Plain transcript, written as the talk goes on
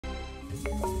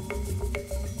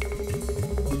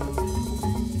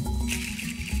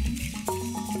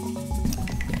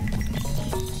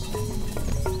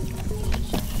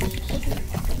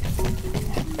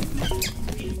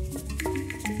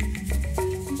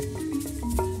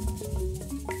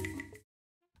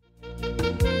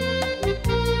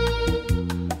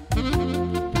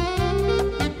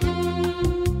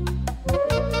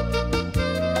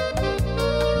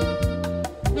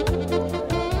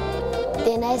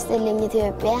ይስጥልኝ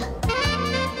ኢትዮጵያ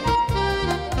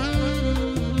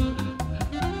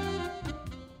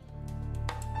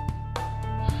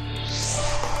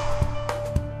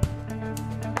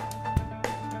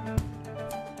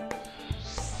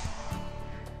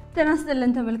ጤና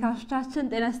ይስጥልን ተመልካቾቻችን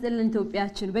ጤና ይስጥልን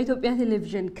ኢትዮጵያችን በኢትዮጵያ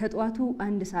ቴሌቪዥን ከጧቱ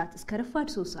 1 ሰዓት እስከ ረፋድ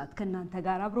 3 ሰዓት ከናንተ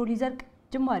ጋር አብሮ ሊዘርቅ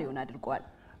ጅማሬውን አድርጓል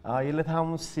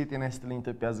የለታሙስ ጤና ይስጥልኝ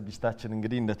ኢትዮጵያ ዝግጅታችን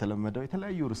እንግዲህ እንደተለመደው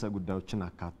የተለያዩ ርዕሰ ጉዳዮችን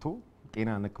አካቶ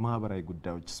ጤና ነክ ማህበራዊ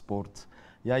ጉዳዮች ስፖርት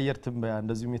የአየር ትንበያ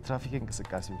እንደዚሁም የትራፊክ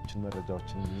እንቅስቃሴዎችን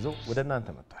መረጃዎችን ይዘው ወደናንተ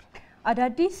መጥቷል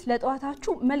አዳዲስ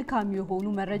ለጧታችሁ መልካም የሆኑ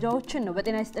መረጃዎችን ነው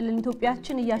በጤና ይስጥልን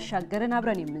ኢትዮጵያችን ያሻገረን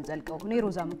አብረን የምንዘልቀው እኔ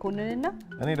ሮዛ መኮንንና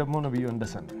እኔ ደግሞ ነብዩ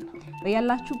እንደሰነን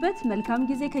በያላችሁበት መልካም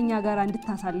ጊዜ ከኛ ጋር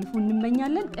እንድታሳልፉ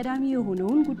እንመኛለን ቀዳሚ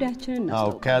የሆነውን ጉዳያችንን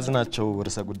ነው ከያዝናቸው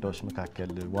ርዕሰ ጉዳዮች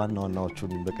መካከል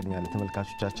ዋናዎቹን በቅድሚያ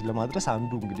ለተመልካቾቻችን ለማድረስ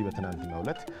አንዱ እንግዲህ በትናንትናው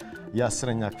ዕለት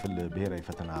የ10ኛ ክፍል ብሔራዊ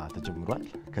ፈተና ተጀምሯል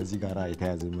ከዚህ ጋር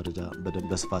የተያያዘ መረጃ በደንብ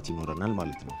በስፋት ይኖረናል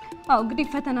ማለት ነው እንግዲህ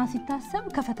ፈተና ሲታሰብ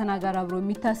ከፈተና ጋር አብሮ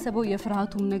የሚታሰበው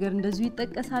የፍርሃቱም ነገር እንደዚሁ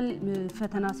ይጠቀሳል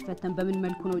ፈተና ሲፈተን በምን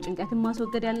መልኩ ነው ጭንቀትን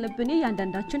ማስወገድ ያለብን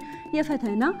ያንዳንዳችን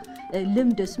የፈተና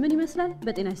ልምድስ ምን ይመስላል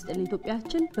በጤና ይስጥልኝ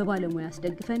ኢትዮጵያችን በባለሙያ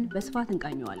አስደግፈን በስፋት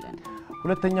እንቃኘዋለን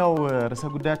ሁለተኛው ርዕሰ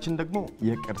ጉዳያችን ደግሞ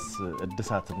የቅርስ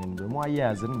እድሳትን ደግሞ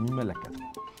አያያዝን የሚመለከት ነው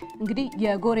እንግዲህ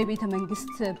የጎረቤተ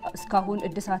መንግስት እስካሁን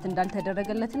እድሳት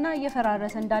እንዳልተደረገለትና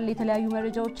የፈራረሰ እንዳለ የተለያዩ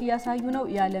መረጃዎች ያሳዩ ነው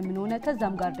ያለ ምን ሆነ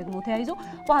ከዛም ጋር ደግሞ ተያይዞ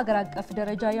በሀገር አቀፍ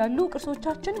ደረጃ ያሉ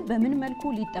ቅርሶቻችን በምን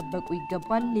መልኩ ሊጠበቁ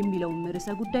ይገባል የሚለው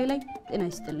ርዕሰ ጉዳይ ላይ ጤና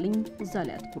ይስጥልኝ እዛ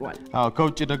ላይ አትኩሯል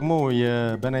ከውጪ ደግሞ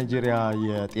በናይጄሪያ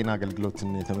የጤና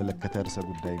አገልግሎትን የተመለከተ ርዕሰ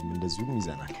ጉዳይም እንደዚሁም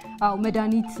ይዘናል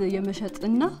መድኃኒት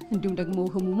የመሸጥና እንዲሁም ደግሞ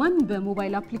ህሙማን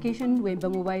በሞባይል አፕሊኬሽን ወይም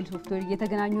በሞባይል ሶፍትዌር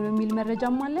እየተገናኙ ነው የሚል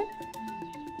መረጃም አለን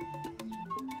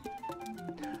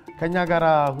ከኛ ጋር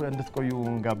እንድትቆዩ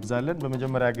እንጋብዛለን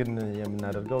በመጀመሪያ ግን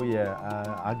የምናደርገው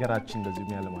የአገራችን እንደዚህ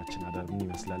የሚያለማችን አዳር ምን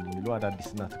ይመስላል የሚሉ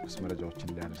አዳዲስና ትኩስ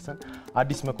መረጃዎችን ሊያደርሰን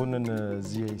አዲስ መኮንን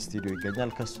እዚህ ስቱዲዮ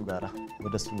ይገኛል ከሱ ጋር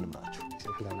ወደሱ እንምራችሁ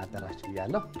ስለናደራችሁ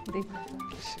ያለው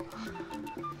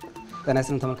ጤና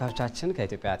ይስጥልኝ ተመልካቾቻችን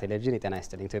ከኢትዮጵያ ቴሌቪዥን የጤና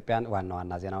ይስጥልኝ ኢትዮጵያን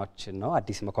ዋና ዜናዎች ነው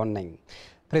አዲስ መኮንን ነኝ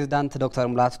ፕሬዝዳንት ዶክተር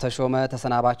ሙላቱ ተሾመ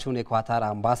ተሰናባቹን የኳታር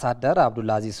አምባሳደር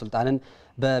አብዱልአዚዝ ሱልጣንን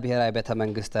በብሔራዊ ቤተ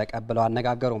መንግስት ተቀብለው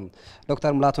አነጋገሩ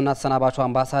ዶክተር ሙላቱና ተሰናባቹ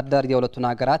አምባሳደር የሁለቱን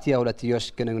ሀገራት የሁለትዮሽ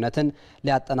ግንኙነትን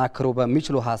ሊያጠናክሩ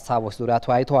በሚችሉ ሐሳቦች ዙሪያ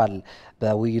ተወያይተዋል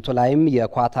በውይይቱ ላይም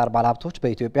የኳታር ባለሀብቶች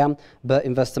በኢትዮጵያ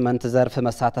በኢንቨስትመንት ዘርፍ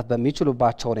መሳተፍ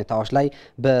በሚችሉባቸው ሁኔታዎች ላይ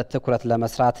በትኩረት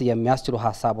ለመስራት የሚያስችሉ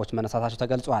ሐሳቦች መነሳታቸው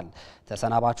ተገልጿል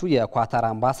ተሰናባቹ የኳታር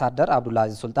አምባሳደር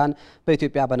አብዱልአዚዝ ሱልጣን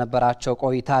በኢትዮጵያ በነበራቸው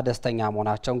ቆይታ ደስተኛ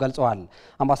መሆናቸውን ገልጸዋል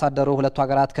አምባሳደሩ ሁለቱ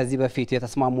ሀገራት ከዚህ በፊት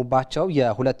የተስማሙባቸው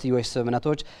የሁለትዮሽ ስምምነቶች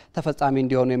ተፈጻሚ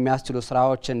እንዲሆኑ የሚያስችሉ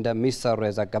ስራዎች እንደሚሰሩ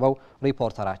የዘገበው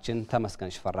ሪፖርተራችን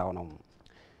ተመስገን ሽፈራው ነው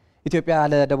ኢትዮጵያ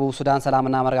ለደቡብ ሱዳን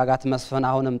ሰላምና መረጋጋት መስፈን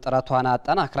አሁንም ጥረቷን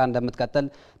አጠናክራ እንደምትቀጥል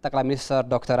ጠቅላይ ሚኒስትር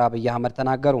ዶክተር አብይ አህመድ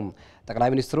ተናገሩ ጠቅላይ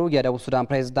ሚኒስትሩ የደቡብ ሱዳን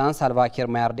ፕሬዝዳንት ሳልቫኪር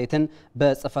ማያርዲትን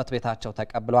በጽፈት ቤታቸው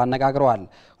ተቀብለው አነጋግረዋል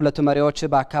ሁለቱ መሪዎች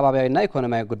በአካባቢያዊና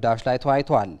ኢኮኖሚያዊ ጉዳዮች ላይ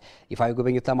ተወያይተዋል ይፋዊ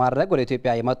ጉብኝት ለማድረግ ወደ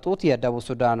ኢትዮጵያ የመጡት የደቡብ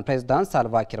ሱዳን ፕሬዝዳንት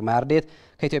ሳልቫኪር ማያርዲት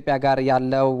ከኢትዮጵያ ጋር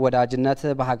ያለው ወዳጅነት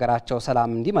በሀገራቸው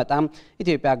ሰላም እንዲመጣ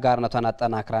ኢትዮጵያ ጋርነቷን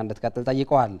አጠናክራ እንድትቀጥል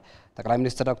ጠይቀዋል ጠቅላይ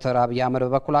ሚኒስትር ዶክተር አብይ አህመድ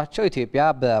በበኩላቸው ኢትዮጵያ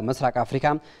በምስራቅ አፍሪካ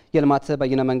የልማት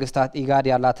በይነ መንግስታት ኢጋድ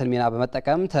ያላትን ሚና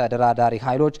በመጠቀም ተደራዳሪ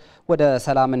ኃይሎች ወደ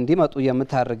ሰላም እንዲመጡ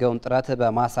የምታደርገውን ጥረት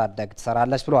በማሳደግ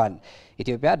ትሰራለች ብለዋል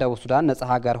ኢትዮጵያ ደቡብ ሱዳን ነጻ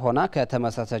ሀገር ሆና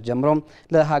ከተመሰረተች ጀምሮ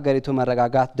ለሀገሪቱ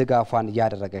መረጋጋት ድጋፏን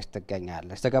እያደረገች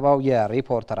ትገኛለች ዘገባው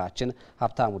የሪፖርተራችን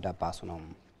ሀብታሙ ደባሱ ነው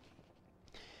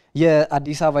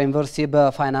የአዲስ አበባ ዩኒቨርሲቲ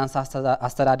በፋይናንስ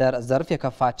አስተዳደር ዘርፍ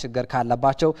የከፋ ችግር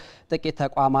ካለባቸው ጥቂት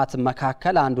ተቋማት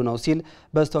መካከል አንዱ ነው ሲል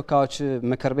በተወካዮች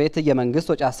ምክር ቤት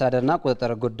የመንግስት ወጪ አስተዳደርና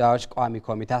ቁጥጥር ጉዳዮች ቋሚ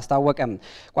ኮሚቴ አስታወቀ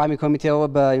ቋሚ ኮሚቴው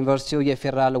በዩኒቨርሲቲው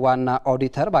የፌደራል ዋና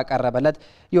ኦዲተር ባቀረበለት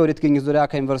የኦዲት ግኝት ዙሪያ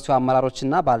ከዩኒቨርሲቲው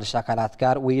አመራሮችና ባለድርሻ አካላት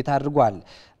ጋር ውይይት አድርጓል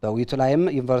በውይይቱ ላይም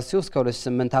ዩኒቨርሲቲው እስከ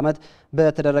 2008 ዓመት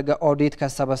በተደረገ ኦዲት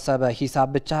ከሰበሰበ ሂሳብ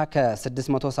ብቻ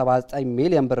ከ679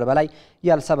 ሚሊዮን ብር በላይ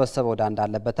ያልሰበሰበው ዕዳ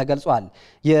እንዳለበት ተገልጿል።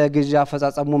 የግዢ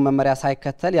አፈጻጸሙ መመሪያ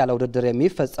ሳይከተል ያለ ውድድር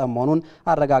የሚፈጸም መሆኑን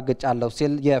አረጋግጫለሁ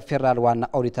ሲል የፌዴራል ዋና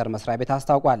ኦዲተር መስሪያ ቤት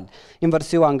አስታውቋል።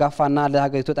 ዩኒቨርሲቲው አንጋፋና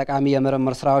ለሀገሪቱ ጠቃሚ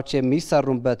የምርምር ስራዎች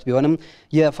የሚሰሩበት ቢሆንም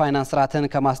የፋይናንስ ስርዓትን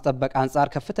ከማስጠበቅ አንጻር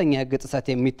ከፍተኛ የሕግ ጥሰት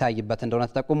የሚታይበት እንደሆነ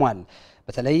ተጠቁሟል።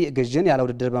 በተለይ ግዥን ያለ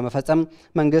ውድድር በመፈጸም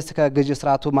መንግስት ከግዥ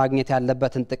ስርዓቱ ማግኘት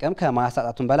ያለበትን ጥቅም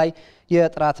ከማሳጣቱም በላይ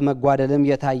የጥራት መጓደልም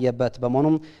የታየበት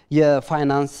በመሆኑም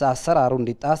የፋይናንስ አሰራሩ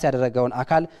እንዲጣስ ያደረገውን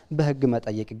አካል በሕግ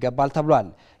መጠየቅ ይገባል ተብሏል።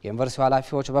 የዩኒቨርሲቲው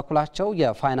ኃላፊዎች በኩላቸው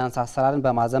የፋይናንስ አሰራርን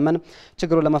በማዘመን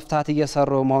ችግሩን ለመፍታት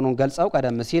እየሰሩ መሆኑን ገልጸው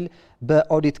ቀደም ሲል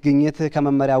በኦዲት ግኝት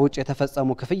ከመመሪያ ውጭ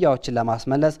የተፈጸሙ ክፍያዎችን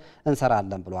ለማስመለስ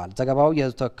እንሰራለን ብለዋል። ዘገባው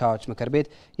የሕዝብ ተወካዮች ምክር ቤት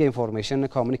የኢንፎርሜሽን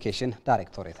ኮሚኒኬሽን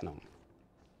ዳይሬክቶሬት ነው።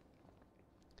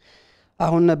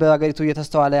 አሁን በአገሪቱ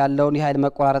እየተስተዋለ ያለውን የኃይል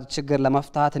መቆራረጥ ችግር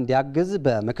ለመፍታት እንዲያግዝ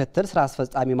በምክትል ስራ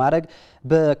አስፈጻሚ ማድረግ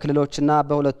በክልሎችና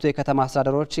በሁለቱ የከተማ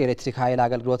አስተዳደሮች የኤሌክትሪክ ኃይል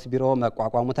አገልግሎት ቢሮ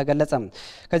መቋቋሙ ተገለጸ።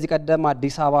 ከዚህ ቀደም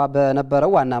አዲስ አበባ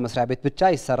በነበረው ዋና መስሪያ ቤት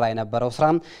ብቻ ይሰራ የነበረው ስራ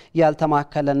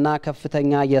ያልተማከለና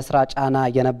ከፍተኛ የስራ ጫና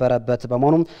የነበረበት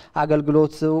በመሆኑ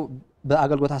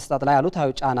በአገልግሎት አሰጣጥ ላይ አሉታዊ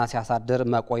ጫና ሲያሳድር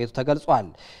መቆየቱ ተገልጿል።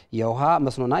 የውሃ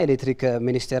መስኖና ኤሌክትሪክ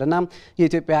ሚኒስቴርና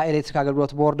የኢትዮጵያ ኤሌክትሪክ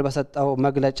አገልግሎት ቦርድ በሰጠው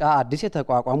መግለጫ አዲስ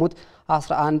የተቋቋሙት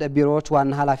 11 ቢሮዎች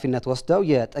ዋና ኃላፊነት ወስደው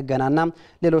የጥገናና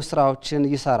ሌሎች ስራዎችን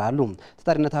ይሰራሉ።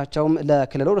 ተጠሪነታቸውም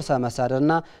ለክልሉ ርዕሰ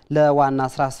መስተዳድርና ለዋና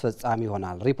ስራ አስፈጻሚ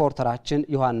ይሆናል። ሪፖርተራችን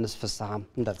ዮሐንስ ፍስሐ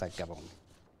እንደዘገበው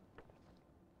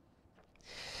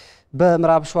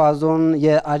በምዕራብ ሸዋ ዞን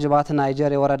የአጅባት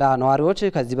ናይጀር የወረዳ ነዋሪዎች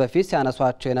ከዚህ በፊት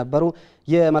ሲያነሷቸው የነበሩ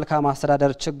የመልካም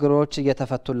አስተዳደር ችግሮች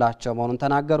እየተፈቱላቸው መሆኑን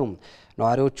ተናገሩ።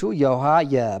 ነዋሪዎቹ የውሃ፣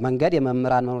 የመንገድ፣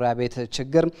 የመምህራን መኖሪያ ቤት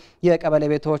ችግር፣ የቀበሌ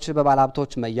ቤቶች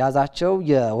በባለሀብቶች መያዛቸው፣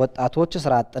 የወጣቶች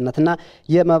ስራ አጥነትና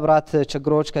የመብራት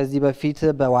ችግሮች ከዚህ በፊት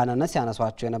በዋናነት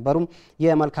ሲያነሷቸው የነበሩ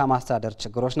የመልካም አስተዳደር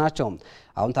ችግሮች ናቸው።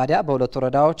 አሁን ታዲያ በሁለቱ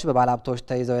ወረዳዎች በባለሀብቶች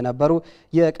ተይዘው የነበሩ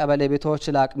የቀበሌ ቤቶች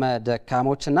ለአቅመ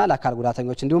ደካሞችና ለአካል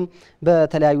ጉዳተኞች እንዲሁም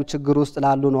በተለያዩ ችግር ውስጥ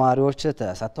ላሉ ነዋሪዎች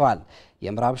ተሰጥተዋል።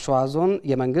 የምዕራብ ሸዋ ዞን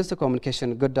የመንግስት ኮሚኒኬሽን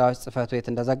ጉዳዮች ጽሕፈት ቤት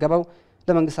እንደዘገበው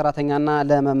ለመንግስት ሰራተኛና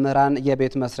ለመምህራን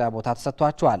የቤት መስሪያ ቦታ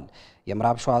ተሰጥቷቸዋል።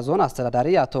 የምዕራብ ሸዋ ዞን አስተዳዳሪ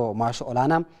አቶ ማሾ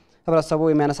ኦላና ህብረተሰቡ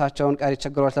የሚያነሳቸውን ቀሪ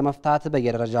ችግሮች ለመፍታት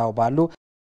በየደረጃው ባሉ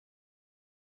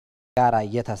ጋራ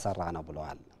እየተሰራ ነው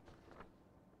ብለዋል።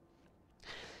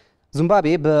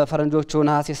 ዚምባብዌ በፈረንጆቹ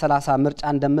ነሐሴ 30 ምርጫ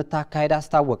እንደምታካሄድ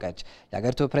አስታወቀች።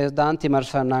 የሀገሪቱ ፕሬዝዳንት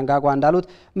ኢመርሰን ምናንጋጓ እንዳሉት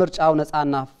ምርጫው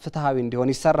ነፃና ፍትሃዊ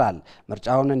እንዲሆን ይሰራል።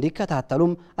 ምርጫውን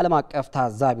እንዲከታተሉም ዓለም አቀፍ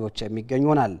ታዛቢዎች የሚገኙ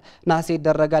ይሆናል። ነሐሴ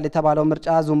ይደረጋል የተባለው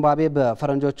ምርጫ ዚምባብዌ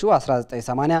በፈረንጆቹ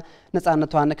 1980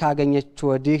 ነፃነቷን ካገኘች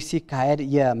ወዲህ ሲካሄድ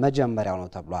የመጀመሪያው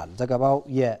ነው ተብሏል። ዘገባው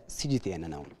የሲጂቲኤን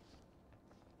ነው።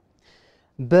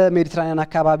 በሜዲትራኒያን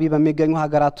አካባቢ በሚገኙ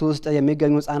ሀገራት ውስጥ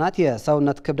የሚገኙ ህጻናት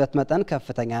የሰውነት ክብደት መጠን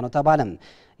ከፍተኛ ነው ተባለ።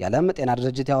 የዓለም ጤና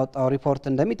ድርጅት ያወጣው ሪፖርት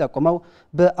እንደሚጠቁመው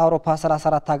በአውሮፓ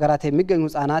 34 ሀገራት የሚገኙ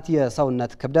ህጻናት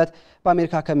የሰውነት ክብደት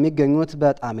በአሜሪካ ከሚገኙት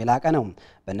በጣም የላቀ ነው።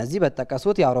 በእነዚህ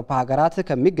በተጠቀሱት የአውሮፓ ሀገራት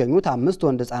ከሚገኙት 5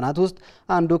 ወንድ ህጻናት ውስጥ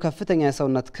አንዱ ከፍተኛ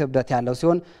የሰውነት ክብደት ያለው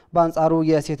ሲሆን በአንጻሩ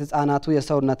የሴት ህጻናቱ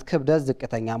የሰውነት ክብደት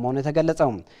ዝቅተኛ መሆኑ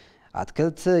የተገለጸው።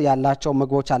 አትክልት ያላቸው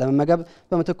ምግቦች አለመመገብ፣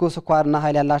 በምትኩ ስኳርና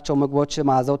ኃይል ያላቸው ምግቦች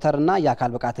ማዘውተርና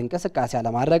የአካል ብቃት እንቅስቃሴ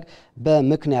አለማድረግ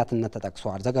በምክንያትነት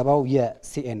ተጠቅሷል። ዘገባው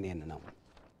የሲኤንኤን ነው።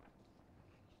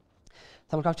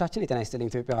 ተመልካቾቻችን የጤና ይስጥልኝ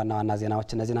ኢትዮጵያ ዋና ዋና ዜናዎች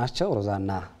እነዚህ ናቸው።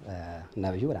 ሮዛና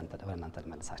ነብዩ ወደ እናንተ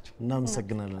ልመልሳችሁ።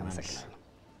 እናመሰግናለን።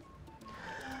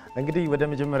 እንግዲህ ወደ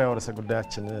መጀመሪያው ርዕሰ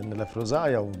ጉዳያችን እንለፍ። ሮዛ፣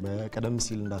 ያው በቀደም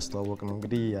ሲል እንዳስተዋወቅ ነው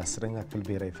እንግዲህ የ10ኛ ክፍል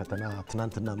ብሔራዊ ፈተና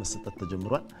ትናንትና መሰጠት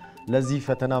ተጀምሯል። ለዚህ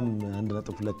ፈተናም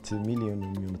 1.2 ሚሊዮን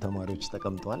የሚሆኑ ተማሪዎች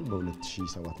ተቀምጠዋል፣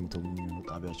 በ2700 የሚሆኑ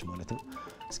ጣቢያዎች ማለት ነው።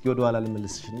 እስኪ ወደ ኋላ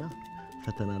ልመልስሽና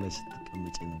ፈተና ላይ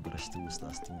ስትቀመጪ የነበረሽ ትውስታ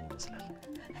አስተኛ ይመስላል?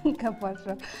 ከባድ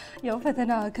ነው። ያው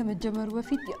ፈተና ከመጀመሩ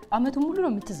በፊት አመቱን ሙሉ ነው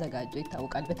የምትዘጋጀው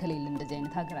ይታወቃል፣ በተለይ እንደዚህ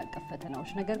አይነት ሀገር አቀፍ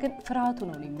ፈተናዎች። ነገር ግን ፍርሃቱ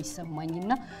ነው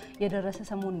የሚሰማኝና የደረሰ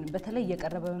ሰሞን በተለይ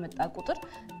እየቀረበ በመጣ ቁጥር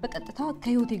በቀጥታ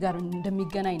ከህይወቴ ጋር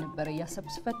እንደሚገናኝ ነበር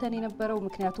እያሰብኩ ስፈተን የነበረው።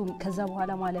 ምክንያቱም ከዛ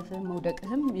በኋላ ማለፍህም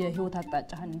መውደቅህም የህይወት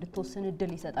አቅጣጫህን እንድትወስን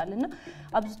እድል ይሰጣልና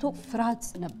አብዝቶ ፍርሃት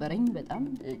ነበረኝ በጣም።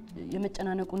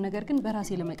 የመጨናነቁን ነገር ግን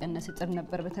በራሴ ለመቀነስ እጥር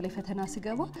ነበር። በተለይ ፈተና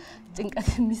ስገባ ጭንቀት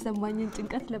የሚሰማኝን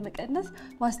ጭንቀት ለመቀነስ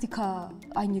ማስቲካ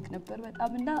አኝክ ነበር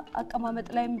በጣምና አቀማመጥ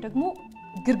ላይም ደግሞ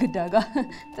ግርግዳ ጋር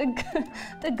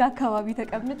ጥግ አካባቢ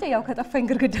ተቀምጬ ያው ከጠፋኝ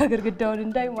ግርግዳውን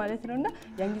እንዳይ ማለት ነውና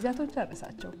ያን ጊዜያቶች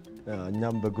አረሳቸው።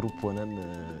 እኛም በግሩፕ ሆነን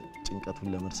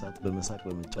ጭንቀቱን ለመርሳት በመሳቅ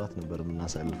በመጫወት ነበር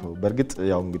የምናሳልፈው። በእርግጥ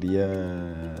ያው እንግዲህ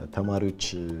የተማሪዎች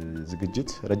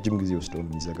ዝግጅት ረጅም ጊዜ ወስደው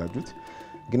የሚዘጋጁት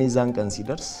ግን የዛን ቀን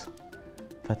ሲደርስ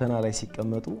ፈተና ላይ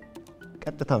ሲቀመጡ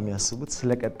ቀጥታ የሚያስቡት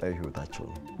ስለ ቀጣዩ ህይወታቸው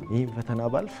ነው። ይሄን ፈተና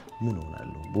ባልፍ ምን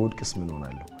ሆናለሁ? በወድቅስ ምን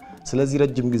ሆናለሁ? ስለዚህ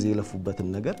ረጅም ጊዜ የለፉበትን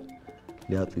ነገር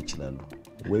ሊያጡ ይችላሉ።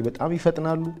 ወይ በጣም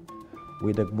ይፈጥናሉ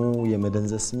ወይ ደግሞ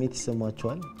የመደንዘዝ ስሜት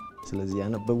ይሰማቸዋል። ስለዚህ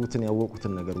ያነበቡትን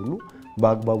ያወቁትን ነገር ሁሉ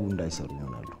በአግባቡ እንዳይሰሩ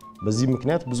ይሆናሉ። በዚህ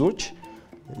ምክንያት ብዙዎች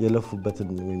የለፉበትን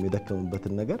ወይም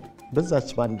የደከሙበትን ነገር በዛች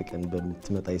በአንድ ቀን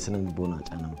በመትመጣ የስነ ልቦና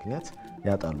ጫና ምክንያት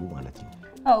ያጣሉ ማለት ነው።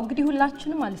 አው እንግዲህ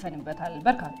ሁላችንም አልፈንበታል።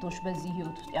 በርካቶች በዚህ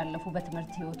ህይወት ውስጥ ያለፉ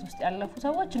በትምህርት ህይወት ውስጥ ያለፉ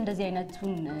ሰዎች እንደዚህ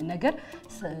አይነቱን ነገር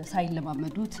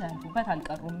ሳይለማመዱት ሳይልፉበት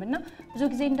አልቀሩምና ብዙ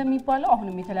ጊዜ እንደሚባለው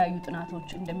አሁንም የተለያዩ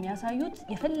ጥናቶች እንደሚያሳዩት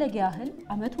የፈለገ ያህል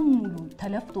አመቱን ሙሉ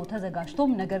ተለፍቶ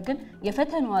ተዘጋጅቶም ነገር ግን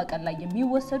የፈተናው ቀን ላይ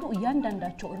የሚወሰዱ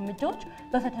እያንዳንዳቸው እርምጃዎች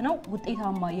በፈተናው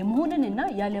ውጤታማ የመሆንንና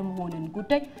ያለመሆንን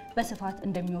ጉዳይ በስፋት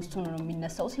እንደሚወስኑ ነው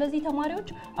የሚነሳው። ስለዚህ ተማሪዎች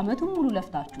አመቱን ሙሉ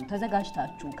ለፍታችሁ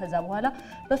ተዘጋጅታችሁ ከዛ በኋላ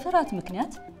በፍርሃት ምክንያት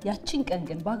ያቺን ቀን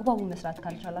ግን በአግባቡ መስራት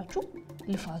ካልቻላችሁ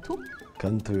ልፋቱ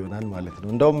ከንቱ ይሆናል ማለት ነው።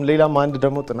 እንደውም ሌላም አንድ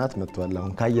ደግሞ ጥናት መጥቷል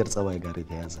አሁን ከአየር ጸባይ ጋር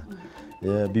የተያያዘ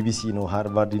የቢቢሲ ነው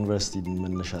ሃርቫርድ ዩኒቨርሲቲ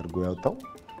መነሻ አድርጎ ያወጣው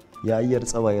የአየር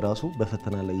ጸባይ ራሱ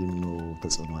በፈተና ላይ የሚኖረው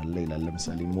ተጽዕኖ አለ ይላል።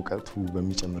 ለምሳሌ ሙቀቱ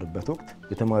በሚጨምርበት ወቅት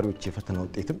የተማሪዎች የፈተና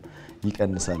ውጤትም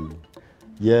ይቀንሳል።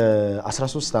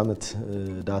 የ13 አመት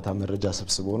ዳታ መረጃ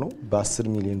ሰብስቦ ነው በ10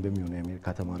 ሚሊዮን በሚሆኑ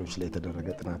የአሜሪካ ተማሪዎች ላይ የተደረገ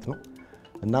ጥናት ነው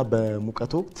እና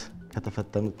በሙቀት ወቅት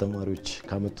ከተፈተኑት ተማሪዎች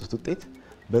ካመጡት ውጤት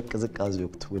በቅዝቃዜ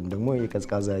ወቅት ወይም ደግሞ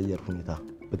የቀዝቃዛ አየር ሁኔታ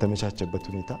በተመቻቸበት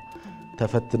ሁኔታ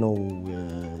ተፈትነው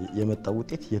የመጣው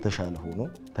ውጤት የተሻለ ሆኖ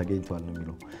ተገኝቷል ነው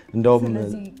የሚለው። እንደውም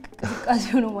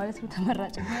ቅዝቃዜው ነው ማለት ነው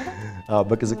ተመራጭ ነው።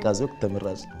 በቅዝቃዜ ወቅት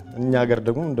ተመራጭ ነው። እኛ ሀገር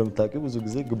ደግሞ እንደምታውቁው ብዙ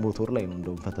ጊዜ ግንቦት ወር ላይ ነው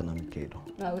እንደውም ፈተና የሚካሄደው።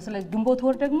 ስለዚህ ግንቦት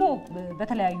ወር ደግሞ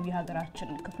በተለያዩ የሀገራችን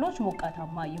ክፍሎች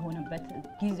ሞቃታማ የሆነበት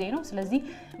ጊዜ ነው። ስለዚህ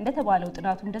እንደተባለው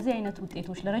ጥናቱ እንደዚህ አይነት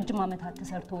ውጤቶች ለረጅም ዓመታት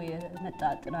ተሰርቶ የመጣ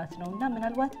ጥናት ነውና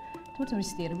ምናልባት ትምህርት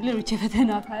ሚኒስቴር ሌሎች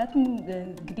የፈተና አካላት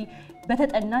እንግዲህ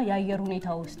በተጠና የአየር ሁኔታ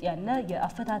ውስጥ ያለ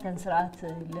የአፈታተን ስርዓት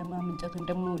ለማመንጨት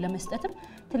ደግሞ ለመስጠትም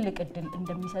ትልቅ እድል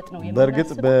እንደሚሰጥ ነው የሚያስበው። በርግጥ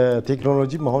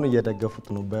በቴክኖሎጂም አሁን እየደገፉት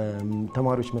ነው።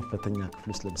 በተማሪዎች መፈተኛ ክፍል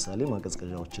ውስጥ ለምሳሌ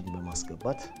ማቀዝቀዣዎችን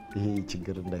በማስገባት ይሄ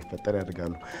ችግር እንዳይፈጠር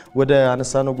ያደርጋሉ። ወደ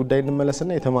አነሳነው ጉዳይ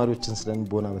እንመለስና የተማሪዎችን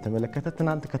ስለንቦና በተመለከተ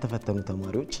ትናንት ከተፈተኑ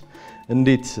ተማሪዎች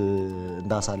እንዴት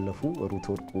እንዳሳለፉ ሩት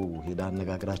ወርቁ ሄዳ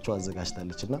አነጋግራቸው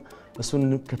አዘጋጅታለችና እሱን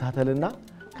እንከታተልና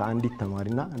ከአንዲት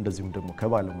ተማሪና እንደዚሁም ደግሞ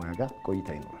ከባለሙያ ጋር ቆይታ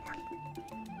ይኖረናል።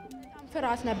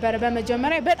 ፍርሃት ነበር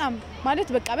በመጀመሪያ በጣም ማለት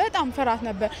በቃ በጣም ፍርሃት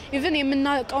ነበር። ኢቭን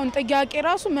የምናውቀውን ጥያቄ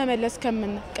ራሱ መመለስ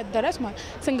ከመንቀደረስ ማለት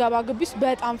ስንገባ ግቢስ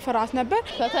በጣም ፍርሃት ነበር።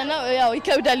 ፈተናው ያው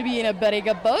ይከብዳል ብዬ ነበር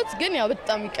የገባሁት ግን ያው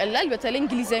በጣም ይቀላል። በተለይ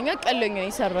እንግሊዘኛ ቀለኛ ነው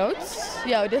የሰራሁት።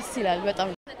 ያው ደስ ይላል በጣም።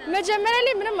 መጀመሪያ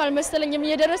ላይ ምንም አልመሰለኝም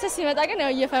እየደረሰ ሲመጣ ግን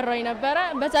ያው እየፈራኝ ነበር።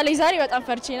 በተለይ ዛሬ በጣም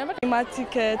ፈርቼ ነበር።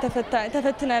 ማትሪክ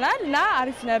ተፈትነናል እና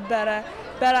አሪፍ ነበር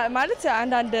ማለት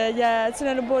አንዳንድ የስነ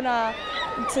ልቦና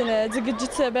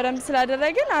ዝግጅት በደንብ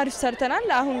ስላደረግን አሪፍ ሰርተናል።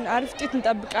 አሁን አሪፍ ውጤት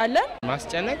እንጠብቃለን።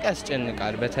 ማስጨነቅ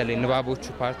ያስጨንቃል። በተለይ ንባቦቹ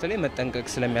ፓርት ላይ መጠንቀቅ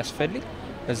ስለሚያስፈልግ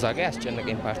እዛ ጋር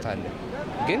ያስጨነቀኝ ፓርት አለ።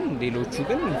 ግን ሌሎቹ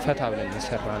ግን ፈታ ብለን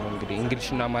የሰራ ነው። እንግዲህ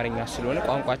እንግሊዝና አማርኛ ስለሆነ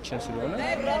ቋንቋችን ስለሆነ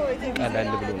ቀላል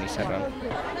ብሎ ነው የሰራነው።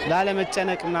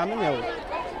 ላለመጨነቅ ምናምን ያው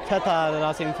ፈታ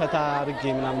ራሴን ፈታ አድርጌ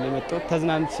ምናምን የመጣሁት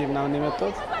ተዝናንቼ ምናምን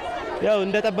የመጣሁት ያው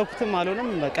እንደጠበቅኩትም አልሆነም።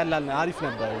 ቀላል አሪፍ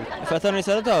ነበር። ፈተናውን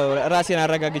የሰራሁት ራሴን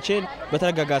አረጋግቼ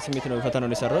በተረጋጋ ስሜት ነው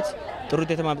ፈተናውን የሰራሁት። ጥሩ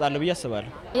ውጤት ማምጣለሁ ብዬ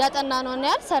አስባለሁ። ያጠናነውን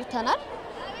ያህል ሰርተናል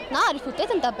እና አሪፍ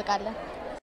ውጤት እንጠብቃለን።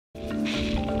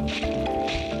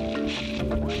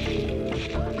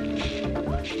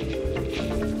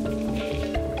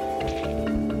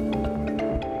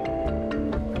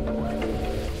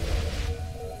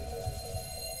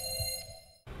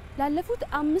 ላለፉት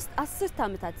 5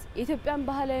 ዓመታት የኢትዮጵያን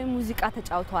ባህላዊ ሙዚቃ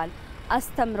ተጫውተዋል፣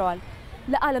 አስተምረዋል፣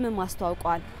 ለዓለምም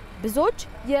አስተዋውቀዋል። ብዙዎች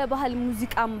የባህል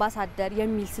ሙዚቃ አምባሳደር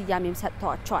የሚል ስያሜም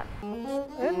ሰጥተዋቸዋል።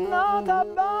 እናት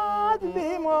አባት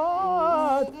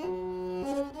ቢሞት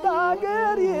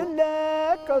ሀገር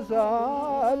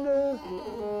ይለቀሳል፣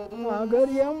 ሀገር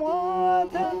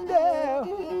የሞት እንደው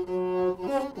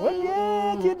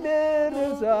ወዴት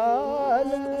ይደርሳል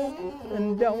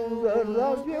እንደው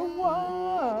ዘራፊዋ።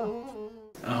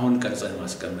 አሁን ቀርጸን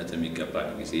ማስቀመጥ የሚገባ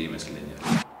ጊዜ ይመስለኛል።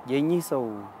 የኚህ ሰው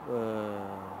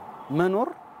መኖር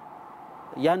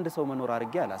ያንድ ሰው መኖር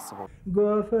አድርጌ አላስበው።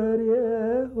 ጎፈሬ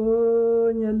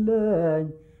ሆኝልኝ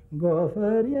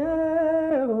ጎፈሬ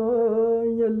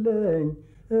ሆኝልኝ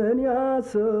እኔ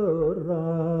አሰራሻለሁ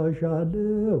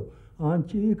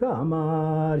አንቺ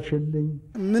ካማርሽልኝ።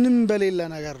 ምንም በሌላ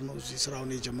ነገር ነው እዚህ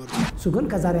ስራውን የጀመሩት። እሱ ግን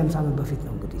ከዛሬ 50 ዓመት በፊት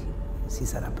ነው እንግዲህ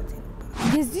ሲሰራበት የነበረው።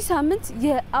 የዚህ ሳምንት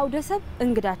የአውደሰብ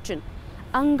እንግዳችን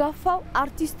አንጋፋው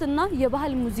አርቲስትና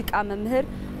የባህል ሙዚቃ መምህር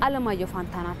አለማየሁ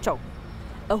ፋንታ ናቸው።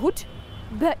 እሁድ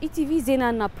በኢቲቪ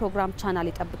ዜናና ፕሮግራም ቻናል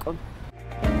ይጠብቁን።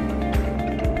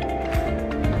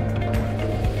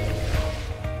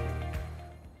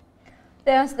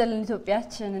 ጤና ይስጥልኝ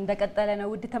ኢትዮጵያችን እንደቀጠለ ነው።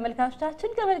 ውድ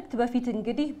ተመልካቾቻችን ከመልእክት በፊት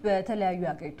እንግዲህ በተለያዩ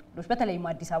አገሪቱ ክፍሎች በተለይም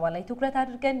አዲስ አበባ ላይ ትኩረት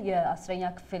አድርገን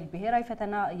የ10ኛ ክፍል ብሔራዊ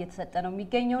ፈተና እየተሰጠ ነው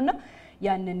የሚገኘውና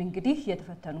ያንን እንግዲህ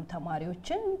የተፈተኑ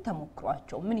ተማሪዎችን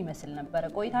ተሞክሯቸው ምን ይመስል ነበር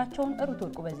ቆይታቸውን ሩት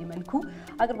ወርቁ በዚህ መልኩ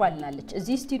አቅርባልናለች።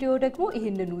 እዚህ ስቱዲዮ ደግሞ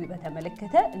ይሄንኑ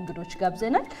በተመለከተ እንግዶች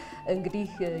ጋብዘናል። እንግዲህ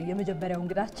የመጀመሪያው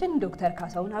እንግዳችን ዶክተር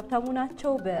ካሳሁን ሀብታሙ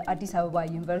ናቸው። በአዲስ አበባ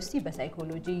ዩኒቨርሲቲ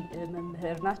በሳይኮሎጂ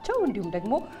መምህር ናቸው። እንዲሁም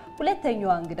ደግሞ ሁለተኛዋ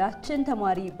እንግዳችን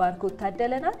ተማሪ ባርኮት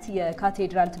ታደለ ናት።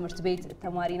 የካቴድራል ትምህርት ቤት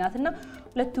ተማሪ ናትና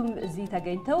ሁለቱም እዚህ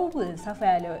ተገኝተው ሰፋ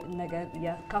ያለ ነገር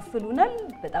ያካፍሉናል።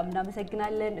 በጣም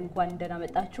እናመሰግናለን። እንኳን ደህና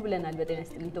መጣችሁ ብለናል በጤና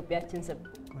ይስጥልኝ ኢትዮጵያችን ስም።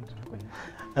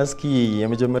 እስኪ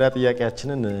የመጀመሪያ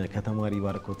ጥያቄያችንን ከተማሪ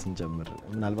ባርኮትን ጀምር።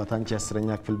 ምናልባት አንቺ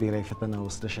 10ኛ ክፍል ብሔራዊ ፈተና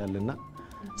ወስደሻልና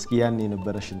እስኪ ያን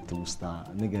የነበረሽን ትውስታ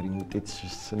ንገሪኝ። ውጤትሽ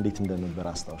እንዴት እንደነበር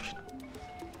አስታውሽ።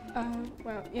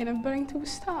 የነበረኝ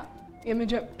ትውስታ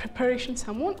ፕሪፓሬሽን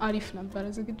ሰሞን አሪፍ ነበር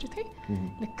ዝግጅቴ።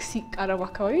 ልክ ሲቃረብ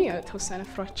አካባቢ የተወሰነ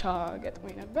ፍራቻ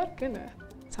ገጥሞኝ ነበር፣ ግን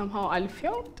somehow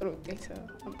አልፌው ጥሩ ውጤት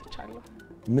አምጥቻለሁ።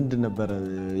 ምንድን ነበር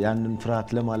ያንን ፍርሃት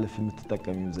ለማለፍ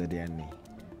የምትጠቀሚው ዘዴ ያኔ?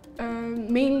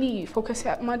 ሜንሊ ፎከስ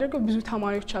ማድረገው ብዙ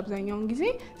ተማሪዎች አብዛኛውን ጊዜ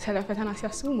ስለ ፈተና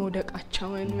ሲያስቡ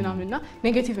መውደቃቸውን ምናምንና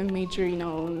ኔጌቲቭ ኢሜጅሪ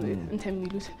ነው እንትን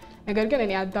የሚሉት። ነገር ግን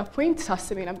እኔ አት ዳት ፖይንት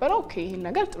ሳስብ የነበረው ኦኬ ይሄን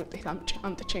ነገር ጥሩ ውጤት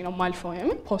አምጥቼ ነው ማልፈው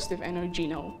የምን ፖዚቲቭ ኤነርጂ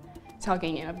ነው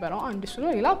ሳገኝ የነበረው። አንድ እሱ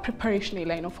ነው። ሌላ ፕሪፓሬሽን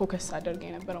ላይ ነው ፎከስ አድርጌ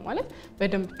የነበረው። ማለት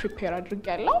በደንብ ፕሪፔር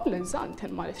አድርጌያለሁ ለዛ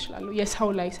እንትን ማለት እችላለሁ። የሰው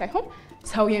ላይ ሳይሆን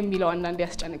ሰው የሚለው አንዳንዴ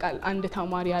ያስጨንቃል። አንድ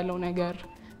ተማሪ ያለው ነገር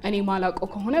እኔ ማላውቀው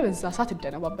ከሆነ በዛ ሰዓት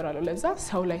እደነባበራለሁ። ለዛ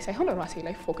ሰው ላይ ሳይሆን ራሴ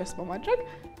ላይ ፎከስ በማድረግ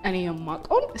እኔ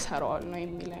የማውቀውን እሰራዋለሁ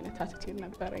የሚል አይነት አቲቲዩድ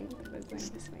ነበረኝ። በዛ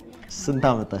ይመስለኛል። ስንት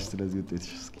አመጣሽ ስለዚህ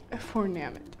ውጤትሽ? እስኪ 4 ነው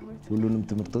ያመጣሁት። ሁሉንም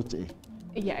ትምህርቶች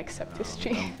ኤክሰፕት እሺ።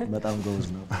 በጣም ጎበዝ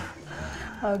ነው።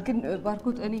 ግን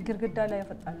ባርኮት እኔ ግርግዳ ላይ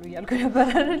ያፈጣሉ እያልኩ ነበር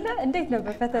አይደለ? እንዴት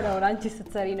ነበር ፈተናውን አንቺ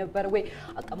ስትሰሪ ነበር ወይ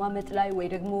አቀማመጥ ላይ ወይ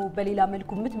ደግሞ በሌላ መልኩ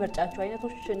የምትመርጫቸው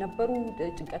አይነቶች ነበሩ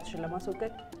ጭንቀትሽን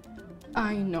ለማስወገድ?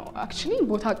 አይ ነው አክቹሊ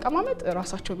ቦታ አቀማመጥ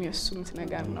ራሳቸው የሚወስኑት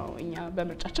ነገር ነው። እኛ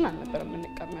በምርጫችን አልነበረም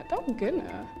የምንቀመጠው፣ ግን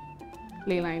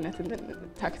ሌላ አይነት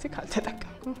ታክቲክ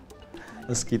አልተጠቀምኩም።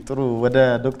 እስኪ ጥሩ ወደ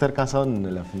ዶክተር ካሳሁን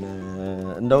እንለፍ።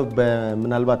 እንደው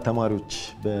ምናልባት ተማሪዎች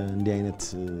በእንዲህ አይነት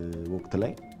ወቅት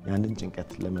ላይ ያንን ጭንቀት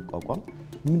ለመቋቋም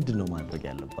ምንድነው ማድረግ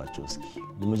ያለባቸው? እስኪ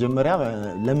መጀመሪያ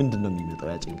ለምንድን ነው የሚመጣው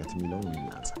ያ ጭንቀት የሚለውን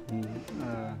እናንሳ።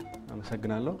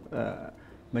 አመሰግናለሁ።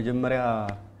 መጀመሪያ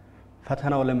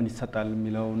ፈተናው ለምን ይሰጣል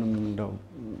የሚለውንም እንደው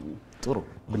ጥሩ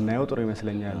ብናየው ጥሩ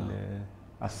ይመስለኛል።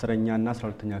 10ኛ እና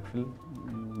 12ኛ ክፍል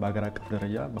በአገር አቀፍ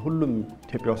ደረጃ በሁሉም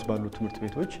ኢትዮጵያ ውስጥ ባሉ ትምህርት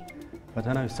ቤቶች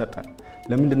ፈተናው ይሰጣል።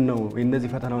 ለምንድን ነው የእነዚህ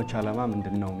ፈተናዎች ዓላማ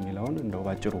ምንድነው የሚለውን እንደው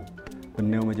ባጭሩ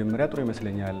ብናየው መጀመሪያ ጥሩ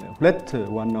ይመስለኛል። ሁለት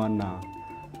ዋና ዋና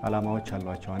ዓላማዎች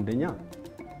አሏቸው። አንደኛ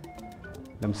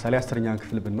ለምሳሌ 10ኛ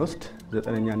ክፍል ብንወስድ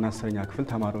 9ኛ እና 10ኛ ክፍል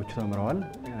ተማሪዎች ተምረዋል።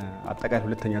 አጠቃላይ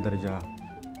ሁለተኛ ደረጃ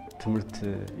ትምህርት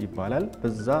ይባላል።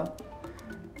 በዛ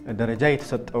ደረጃ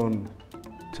የተሰጠውን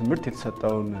ትምህርት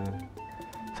የተሰጠውን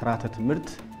ስርዓተ ትምህርት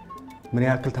ምን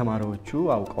ያክል ተማሪዎቹ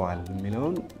አውቀዋል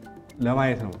የሚለውን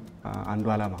ለማየት ነው አንዱ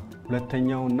ዓላማ።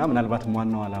 ሁለተኛው እና ምናልባት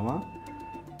ዋናው ዓላማ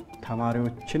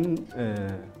ተማሪዎችን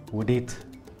ወዴት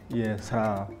የስራ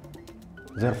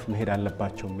ዘርፍ መሄድ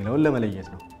አለባቸው የሚለውን ለመለየት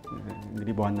ነው።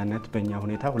 እንግዲህ በዋናነት በእኛ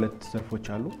ሁኔታ ሁለት ዘርፎች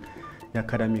አሉ።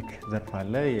 የአካዳሚክ ዘርፍ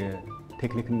አለ፣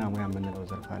 የቴክኒክና ሙያ የምንለው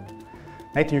ዘርፍ አለ።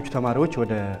 የትኞቹ ተማሪዎች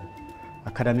ወደ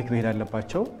አካዳሚክ መሄድ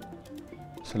አለባቸው፣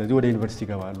 ስለዚህ ወደ ዩኒቨርሲቲ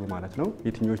ይገባሉ ማለት ነው።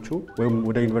 የትኞቹ ወይም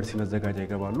ወደ ዩኒቨርሲቲ መዘጋጃ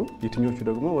ይገባሉ፣ የትኞቹ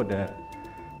ደግሞ ወደ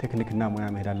ቴክኒክና ሙያ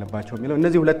መሄድ አለባቸው የሚለው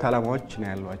እነዚህ ሁለት ዓላማዎች ነው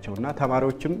ያሏቸው እና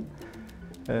ተማሪዎችም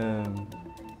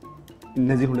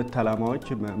እነዚህ ሁለት ዓላማዎች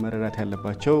መረዳት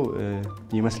ያለባቸው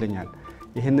ይመስለኛል።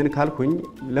 ይሄንን ካልኩኝ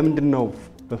ለምንድን ነው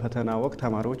በፈተና ወቅት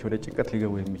ተማሪዎች ወደ ጭንቀት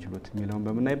ሊገቡ የሚችሉት የሚለውን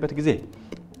በምናይበት ጊዜ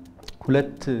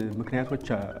ሁለት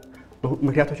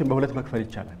ምክንያቶችን በሁለት መክፈል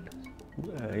ይቻላል።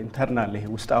 ኢንተርናል ይሄ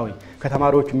ውስጣዊ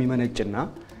ከተማሪዎች የሚመነጭና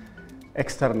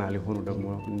ኤክስተርናል የሆኑ ደግሞ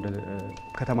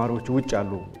ከተማሪዎች ውጭ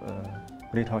ያሉ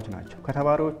ሁኔታዎች ናቸው።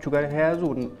 ከተማሪዎቹ ጋር የተያያዙ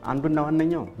አንዱና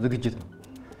ዋነኛው ዝግጅት ነው።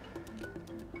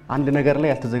 አንድ ነገር ላይ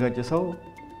ያልተዘጋጀ ሰው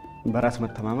በራስ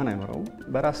መተማመን አይኖረውም።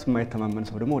 በራስ የማይተማመን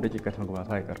ሰው ደግሞ ወደ ጭንቀት መግባቱ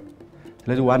አይቀርም።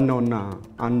 ስለዚህ ዋናውና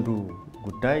አንዱ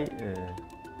ጉዳይ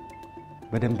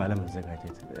በደንብ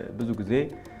አለመዘጋጀት። ብዙ ጊዜ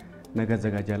ነገ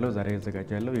እዘጋጃለሁ፣ ዛሬ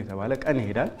እዘጋጃለሁ እየተባለ ቀን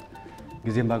ይሄዳል።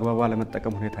 ጊዜን በአግባቡ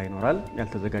አለመጠቀም ሁኔታ ይኖራል።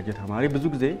 ያልተዘጋጀ ተማሪ ብዙ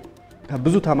ጊዜ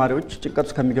ከብዙ ተማሪዎች ጭንቀት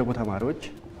ውስጥ ከሚገቡ ተማሪዎች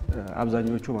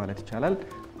አብዛኞቹ ማለት ይቻላል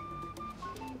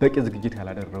በቂ ዝግጅት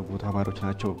ያላደረጉ ተማሪዎች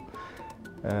ናቸው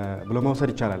ብሎ መውሰድ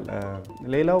ይቻላል።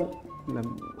 ሌላው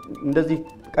እንደዚህ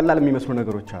ቀላል የሚመስሉ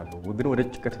ነገሮች አሉ ግን ወደ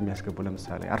ጭንቀት የሚያስገቡ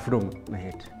ለምሳሌ አርፍዶ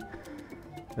መሄድ፣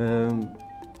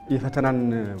 የፈተናን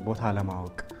ቦታ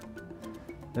ለማወቅ፣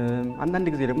 አንዳንድ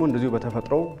ጊዜ ደግሞ እንደዚሁ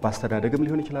በተፈጥሮ ባስተዳደግም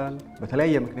ሊሆን ይችላል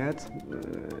በተለያየ ምክንያት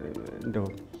እንደው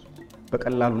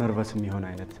በቀላሉ ነርቨስ የሚሆን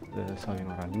አይነት ሰው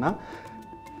ይኖራልና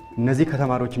እነዚህ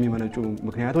ከተማሪዎች የሚመነጩ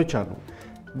ምክንያቶች አሉ።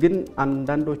 ግን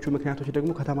አንዳንዶቹ ምክንያቶች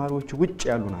ደግሞ ከተማሪዎች ውጭ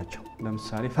ያሉ ናቸው።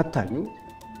 ለምሳሌ ፈታኙ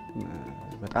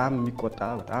በጣም የሚቆጣ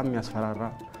በጣም የሚያስፈራራ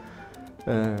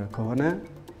ከሆነ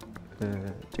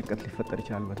ጭንቀት ሊፈጠር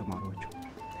ይችላል በተማሪዎቹ።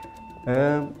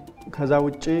 ከዛ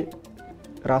ውጭ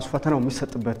ራሱ ፈተናው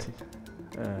የሚሰጥበት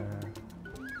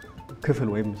ክፍል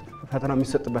ወይም ፈተናው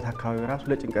የሚሰጥበት አካባቢ ራሱ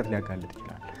ለጭንቀት ሊያጋልጥ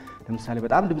ይችላል። ለምሳሌ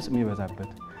በጣም ድምጽ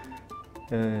የሚበዛበት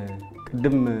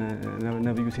ቅድም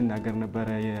ነብዩ ሲናገር ነበረ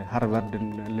የሃርቫርድን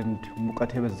ልምድ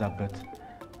ሙቀት የበዛበት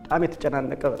በጣም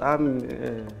የተጨናነቀ በጣም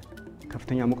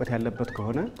ከፍተኛ ሙቀት ያለበት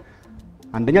ከሆነ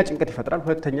አንደኛ ጭንቀት ይፈጥራል፣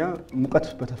 ሁለተኛ ሙቀት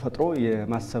በተፈጥሮ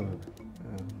የማሰብ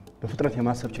በፍጥነት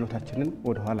የማሰብ ችሎታችንን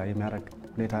ወደ ኋላ የሚያረግ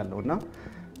ሁኔታ አለውና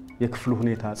የክፍሉ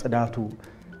ሁኔታ ጽዳቱ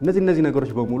እነዚህ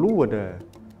ነገሮች በሙሉ ወደ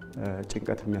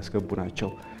ጭንቀት የሚያስገቡ ናቸው።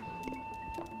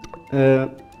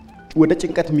 ወደ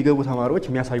ጭንቀት የሚገቡ ተማሪዎች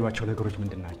የሚያሳዩዋቸው ነገሮች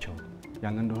ምንድናቸው?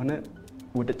 ያን እንደሆነ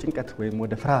ወደ ጭንቀት ወይም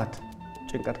ወደ ፍርሃት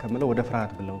ጭንቀት ከመለው ወደ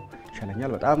ፍርሃት ብለው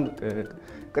ይሻለኛል። በጣም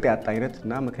ቅጥ ያጣ አይነት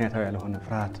እና ምክንያታዊ ያልሆነ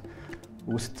ፍርሃት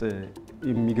ውስጥ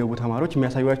የሚገቡ ተማሪዎች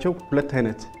የሚያሳዩዋቸው ሁለት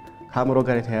አይነት ከአእምሮ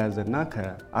ጋር የተያያዘና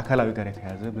ከአካላዊ ጋር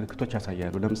የተያያዘ ምልክቶች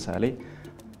ያሳያሉ። ለምሳሌ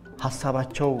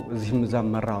ሀሳባቸው እዚህም እዛም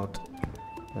መራወጥ፣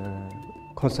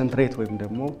 ኮንሰንትሬት ወይም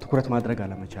ደግሞ ትኩረት ማድረግ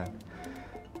አለመቻል፣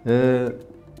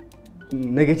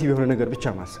 ኔጌቲቭ የሆነ ነገር ብቻ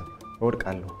ማሰብ፣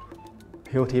 እወድቃለሁ፣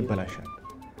 ህይወቴ ይበላሻል፣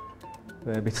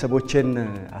 ቤተሰቦቼን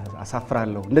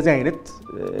አሳፍራለሁ፣ እንደዚህ አይነት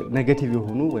ኔጌቲቭ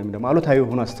የሆኑ ወይም ደግሞ አሉታዊ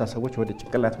የሆኑ አስተሳሰቦች ወደ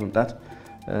ጭንቅላት መምጣት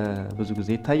ብዙ ጊዜ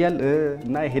ይታያል።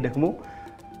 እና ይሄ ደግሞ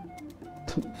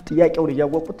ጥያቄውን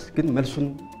እያወቁት ግን መልሱን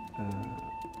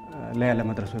ላይ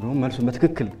ያለመድረስ ወይም መልሱን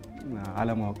በትክክል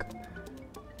አለማወቅ፣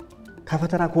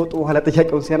 ከፈተና ከወጡ በኋላ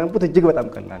ጥያቄውን ሲያነቡት እጅግ በጣም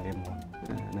ቀላል የመሆን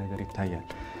ነገር ይታያል።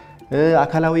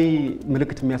 አካላዊ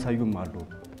ምልክት የሚያሳዩም አሉ።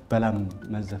 በላም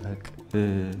መዘፈቅ፣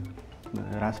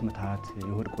 ራስ ምታት፣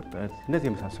 የሆድ ቁርጠት፣ እነዚህ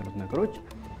የመሳሰሉት ነገሮች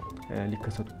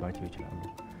ሊከሰቱባቸው ይችላሉ።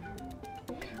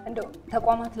 እንደው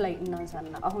ተቋማት ላይ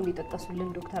እናንሳና አሁን የጠቀሱልን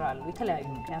ዶክተር አሉ የተለያዩ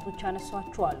ምክንያቶች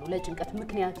ያነሷቸው አሉ ለጭንቀት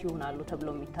ምክንያት ይሆናሉ ተብሎ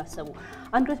የሚታሰቡ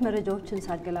አንዶት መረጃዎችን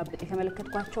ሳገላብጥ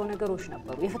የተመለከትኳቸው ነገሮች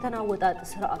ነበሩ። የፈተና አወጣጥ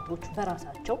ስርዓቶች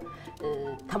በራሳቸው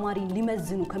ተማሪን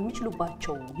ሊመዝኑ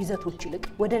ከሚችሉባቸው ይዘቶች ይልቅ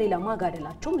ወደ ሌላ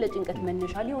ማጋደላቸውም ለጭንቀት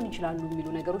መነሻ ሊሆን ይችላሉ የሚሉ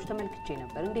ነገሮች ተመልክቼ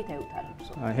ነበር። እንዴት ያዩታል?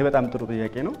 ይሄ በጣም ጥሩ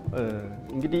ጥያቄ ነው።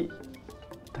 እንግዲህ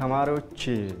ተማሪዎች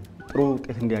ጥሩ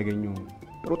ውጤት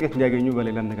እንዲያገኙ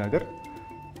በሌላ አነጋገር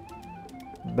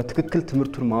በትክክል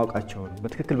ትምህርቱን ማወቃቸውን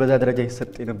በትክክል በዛ ደረጃ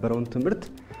ይሰጥ የነበረውን ትምህርት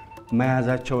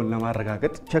መያዛቸውን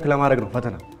ለማረጋገጥ ቼክ ለማድረግ ነው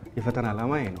ፈተና። የፈተና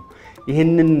ዓላማ ይሄ ነው።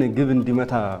 ይሄንን ግብ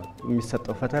እንዲመታ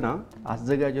የሚሰጠው ፈተና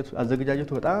አዘገጃጀቱ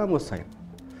በጣም ወሳኝ ነው።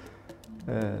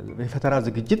 የፈተና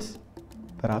ዝግጅት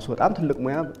በራሱ በጣም ትልቅ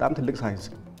ሙያ፣ በጣም ትልቅ ሳይንስ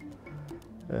ነው።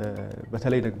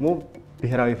 በተለይ ደግሞ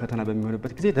ብሔራዊ ፈተና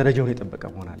በሚሆንበት ጊዜ ደረጃውን የጠበቀ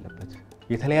መሆን አለበት።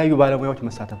 የተለያዩ ባለሙያዎች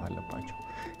መሳተፍ አለባቸው።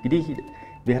 እንግዲህ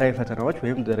ብሔራዊ ፈተናዎች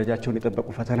ወይም ደረጃቸውን የጠበቁ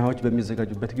ፈተናዎች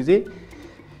በሚዘጋጁበት ጊዜ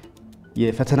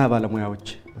የፈተና ባለሙያዎች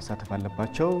መሳተፍ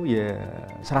አለባቸው፣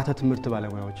 የስርዓተ ትምህርት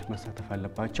ባለሙያዎች መሳተፍ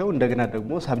አለባቸው፣ እንደገና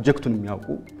ደግሞ ሳብጀክቱን የሚያውቁ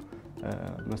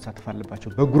መሳተፍ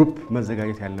አለባቸው። በግሩፕ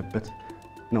መዘጋጀት ያለበት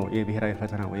ነው የብሔራዊ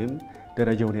ፈተና ወይም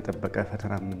ደረጃውን የጠበቀ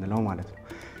ፈተና የምንለው ማለት ነው።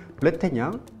 ሁለተኛ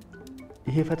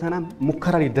ይሄ ፈተና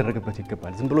ሙከራ ሊደረግበት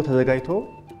ይገባል። ዝም ብሎ ተዘጋጅቶ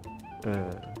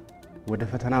ወደ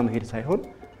ፈተና መሄድ ሳይሆን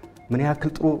ምን ያክል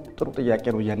ጥሩ ጥያቄ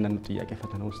ነው እያንዳንዱ ጥያቄ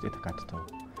ፈተና ውስጥ የተካተተው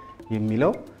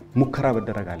የሚለው ሙከራ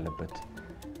መደረግ አለበት።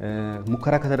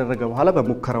 ሙከራ ከተደረገ በኋላ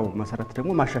በሙከራው መሰረት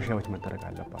ደግሞ ማሻሻያዎች መደረግ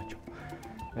አለባቸው።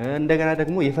 እንደገና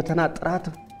ደግሞ የፈተና ጥራት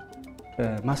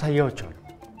ማሳያዎች አሉ።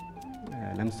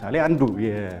 ለምሳሌ አንዱ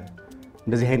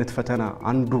እንደዚህ አይነት ፈተና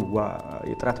አንዱ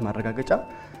የጥራት ማረጋገጫ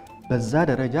በዛ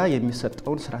ደረጃ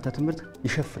የሚሰጠውን ስርዓተ ትምህርት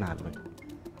ይሸፍናል።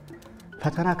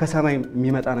 ፈተና ከሰማይ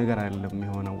የሚመጣ ነገር አይደለም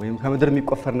የሚሆነው ወይም ከምድር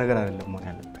የሚቆፈር ነገር አይደለም መሆን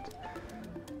ያለበት።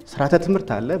 ስርዓተ ትምህርት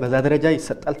አለ፣ በዛ ደረጃ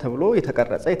ይሰጣል ተብሎ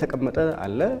የተቀረጸ የተቀመጠ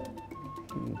አለ።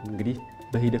 እንግዲህ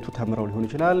በሂደቱ ተምረው ሊሆን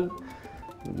ይችላል፣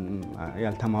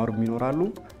 ያልተማሩም ይኖራሉ።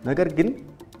 ነገር ግን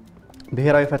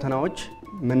ብሔራዊ ፈተናዎች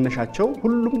መነሻቸው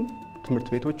ሁሉም ትምህርት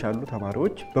ቤቶች ያሉ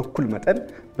ተማሪዎች በኩል መጠን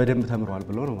በደንብ ተምረዋል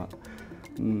ብሎ ነው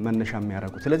መነሻ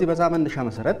የሚያደርጉት። ስለዚህ በዛ መነሻ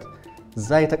መሰረት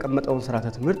እዛ የተቀመጠውን ስርዓተ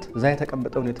ትምህርት እዛ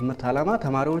የተቀመጠውን የትምህርት ዓላማ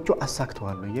ተማሪዎቹ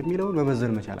አሳክተዋል የሚለውን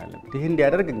መመዘን መቻል አለበት። ይሄ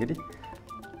እንዲያደርግ እንግዲህ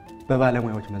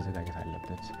በባለሙያዎች መዘጋጀት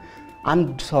አለበት።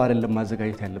 አንድ ሰው አይደለም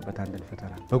ማዘጋጀት ያለበት አንድን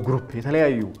ፈተና በግሩፕ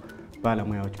የተለያዩ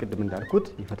ባለሙያዎች ቅድም እንዳልኩት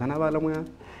የፈተና ባለሙያ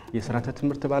የስርዓተ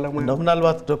ትምህርት ባለሙያ እንደው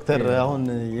ምናልባት ዶክተር አሁን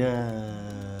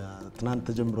የትናንት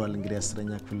ተጀምሯል እንግዲህ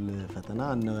 10ኛ ክፍል ፈተና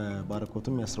እነ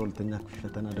ባረኮትም የ12ኛ ክፍል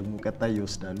ፈተና ደግሞ ቀጣይ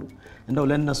ይወስዳሉ። እንደው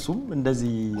ለነሱም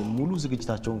እንደዚህ ሙሉ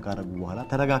ዝግጅታቸውን ካረጉ በኋላ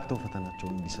ተረጋግተው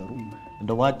ፈተናቸውን እንዲሰሩ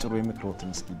እንደው ባጭሩ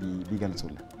የምክሮትን እስኪ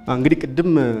ቢገልጹልን። እንግዲህ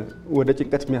ቅድም ወደ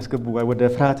ጭንቀት የሚያስገቡ ወደ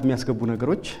ፍርሃት የሚያስገቡ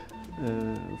ነገሮች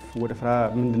ወደ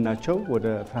ፍርሃት ምንድናቸው? ወደ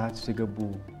ፍርሃት ሲገቡ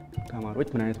ተማሪዎች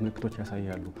ምን አይነት ምልክቶች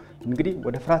ያሳያሉ? እንግዲህ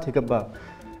ወደ ፍርሃት የገባ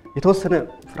የተወሰነ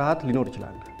ፍርሃት ሊኖር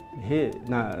ይችላል። ይሄ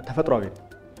ተፈጥሯዊ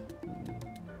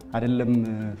አይደለም።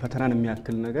 ፈተናን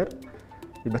የሚያክል ነገር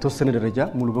በተወሰነ ደረጃ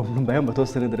ሙሉ በሙሉ ባይሆን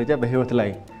በተወሰነ ደረጃ በህይወት ላይ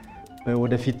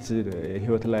ወደፊት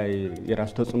ህይወት ላይ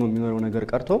የራሱ ተጽዕኖ የሚኖረው ነገር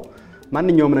ቀርቶ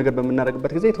ማንኛውም ነገር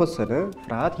በመናደርግበት ጊዜ የተወሰነ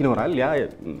ፍርሃት ይኖራል። ያ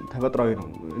ተፈጥሯዊ ነው።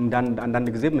 አንዳንድ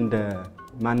ጊዜም እንደ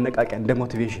ማነቃቂያ እንደ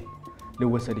ሞቲቬሽን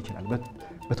ሊወሰድ ይችላል።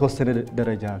 በተወሰነ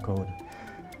ደረጃ ከሆነ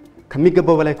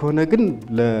ከሚገባው በላይ ከሆነ ግን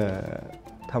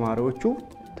ለተማሪዎቹ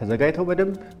ተዘጋጅተው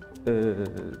በደንብ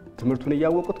ትምህርቱን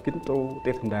እያወቁት ግን ጥሩ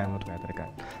ውጤት እንዳያመጡ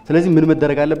ያደርጋል። ስለዚህ ምን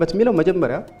መደረግ አለበት የሚለው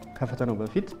መጀመሪያ ከፈተናው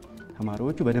በፊት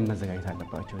ተማሪዎቹ በደንብ መዘጋጀት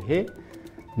አለባቸው። ይሄ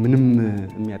ምንም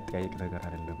የሚያጠያይቅ ነገር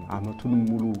አይደለም። አመቱን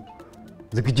ሙሉ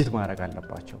ዝግጅት ማድረግ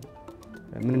አለባቸው።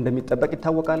 ምን እንደሚጠበቅ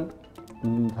ይታወቃል።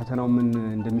 ፈተናው ምን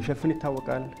እንደሚሸፍን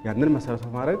ይታወቃል። ያንን መሰረት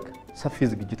በማድረግ ሰፊ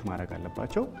ዝግጅት ማድረግ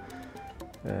አለባቸው።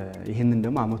 ይሄንን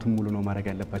ደግሞ አመቱን ሙሉ ነው ማድረግ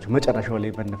ያለባቸው፣ መጨረሻው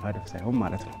ላይ በነፋደፍ ሳይሆን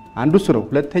ማለት ነው። አንዱ እሱ ነው።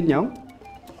 ሁለተኛው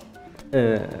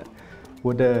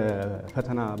ወደ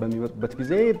ፈተና በሚመጡበት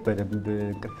ጊዜ በደንብ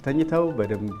እንቅልፍ ተኝተው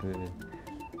በደንብ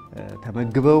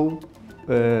ተመግበው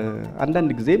አንዳንድ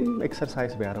ጊዜም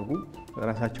ኤክሰርሳይዝ ቢያደርጉ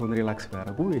ራሳቸውን ሪላክስ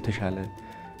ቢያደርጉ የተሻለ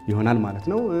ይሆናል ማለት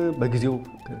ነው። በጊዜው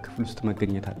ክፍል ውስጥ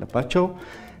መገኘት አለባቸው።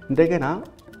 እንደገና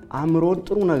አእምሮን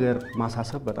ጥሩ ነገር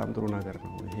ማሳሰብ በጣም ጥሩ ነገር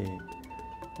ነው። ይሄ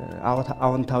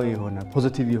አዎንታዊ የሆነ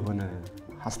ፖዚቲቭ የሆነ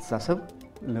አስተሳሰብ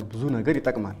ለብዙ ነገር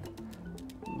ይጠቅማል።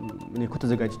 እኔ እኮ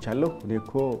ተዘጋጅቻለሁ፣ እኔ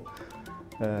እኮ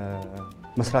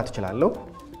መስራት እችላለሁ፣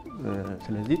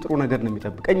 ስለዚህ ጥሩ ነገር ነው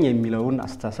የሚጠብቀኝ የሚለውን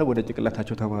አስተሳሰብ ወደ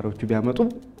ጭንቅላታቸው ተማሪዎቹ ቢያመጡ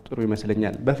ጥሩ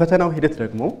ይመስለኛል። በፈተናው ሂደት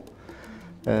ደግሞ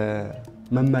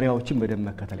መመሪያዎችን በደንብ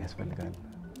መከተል ያስፈልጋል።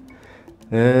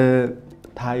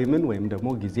 ታይምን ወይም ደግሞ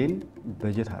ጊዜን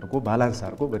በጀት አድርጎ ባላንስ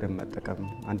አድርጎ በደንብ መጠቀም።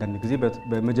 አንዳንድ ጊዜ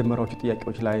በመጀመሪያዎቹ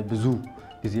ጥያቄዎች ላይ ብዙ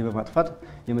ጊዜ በማጥፋት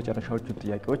የመጨረሻዎቹን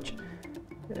ጥያቄዎች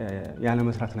ያለ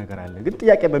መስራት ነገር አለ። ግን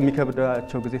ጥያቄ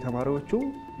በሚከብዳቸው ጊዜ ተማሪዎቹ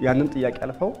ያንን ጥያቄ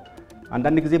አልፈው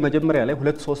አንዳንድ ጊዜ መጀመሪያ ላይ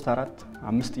 2 3 4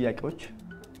 5 ጥያቄዎች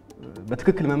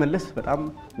በትክክል መመለስ በጣም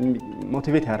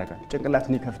ሞቲቬት ያደርጋል፣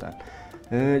 ጭንቅላትን ይከፍታል፣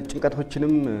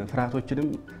 ጭንቀቶችንም ፍርሃቶችንም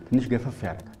ትንሽ ገፈፍ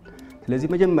ያደርጋል። ስለዚህ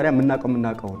መጀመሪያ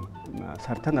የምናውቀውን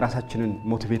ሰርተን ራሳችንን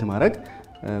ሞቲቬት ማድረግ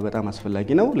በጣም አስፈላጊ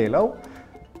ነው። ሌላው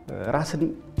ራስን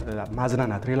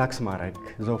ማዝናናት ሪላክስ ማድረግ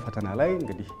እዛው ፈተና ላይ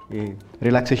እንግዲህ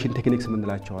ሪላክሴሽን ቴክኒክስ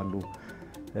የምንላቸው አሉ።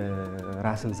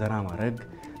 ራስን ዘና ማድረግ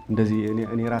እንደዚህ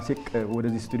እኔ ራሴ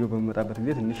ወደዚህ ስቱዲዮ በመጣበት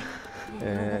ጊዜ ትንሽ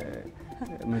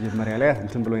መጀመሪያ ላይ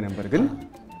እንትን ብሎኝ ነበር፣ ግን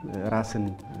ራስን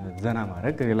ዘና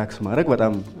ማድረግ ሪላክስ ማድረግ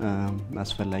በጣም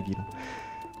አስፈላጊ ነው።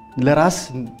 ለራስ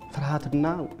ፍርሃትና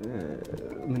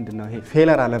ምንድነው ይሄ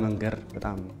ፌለር አለመንገር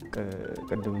በጣም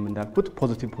ቅድም እንዳልኩት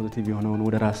ፖዚቲቭ የሆነውን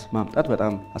ወደ ራስ ማምጣት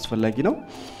በጣም አስፈላጊ ነው።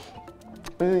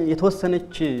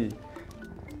 የተወሰነች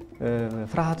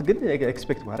ፍርሃት ግን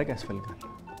ኤክስፔክት ማድረግ ያስፈልጋል።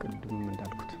 ቅድም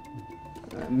እንዳልኩት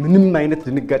ምንም አይነት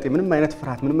ድንጋጤ፣ ምንም አይነት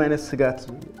ፍርሃት፣ ምንም አይነት ስጋት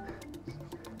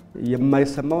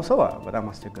የማይሰማው ሰው በጣም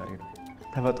አስቸጋሪ ነው፣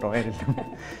 ተፈጥሯዊ አይደለም።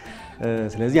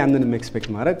 ስለዚህ ያንንም ኤክስፔክት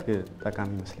ማድረግ ጠቃሚ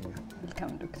ይመስለኛል።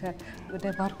 መልካም ዶክተር፣ ወደ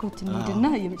ባርኮት እንሂድና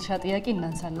የመጨረሻ ጥያቄ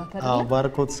እናንሳላት አይደል? አዎ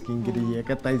ባርኮት፣ እስኪ እንግዲህ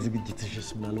የቀጣይ ዝግጅትሽስ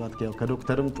ምናልባት ያው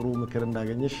ከዶክተርም ጥሩ ምክር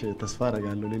እንዳገኘሽ ተስፋ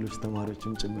አደርጋለሁ፣ ሌሎች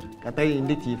ተማሪዎችም ጭምር ቀጣይ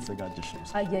እንዴት እየተዘጋጀሽ ነው?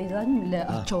 አያይዛን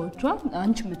ለአቻዎቿ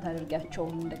አንቺ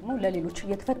የምታደርጊያቸውን ደግሞ ለሌሎች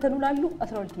እየተፈተኑ ላሉ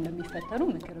 12 እንደሚፈተኑ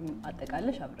ምክርም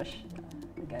አጠቃለሽ አብረሽ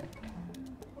ንገሪ።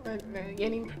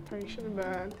 የኔም ፕሪፓሬሽን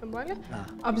በእንትን ባለ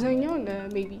አብዛኛውን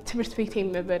ሜቢ ትምህርት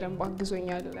ቤቴም በደንብ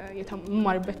አግዞኛል።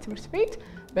 የምማርበት ትምህርት ቤት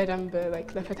በደንብ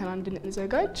ለፈተና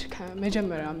እንድንዘጋጅ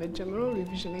ከመጀመሪያ ዓመት ጀምሮ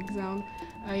ሪቪዥን ኤግዛም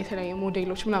የተለያዩ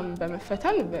ሞዴሎች ምናምን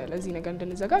በመፈተን ለዚህ ነገር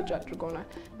እንድንዘጋጅ አድርጎናል።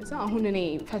 እዛ አሁን እኔ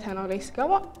ፈተናው ላይ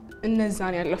ስገባ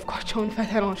እነዛን ያለፍኳቸውን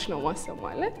ፈተናዎች ነው ማሰብ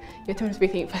ማለት የትምህርት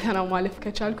ቤቴን ፈተና ማለፍ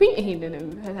ከቻልኩኝ ይሄንንም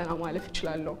ፈተና ማለፍ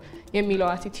እችላለሁ የሚለው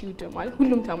አቲቲዩድ ማለት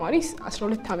ሁሉም ተማሪ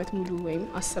 12 ዓመት ሙሉ ወይም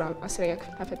 10ኛ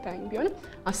ክፍል ተፈታኝ ቢሆንም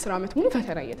 10 ዓመት ሙሉ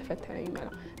ፈተና እየተፈተነ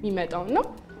የሚመጣው ነው።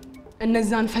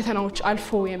 እነዛን ፈተናዎች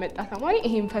አልፎ የመጣ ተማሪ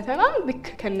ይሄን ፈተና ልክ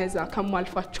ከነዛ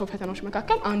ከማልፋቸው ፈተናዎች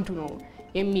መካከል አንዱ ነው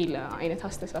የሚል አይነት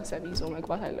አስተሳሰብ ይዞ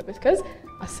መግባት አለበት። ከዛ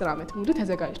 10 ዓመት ሙሉ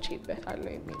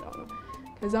ተዘጋጅቼበታለሁ የሚለው ነው።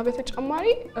 ከዛ በተጨማሪ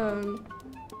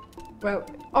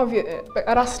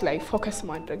ራስ ላይ ፎከስ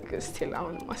ማድረግ ስቲል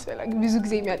አሁን ማስፈላጊ ብዙ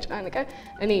ጊዜ የሚያጨናንቀ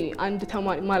እኔ አንድ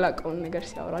ተማሪ ማላቀውን ነገር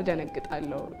ሲያወራ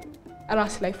ደነግጣለሁ።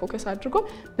 ራስ ላይ ፎከስ አድርጎ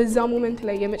በዛ ሞመንት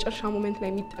ላይ የመጨረሻ ሞመንት ላይ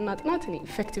የሚጠና ጥናት እኔ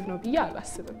ኢፌክቲቭ ነው ብዬ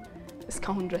አላስብም።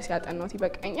 እስካሁን ድረስ ያጠናሁት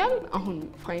ይበቃኛል። አሁን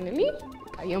ፋይናሊ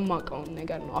የማውቀውን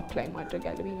ነገር ነው አፕላይ ማድረግ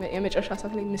ያለብኝ። የመጨረሻ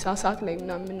ሰዓት ላይ ምሳ ሰዓት ላይ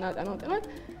ምናምን የምናጠናው ጥናት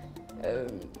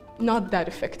not that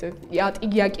effective ያ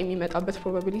ጥያቄ የሚመጣበት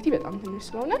ፕሮባቢሊቲ በጣም ትንሽ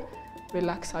ስለሆነ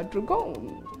ሪላክስ አድርጎ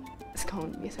እስካሁን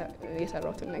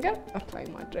የሰራሁትን ነገር አፕላይ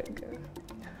ማድረግ።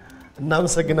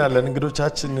 እናመሰግናለን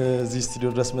እንግዶቻችን እዚህ ስቱዲዮ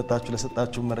ድረስ መጣችሁ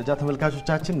ለሰጣችሁ መረጃ።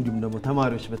 ተመልካቾቻችን እንዲሁም ደግሞ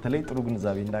ተማሪዎች በተለይ ጥሩ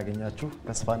ግንዛቤ እንዳገኛችሁ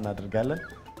ተስፋ እናደርጋለን።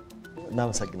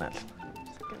 እናመሰግናለን።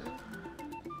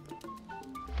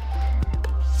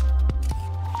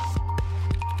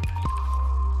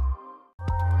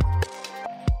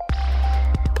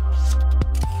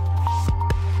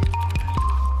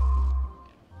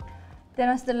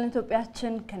 ጤና ይስጥልኝ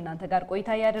ኢትዮጵያችን ከእናንተ ጋር ቆይታ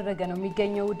ያደረገ ነው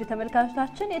የሚገኘው። ውድ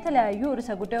ተመልካቾቻችን የተለያዩ ርዕሰ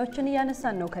ጉዳዮችን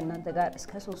እያነሳን ነው ከእናንተ ጋር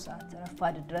እስከ 3 ሰዓት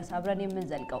ረፋድ ድረስ አብረን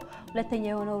የምንዘልቀው። ሁለተኛ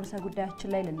የሆነው ርዕሰ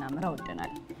ጉዳያችን ላይ ልናመራ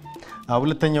ወደናል።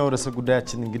 ሁለተኛው ርዕሰ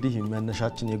ጉዳያችን እንግዲህ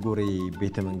መነሻችን የጎሬ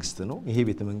ቤተ መንግስት ነው። ይሄ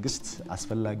ቤተ መንግስት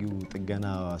አስፈላጊው ጥገና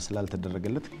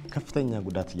ስላልተደረገለት ከፍተኛ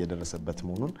ጉዳት እየደረሰበት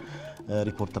መሆኑን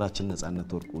ሪፖርተራችን ነጻነት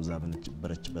ወርቁ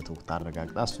በነበረችበት ወቅት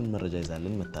አረጋግጣ እሱን መረጃ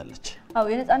ይዛልን መጣለች።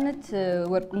 የነጻነት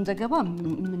ወርቁን ዘገባ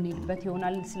የምንሄድበት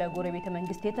ይሆናል ስለ ጎሬ ቤተ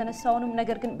መንግስት የተነሳውንም።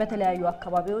 ነገር ግን በተለያዩ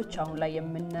አካባቢዎች አሁን ላይ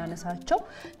የምናነሳቸው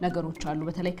ነገሮች አሉ።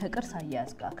 በተለይ ከቅርስ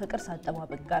አያያዝ ጋር ከቅርስ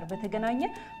አጠባበቅ ጋር በተገናኘ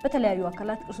በተለያዩ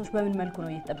አካላት ቅርሶች በምን መልኩ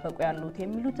ነው እየተጠበቁ ያሉት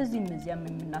የሚሉት እዚህም እዚያም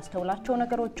የምናስተውላቸው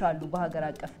ነገሮች አሉ በሀገር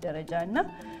አቀፍ ደረጃና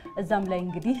እዛም ላይ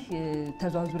እንግዲህ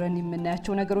ተዟዙረን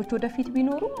የምናያቸው ነገሮች ወደፊት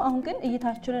ቢኖሩም አሁን ግን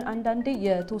እይታችንን አንዳንዴ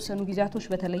የተወሰኑ ጊዜያቶች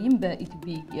በተለይም በኢቲቪ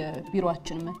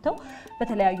ቢሮአችን መተው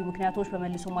በተለያዩ ምክንያቶች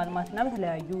በመልሶ ማልማትና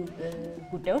በተለያዩ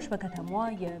ጉዳዮች በከተማዋ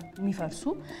የሚፈርሱ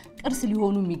ቅርስ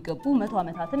ሊሆኑ የሚገቡ 100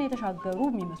 ዓመታትን የተሻገሩ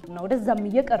የሚመስሉና ወደዛም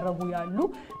እየቀረቡ ያሉ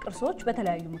ቅርሶች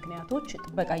በተለያዩ ምክንያቶች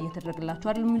ጥበቃ እየተደረገላቸው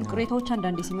አይደል የሚል ቅሬታዎች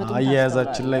አንዳንዴ ሲመጡ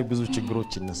አያያዛችን ላይ ብዙ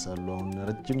ችግሮች ይነሳሉ። አሁን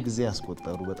ረጅም ጊዜ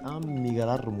ያስቆጠሩ በጣም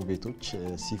የሚገራርሙ ቤቶች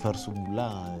ሲፈርሱ ሙላ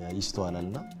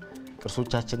ይስተዋላልና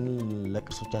ቅርሶቻችን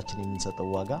ለቅርሶቻችን የምንሰጠው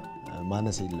ዋጋ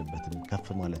ማነስ የለበትም ከፍ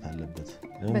ማለት አለበት።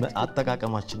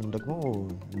 አጠቃቀማችንም ደግሞ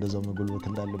እንደዛው መጎልበት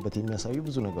እንዳለበት የሚያሳዩ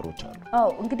ብዙ ነገሮች አሉ።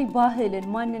 እንግዲህ ባህልን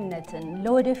ማንነትን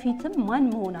ለወደፊትም ማን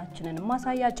መሆናችንን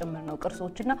ማሳያ ጭምር ነው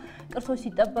ቅርሶችና ቅርሶች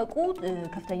ሲጠበቁ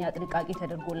ከፍተኛ ጥንቃቄ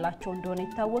ተደርጎላቸው እንደሆነ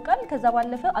ይታወቃል። ከዛ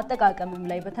ባለፈ አጠቃቀምም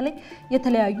ላይ በተለይ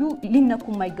የተለያዩ ሊነኩ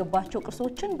የማይገባቸው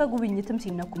ቅርሶችን በጉብኝትም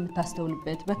ሲነኩ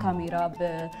የምታስተውልበት በካሜራ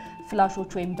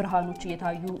በፍላሾች ወይም ብርሃኖች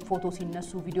እየታዩ ፎቶ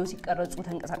ሲነሱ ቪዲዮ ሲቀረጹ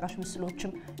ተንቀሳቃሽ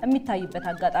ምስሎችም የሚታይበት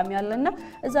አጋጣሚ አለና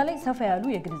እዛ ላይ ሰፋ ያሉ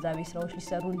የግንዛቤ ስራዎች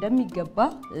ሊሰሩ እንደሚገባ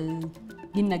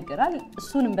ይነገራል።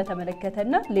 እሱንም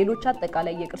በተመለከተና ሌሎች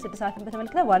አጠቃላይ የቅርስ እድሳትን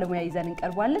በተመለከተ ባለሙያ ይዘን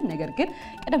እንቀርባለን። ነገር ግን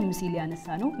ቀደም ሲል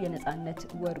ያነሳ ነው የነጻነት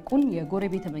ወርቁን የጎሬ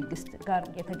ቤተ መንግስት ጋር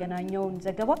የተገናኘውን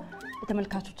ዘገባ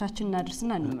ለተመልካቾቻችን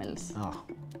እናድርስና እንመለስ።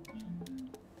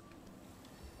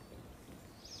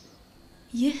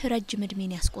 ይህ ረጅም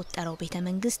እድሜን ያስቆጠረው ቤተ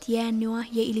መንግስት የያኔዋ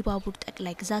የኢሊባቡር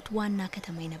ጠቅላይ ግዛት ዋና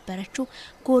ከተማ የነበረችው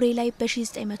ጎሬ ላይ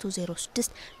በ1906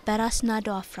 በራስ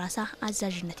ናዳው አፍራሳ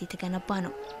አዛዥነት የተገነባ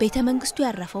ነው። ቤተ መንግስቱ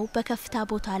ያረፈው በከፍታ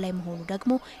ቦታ ላይ መሆኑ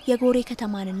ደግሞ የጎሬ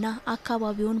ከተማንና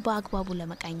አካባቢውን በአግባቡ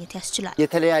ለመቃኘት ያስችላል።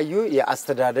 የተለያዩ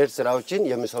የአስተዳደር ስራዎችን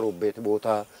የሚሰሩበት ቦታ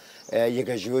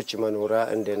የገዢዎች መኖሪያ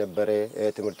እንደነበረ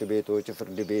ትምህርት ቤቶች፣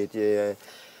 ፍርድ ቤት፣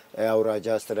 አውራጃ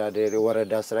አስተዳደር፣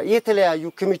 ወረዳ ስራ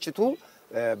የተለያዩ ክምችቱ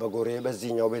በጎሬ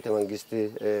በዚህኛው ቤተ መንግስት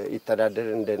ይተዳደር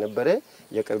እንደነበረ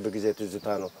የቅርብ ጊዜ ትዝታ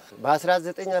ነው።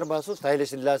 በ1943 ኃይለ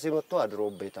ሥላሴ መጥቶ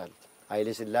አድሮበታል። ኃይለ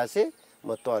ሥላሴ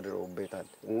መጥቶ አድሮበታል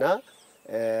እና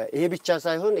ይሄ ብቻ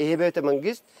ሳይሆን ይሄ ቤተ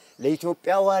መንግስት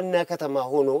ለኢትዮጵያ ዋና ከተማ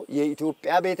ሆኖ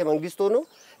የኢትዮጵያ ቤተ መንግስት ሆኖ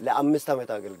ለ5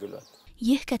 ዓመት አገልግሏል።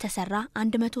 ይህ ከተሰራ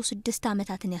 106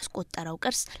 ዓመታትን ያስቆጠረው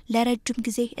ቅርስ ለረጅም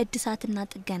ጊዜ እድሳትና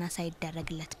ጥገና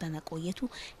ሳይደረግለት በመቆየቱ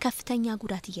ከፍተኛ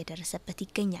ጉዳት እየደረሰበት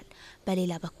ይገኛል።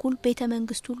 በሌላ በኩል ቤተ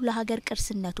መንግስቱ ለሀገር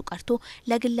ቅርስነቱ ቀርቶ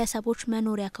ለግለሰቦች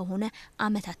መኖሪያ ከሆነ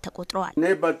ዓመታት ተቆጥረዋል።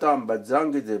 እኔ በጣም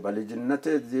በዛን ጊዜ በልጅነቴ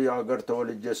እዚህ ሀገር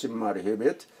ተወልጄ ሲማር ይሄ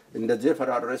ቤት እንደዚህ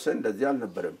ፈራረሰ እንደዚህ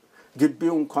አልነበረም።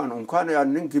 ግቢው እንኳን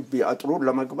ያንን ግቢ አጥሩን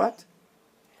ለመግባት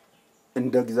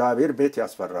እንደ እግዚአብሔር ቤት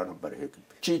ያስፈራ ነበር። ይሄ ግቢ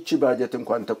ቺቺ ባጀት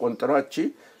እንኳን ተቆንጥራቺ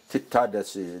ትታደስ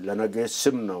ለነገ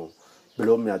ስም ነው ብሎ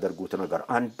የሚያደርጉት ነገር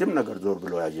አንድም ነገር ዞር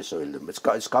ብሎ ያየ ሰው የለም።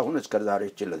 እስካሁን እስከ ዛሬ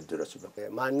ችለት ድረስ ነው።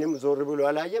 ማንም ዞር ብሎ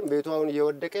አላየም። ቤቱ አሁን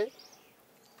እየወደቀ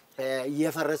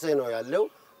እየፈረሰ ነው ያለው።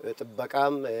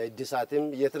 ጥበቃም እድሳትም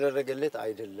እየተደረገለት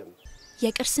አይደለም።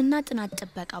 የቅርስና ጥናት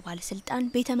ጥበቃ ባለስልጣን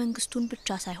ቤተ መንግስቱን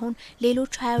ብቻ ሳይሆን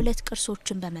ሌሎች 22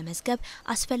 ቅርሶችን በመመዝገብ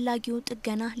አስፈላጊው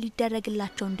ጥገና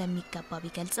ሊደረግላቸው እንደሚገባ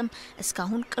ቢገልጽም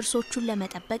እስካሁን ቅርሶቹን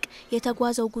ለመጠበቅ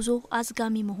የተጓዘው ጉዞ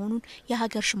አዝጋሚ መሆኑን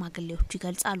የሀገር ሽማግሌዎች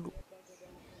ይገልጻሉ።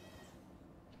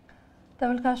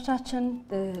 ተመልካቾቻችን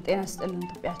ጤና ይስጥልን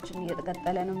ኢትዮጵያችን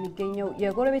እየተቀጠለ ነው የሚገኘው።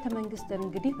 የጎረቤተ መንግስትን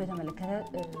እንግዲህ በተመለከተ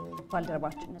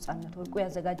ባልደረባችን ነጻነት ወርቁ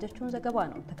ያዘጋጀችውን ዘገባ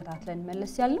ነው ተከታትለን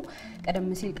መለስ ያለው። ቀደም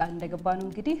ሲል ቃል እንደገባ ነው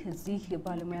እንግዲህ እዚህ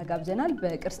ባለሙያ ጋብዘናል።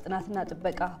 በቅርስ ጥናትና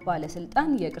ጥበቃ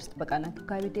ባለስልጣን የቅርስ ጥበቃና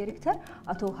እንክብካቤ ዳይሬክተር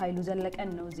አቶ ኃይሉ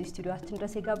ዘለቀን ነው እዚህ ስቱዲዮአችን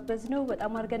ድረስ የጋበዝነው።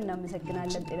 በጣም አድርገን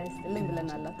እናመሰግናለን። ጤና ይስጥልን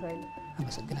ብለናል አቶ ኃይሉ።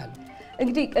 አመሰግናለሁ።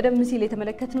 እንግዲህ ቀደም ሲል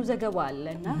የተመለከትነው ዘገባ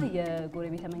አለና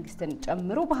የጎረቤተ መንግስትን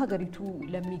ጨምሮ በሀገሪቱ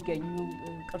ለሚገኙ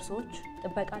ቅርሶች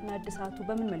ጥበቃና እድሳቱ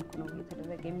በምን መልኩ ነው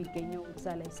እየተደረገ የሚገኘው? እዛ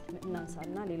ላይ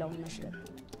እናንሳና ሌላውን እናስረዳ።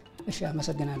 እሺ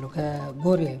አመሰግናለሁ።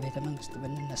 ከጎሬ ቤተ መንግስት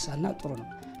ብንነሳና ጥሩ ነው።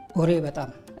 ጎሬ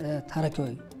በጣም ታሪካዊ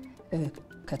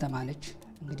ከተማ ነች።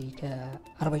 እንግዲህ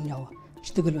ከአርበኛው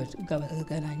ትግሎች ጋር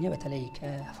በተገናኘ በተለይ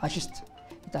ከፋሽስት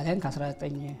ኢጣሊያን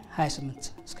ከ1928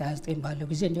 እስከ 29 ባለው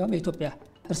ጊዜ እንዲያውም የኢትዮጵያ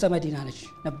እርሰ መዲና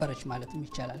ነበረች ማለት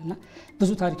ይቻላል። እና ብዙ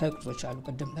ታሪካዊ ቅርሶች አሉ።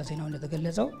 ቀደም በዜናው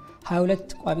እንደተገለጸው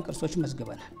 22 ቋሚ ቅርሶች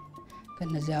መዝግበናል።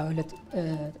 ከነዚህ 22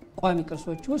 ቋሚ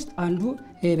ቅርሶች ውስጥ አንዱ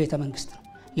የቤተ መንግስት ነው።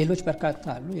 ሌሎች በርካታ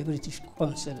አሉ። የብሪቲሽ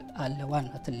ቆንስል አለ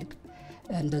ዋና ትልቅ፣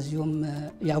 እንደዚሁም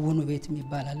የአቡኑ ቤት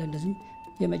የሚባል አለ። እንደዚሁም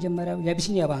የመጀመሪያው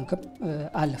የአቢሲኒያ ባንክም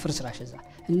አለ ፍርስራሽ እዛ።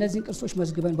 እነዚህን ቅርሶች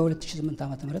መዝግበን በ2008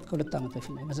 ዓ.ም ከሁለት ዓመት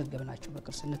በፊት ነው የመዘገብናቸው።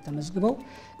 በቅርስነት ተመዝግበው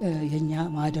የኛ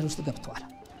ማህደር ውስጥ ገብተዋል።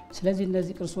 ስለዚህ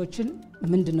እነዚህ ቅርሶችን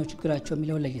ምንድነው ችግራቸው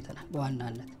የሚለውን ለይተናል።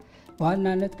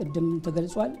 በዋናነት ቅድም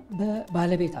ተገልጿል፣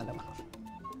 በባለቤት አለመኖር፣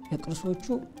 የቅርሶቹ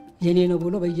የኔ ነው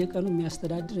ብሎ በየቀኑ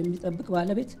የሚያስተዳድር የሚጠብቅ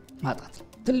ባለቤት ማጣት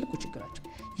ትልቁ ችግራቸው።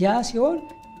 ያ ሲሆን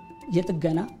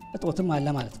የጥገና እጦትም አለ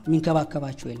ማለት ነው።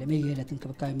 የሚንከባከባቸው የለም። የየዕለት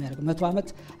እንክብካቤ የሚያደርግ 100 ዓመት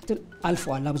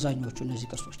አልፈዋል አብዛኞቹ እነዚህ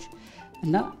ቅርሶች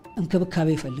እና እንክብካቤ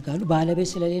ይፈልጋሉ። ባለቤት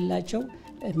ስለሌላቸው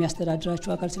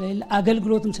የሚያስተዳድራቸው አካል ስለሌለ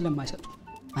አገልግሎትም ስለማይሰጡ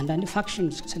አንዳንድ ፋክሽን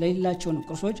ስለሌላቸው ነው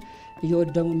ቅርሶች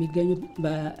እየወደሙ የሚገኙት።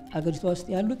 በአገሪቷ ውስጥ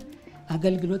ያሉት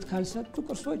አገልግሎት ካልሰጡ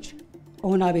ቅርሶች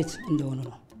ኦና ቤት እንደሆኑ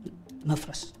ነው፣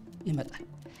 መፍረስ ይመጣል።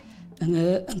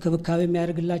 እንክብካቤ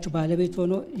የሚያደርግላቸው ባለቤት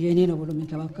ሆኖ የኔ ነው ብሎ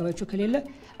የሚንከባከባቸው ከሌለ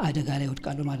አደጋ ላይ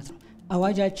ይወድቃሉ ማለት ነው።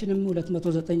 አዋጃችንም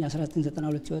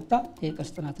 209/1992 የወጣ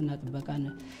የቅርስ ጥናትና ጥበቃን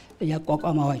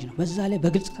ያቋቋመ አዋጅ ነው። በዛ ላይ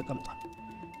በግልጽ ተቀምጧል።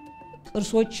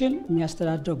 ቅርሶችን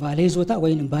የሚያስተዳድረው ባለይዞታ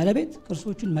ወይንም ባለቤት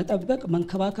ቅርሶችን መጠበቅ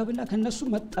መንከባከብና ከነሱ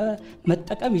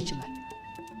መጠቀም ይችላል።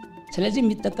 ስለዚህ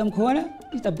የሚጠቀም ከሆነ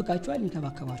ይጠብቃቸዋል፣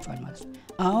 ይንከባከባቸዋል ማለት ነው።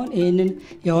 አሁን ይህንን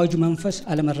የአዋጁ መንፈስ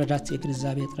አለመረዳት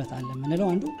የግንዛቤ እጥረት አለ የምንለው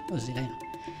አንዱ እዚህ ላይ ነው።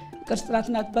 ቅርስ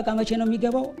ጥናትና ጥበቃ መቼ ነው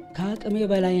የሚገባው? ከአቅሜ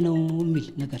በላይ ነው የሚል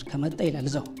ነገር ከመጣ ይላል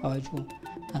እዛው አዋጁ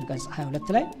አንቀጽ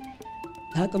 22 ላይ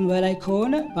ከአቅም በላይ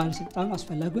ከሆነ ባለስልጣኑ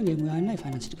አስፈላጊውን የሙያና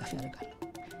የፋይናንስ ድጋፍ ያደርጋል።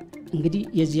 እንግዲህ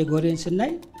የዚህ የጎሬን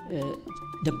ስናይ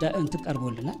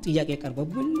ቀርቦልናል፣ ጥያቄ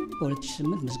ቀርቦብን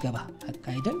በ2008 ምዝገባ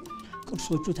አካሂደን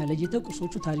ቅርሶቹ ተለይተው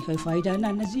ቅርሶቹ ታሪካዊ ፋይዳና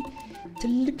እነዚህ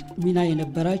ትልቅ ሚና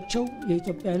የነበራቸው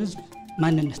የኢትዮጵያን ሕዝብ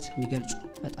ማንነት የሚገልጹ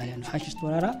በጣሊያን ፋሽስት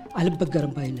ወረራ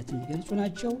አልበገርም ባይነት የሚገልጹ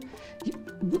ናቸው።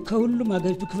 ከሁሉም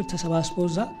ሀገሪቱ ክፍል ተሰባስበው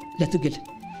እዛ ለትግል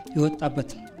የወጣበት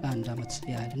ለአንድ ዓመት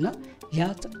ያህልና ያ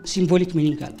ሲምቦሊክ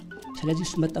ሚኒንግ አለው። ስለዚህ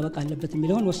እሱ መጠበቅ አለበት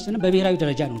የሚለውን ወስነን በብሔራዊ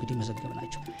ደረጃ ነው እንግዲህ መዘገብ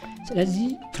ናቸው። ስለዚህ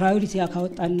ፕራዮሪቲ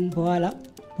ካወጣን በኋላ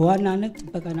በዋናነት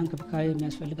ጥበቃና እንክብካቤ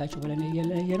የሚያስፈልጋቸው ብለን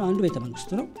የለየነው አንዱ ቤተ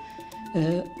መንግስቱ ነው።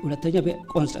 ሁለተኛ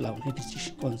ቆንጽላው የብሪቲሽ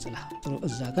ቆንጽላ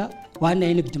እዛ ጋር ዋና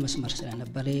የንግድ መስመር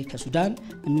ስለነበረ ከሱዳን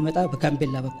የሚመጣ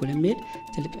በጋምቤላ በኩል የሚሄድ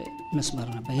ትልቅ መስመር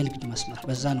ነበር፣ የንግድ መስመር።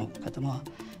 በዛ ነው ከተማዋ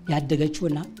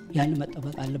ያደገችውና ያን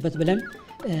መጠበቅ አለበት ብለን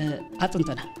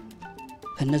አጥንተናል።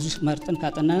 ከነዚህ መርጠን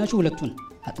ካጠናናቸው ሁለቱን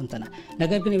አጥንተናል።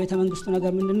 ነገር ግን የቤተ መንግስቱ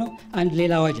ነገር ምንድነው? አንድ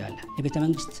ሌላ አዋጅ አለ። የቤተ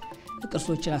መንግስት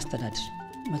ቅርሶችን አስተዳደር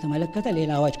በተመለከተ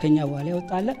ሌላ አዋጅ ከኛ በኋላ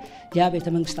ያወጣለ። ያ ቤተ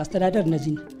መንግስት አስተዳደር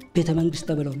እነዚህን ቤተ መንግስት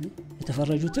ተብለው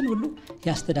የተፈረጁትን ሁሉ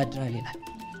ያስተዳድራል ይላል።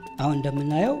 አሁን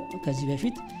እንደምናየው ከዚህ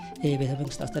በፊት የቤተ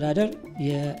መንግስት አስተዳደር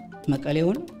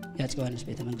የመቀሌውን የአፄ ዮሐንስ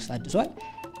ቤተ መንግስት አድሷል።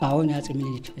 አሁን የአፄ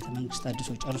ምኒልክ ቤተ መንግስት አድሶ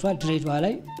ጨርሷል። ድሬዳዋ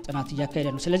ላይ ጥናት እያካሄደ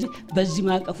ነው። ስለዚህ በዚህ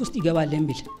ማዕቀፍ ውስጥ ይገባል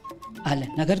የሚል አለ።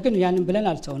 ነገር ግን ያንን ብለን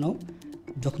አልተውነው፣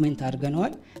 ዶክሜንት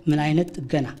አድርገነዋል። ምን አይነት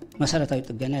ጥገና መሰረታዊ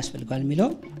ጥገና ያስፈልጋል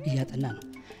የሚለውን እያጠና ነው።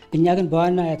 እኛ ግን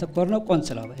በዋና ያተኮርነው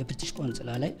ቆንጽላ የብሪቲሽ ቆንጽላ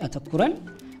ላይ አተኩረን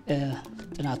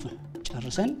ጥናቱን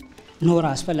ጨርሰን ኖራ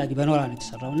አስፈላጊ በኖራ ነው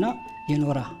የተሰራውና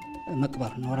የኖራ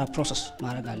መቅበር ኖራ ፕሮሰስ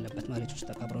ማድረግ አለበት። መሬት ውስጥ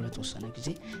ተቀብረው ለተወሰነ ጊዜ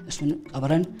እሱን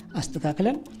ቀብረን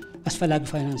አስተካክለን አስፈላጊ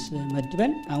ፋይናንስ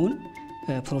መድበን አሁን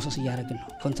ፕሮሰስ እያደረግን ነው።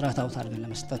 ኮንትራት አውት አድርገን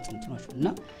ለመስጠት እንትኖች እና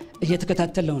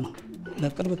እየተከታተለው ነው።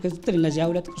 በቅርብ ክትትል እነዚህ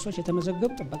ሁለት ቅርሶች የተመዘገቡ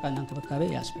ጥበቃና እንክብካቤ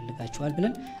ያስፈልጋቸዋል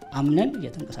ብለን አምነን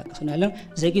እየተንቀሳቀስን ያለነው።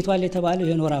 ዘግይቷል የተባለው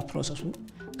የኖራ ፕሮሰሱ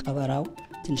ቀበራው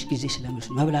ትንሽ ጊዜ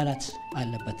ስለሚወስድ መብላላት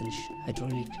አለበት። ትንሽ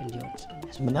ሃይድሮሊክ እንዲሆን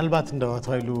ምናልባት እንደ አቶ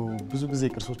ኃይሉ ብዙ ጊዜ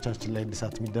ቅርሶቻችን ላይ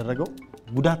እድሳት የሚደረገው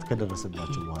ጉዳት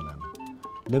ከደረሰባቸው በኋላ ነው።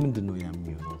 ለምንድን ነው ያ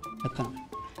የሚሆነው? ልክ ነው።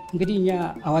 እንግዲህ እኛ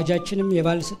አዋጃችንም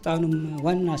የባለስልጣኑም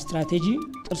ዋና ስትራቴጂ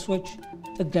ቅርሶች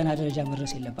ጥገና ደረጃ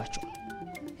መድረስ የለባቸው።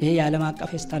 ይሄ የዓለም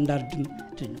አቀፍ የስታንዳርድ ነው።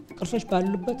 ቅርሶች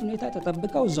ባሉበት ሁኔታ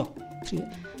ተጠብቀው እዛው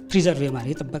ፕሪዘርቭ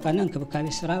የማድረግ የጥበቃና እንክብካቤ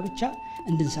ስራ ብቻ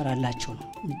እንድንሰራላቸው ነው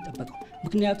የሚጠበቀው።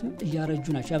 ምክንያቱም እያረጁ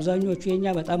ናቸው። አብዛኞቹ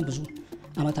የኛ በጣም ብዙ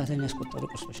አመታትን ያስቆጠሩ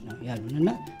ቅርሶች ነው ያሉንና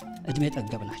እድሜ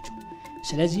ጠገብ ናቸው።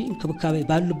 ስለዚህ እንክብካቤ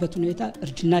ባሉበት ሁኔታ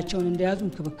እርጅናቸውን እንደያዙ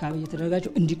እንክብካቤ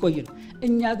እየተደረጋቸው እንዲቆይ ነው።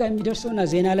 እኛ ጋር የሚደርሰውና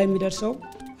ዜና ላይ የሚደርሰው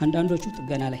አንዳንዶቹ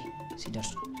ጥገና ላይ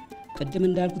ሲደርሱ ቅድም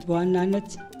እንዳልኩት በዋናነት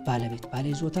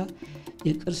ባለይዞታ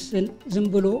የቅርስን ዝም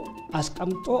ብሎ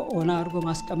አስቀምጦ ሆነ አድርጎ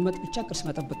ማስቀመጥ ብቻ ቅርስ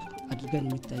መጠበቅ አድርገን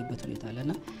የሚታይበት ሁኔታ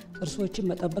አለና ቅርሶችን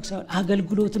መጠበቅ ሳይሆን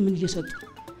አገልግሎትም እየሰጡ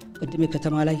ቅድም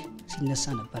ከተማ ላይ ሲነሳ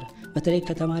ነበር። በተለይ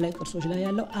ከተማ ላይ ቅርሶች ላይ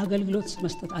ያለው አገልግሎት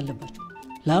መስጠት አለባቸው።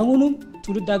 ለአሁኑም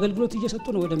ትውልድ አገልግሎት እየሰጡ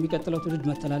ነው ወደሚቀጥለው ትውልድ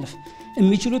መተላለፍ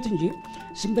የሚችሉት እንጂ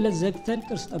ዝም ብለን ዘግተን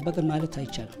ቅርስ ጠበቅን ማለት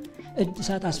አይቻልም።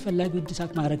 እድሳት አስፈላጊ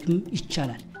እድሳት ማድረግም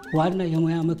ይቻላል። ዋና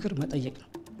የሙያ ምክር መጠየቅ ነው።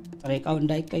 ጥሬ ዕቃው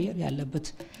እንዳይቀየር ያለበት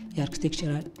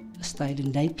የአርኪቴክቸራል ስታይል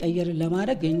እንዳይቀየር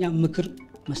ለማድረግ የኛ ምክር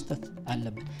መስጠት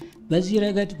አለብን። በዚህ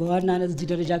ረገድ በዋናነት እዚህ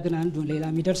ደረጃ ግን አንዱ ሌላ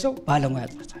የሚደርሰው ባለሙያ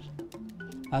እጥረት አለ።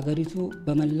 አገሪቱ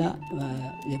በመላ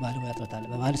የባለሙያ እጥረት አለ።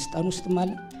 በባለስልጣን ውስጥም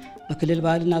አለ። በክልል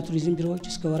ባህልና ቱሪዝም ቢሮዎች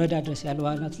እስከ ወረዳ ድረስ ያለው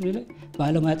ባህልና ቱሪዝም ላይ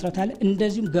ባለሙያ እጥረት አለ።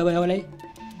 እንደዚሁም ገበያው ላይ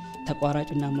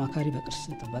ተቋራጭና አማካሪ በቅርስ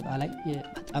ጥበቃ ላይ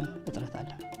በጣም እጥረት አለ።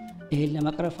 ይሄን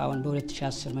ለመቅረፍ አሁን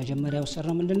በ2010 መጀመሪያ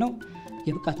ወሰነው ምንድነው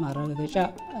የብቃት ማረጋገጫ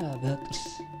በቅርስ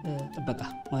ጥበቃ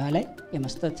ሙያ ላይ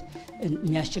የመስጠት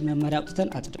የሚያስችል መመሪያ አውጥተን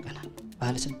አጽድቀናል።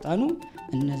 ባለስልጣኑ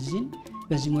እነዚህን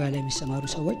በዚህ ሙያ ላይ የሚሰማሩ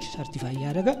ሰዎች ሰርቲፋይ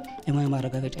ያደረገ የሙያ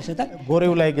ማረጋገጫ ይሰጣል።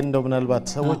 ጎሬው ላይ ግን እንደው ምናልባት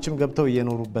ሰዎችም ገብተው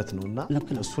እየኖሩበት ነውና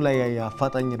እሱ ላይ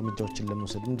አፋጣኝ እርምጃዎችን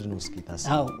ለመውሰድ ምንድነው እስኪ ታስቡ?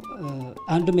 አዎ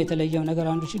አንዱም የተለየው ነገር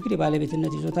አንዱ ችግር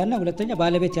የባለቤትነት ይዞታና ሁለተኛ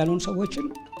ባለቤት ያልሆኑ ሰዎችን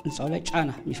ህንጻው ላይ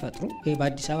ጫና የሚፈጥሩ ይሄ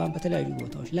በአዲስ አበባ በተለያዩ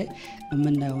ቦታዎች ላይ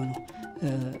የምናየው ነው።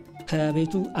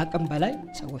 ከቤቱ አቅም በላይ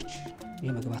ሰዎች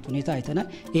የመግባት ሁኔታ አይተናል።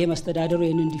 ይሄ መስተዳደሩ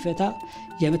ይህን እንዲፈታ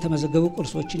የተመዘገቡ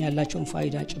ቅርሶችን ያላቸውን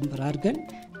ፋይዳ ጭምር አድርገን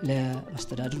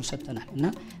ለመስተዳደሩ ሰጥተናል እና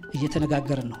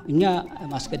እየተነጋገርን ነው። እኛ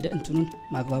ማስገደድ እንትኑን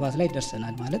ማግባባት ላይ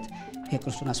ደርሰናል። ማለት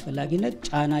የቅርሱን አስፈላጊነት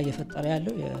ጫና እየፈጠረ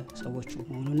ያለው የሰዎቹ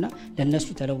መሆኑና ለነሱ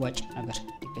ተለዋጭ ነገር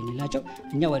እንዲገኝላቸው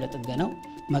እኛ ወደ ጥገናው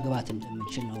መግባት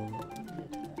እንደምንችል ነው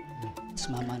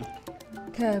ተስማማ ነው።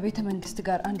 ከቤተ መንግስት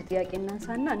ጋር አንድ ጥያቄ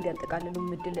እናንሳና እንዲያጠቃልሉ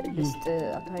ምድል ልስጥ።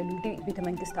 አቶ ኃይሉ እንግዲህ ቤተ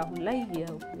መንግስት አሁን ላይ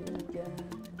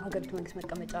የሀገሪቱ መንግስት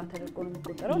መቀመጫ ተደርጎ ነው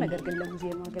የሚቆጠረው። ነገር ግን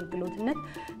ለሙዚየም አገልግሎትነት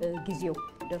ጊዜው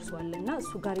ደርሷልና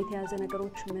እሱ ጋር የተያዘ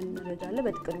ነገሮች ምን መረጃ አለ?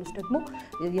 በጥቅል ውስጥ ደግሞ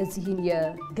የዚህን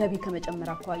የገቢ ከመጨመር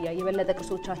አኳያ የበለጠ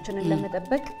ቅርሶቻችንን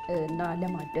ለመጠበቅ እና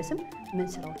ለማደስም ምን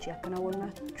ስራዎች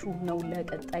ያከናወናችሁ ነው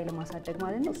ለቀጣይ ለማሳደግ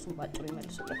ማለት ነው? እሱም ባጭሩ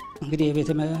ይመልሱልን። እንግዲህ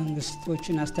የቤተ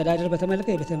መንግስቶችን አስተዳደር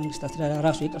በተመለከተ የቤተ መንግስት አስተዳደር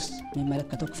ራሱ የቅርስ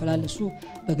የሚመለከተው ክፍል አለ። እሱ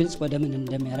በግልጽ ወደ ምን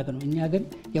እንደሚያደርግ ነው። እኛ ግን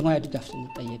የሙያ ድጋፍ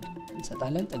ስንጠየቅ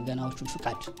እንሰጣለን። ጥገናዎቹ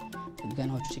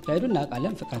ሲካሄዱ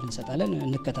እናውቃለን፣ ፍቃድ እንሰጣለን፣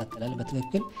 እንከታተላለን።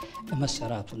 በትክክል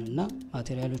መሰራቱንና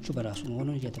ማቴሪያሎቹ በራሱ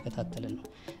መሆኑን እየተከታተልን ነው።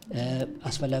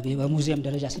 አስፈላጊ በሙዚየም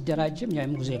ደረጃ ሲደራጅም ያ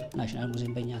ሙዚየም ናሽናል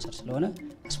ሙዚየም በእኛ ስር ስለሆነ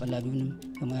አስፈላጊውንም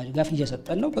የሙያ ድጋፍ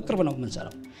እየሰጠን ነው። በቅርብ ነው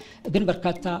የምንሰራው። ግን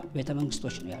በርካታ ቤተ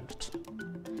መንግስቶች ነው ያሉት።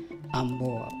 አምቦ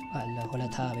አለ፣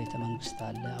 ሆለታ ቤተ መንግስት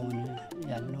አለ፣ አሁን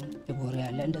ያለው የጎሬ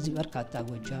አለ፣ እንደዚህ በርካታ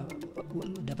ጎጃም፣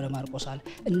 ደብረ ማርቆስ አለ።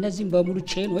 እነዚህም በሙሉ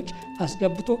ቼኖች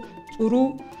አስገብቶ ጥሩ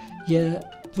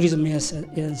የቱሪዝም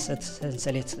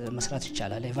ሰንሰለት መስራት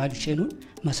ይቻላል። የቫሉ ቼኑን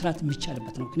መስራት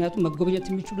የሚቻልበት ነው። ምክንያቱም መጎብኘት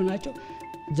የሚችሉ ናቸው።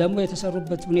 ደግሞ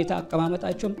የተሰሩበት ሁኔታ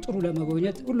አቀማመጣቸውም ጥሩ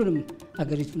ለመጎብኘት ሁሉንም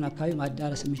ሀገሪቱን አካባቢ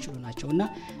ማዳረስ የሚችሉ ናቸው እና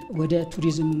ወደ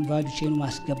ቱሪዝም ቫሉ ቼኑ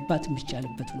ማስገባት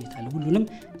የሚቻልበት ሁኔታ አለ። ሁሉንም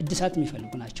እድሳት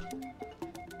የሚፈልጉ ናቸው።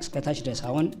 እስከታች ድረስ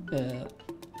አሁን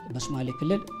በሶማሌ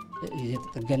ክልል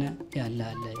የተጠገነ ያለ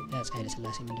አለ። የአፄ ኃይለ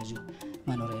ሥላሴም እንደዚሁ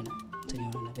መኖሪያ ነው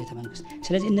ቤተ መንግስት።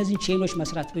 ስለዚህ እነዚህ ቼኖች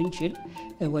መስራት ብንችል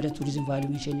ወደ ቱሪዝም ቫሉ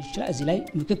ቼን ይችላል። እዚህ ላይ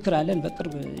ምክክር አለን፣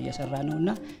 በቅርብ እየሰራ ነውና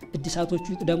እድሳቶቹ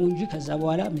ይቅደሙ እንጂ ከዛ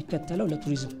በኋላ የሚከተለው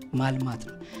ለቱሪዝም ማልማት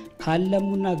ነው።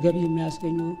 ካለሙና ገቢ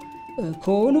የሚያስገኙ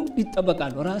ከሆኑ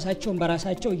ይጠበቃሉ። ራሳቸውን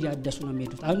በራሳቸው እያደሱ ነው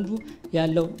የሚሄዱት። አንዱ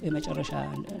ያለው የመጨረሻ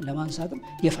ለማንሳትም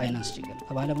የፋይናንስ ችግር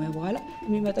ከባለሙያ በኋላ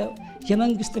የሚመጣው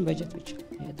የመንግስትን በጀት ብቻ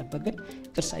እየጠበቅን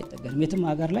ቅርስ አይጠገንም። የትም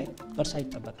ሀገር ላይ ቅርስ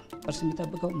አይጠበቅም። ቅርስ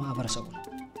የሚጠብቀው ማህበረሰቡ ነው።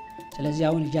 ስለዚህ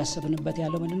አሁን እያሰብንበት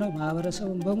ያለው ምንድነው?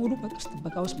 ማህበረሰቡን በሙሉ በቅርስ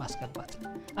ጥበቃ ውስጥ ማስገባት።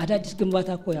 አዳዲስ ግንባታ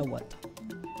እኮ ያዋጣል።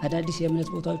 አዳዲስ የእምነት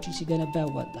ቦታዎችን ሲገነባ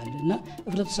ያዋጣል እና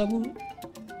ህብረተሰቡ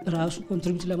ራሱ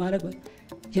ኮንትሪቢዩት ለማድረግ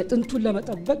የጥንቱን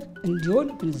ለመጠበቅ እንዲሆን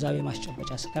ግንዛቤ ማስጨበጫ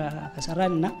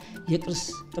ከሰራን እና የቅርስ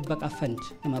ጥበቃ ፈንድ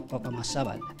ለማቋቋም ሀሳብ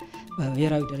አለ።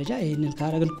 በብሔራዊ ደረጃ ይህንን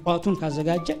ካረግን ቋቱን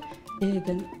ካዘጋጀ ይህ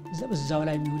ገንዘብ እዛው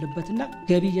ላይ የሚውልበትና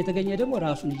ገቢ እየተገኘ ደግሞ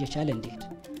ራሱን እየቻለ እንዲሄድ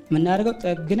የምናደርገው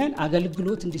ጠግነን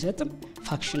አገልግሎት እንዲሰጥም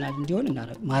ፋክሽናል እንዲሆን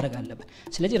ማድረግ አለብን።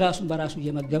 ስለዚህ ራሱን በራሱ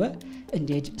እየመገበ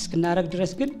እንዲሄድ እስክናደርግ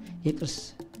ድረስ ግን የቅርስ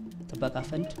ጥበቃ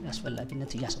ፈንድ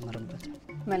አስፈላጊነት እያሰመረንበት ነው።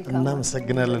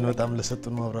 እናመሰግናለን በጣም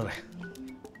ለሰጡን ማብራሪያ።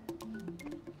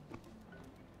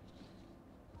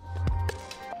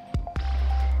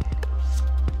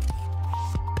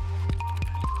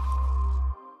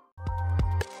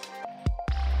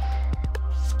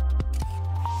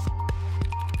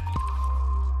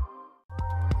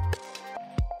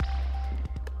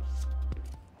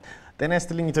 ጤና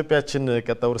ይስጥልኝ ኢትዮጵያችን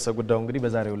ቀጣው ርዕሰ ጉዳዩ እንግዲህ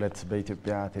በዛሬው ዕለት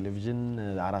በኢትዮጵያ ቴሌቪዥን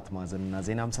 4 ማዕዘንና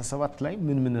ዜና 57 ላይ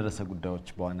ምን ርዕሰ ጉዳዮች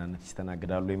በዋናነት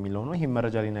ይስተናግዳሉ የሚለው ነው። ይሄን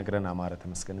መረጃ ሊነግረን አማረ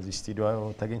ተመስገን እዚህ ስቱዲዮ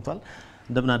ተገኝቷል።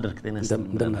 እንደምን አደርክ? ጤና ይስጥልኝ።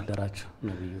 እንደምን አደራችሁ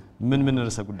ነብዩ? ምን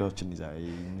ርዕሰ ጉዳዮችን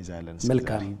ይዛለን?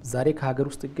 መልካም። ዛሬ ከሀገር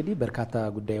ውስጥ እንግዲህ በርካታ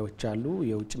ጉዳዮች አሉ።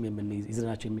 የውጭም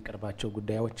ይዘናቸው የሚቀርባቸው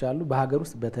ጉዳዮች አሉ። በሀገር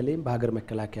ውስጥ በተለይም በሀገር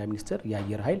መከላከያ ሚኒስቴር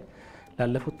የአየር ኃይል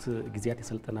ላለፉት ጊዜያት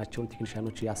የሰልጠናቸውን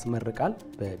ቴክኒሻኖች ያስመርቃል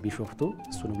በቢሾፍቱ።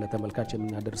 እሱንም ለተመልካች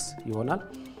የምናደርስ ይሆናል።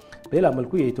 በሌላ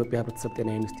መልኩ የኢትዮጵያ ሕብረተሰብ ጤና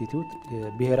ኢንስቲትዩት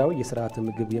ብሔራዊ የስርዓተ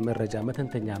ምግብ የመረጃ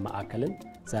መተንተኛ ማዕከልን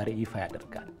ዛሬ ይፋ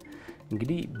ያደርጋል።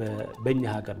 እንግዲህ በእኛ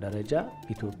ሀገር ደረጃ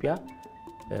ኢትዮጵያ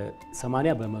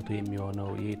 80% የሚሆነው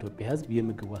የኢትዮጵያ ሕዝብ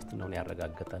የምግብ ዋስትናውን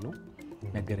ያረጋገጠ ነው።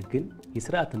 ነገር ግን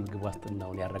የስርዓተ ምግብ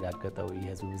ዋስትናውን ያረጋገጠው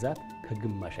የሕዝብ ብዛት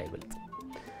ከግማሽ አይበልጥ።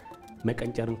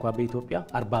 መቀንጨር እንኳን በኢትዮጵያ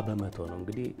 40% ነው።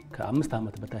 እንግዲህ ከ5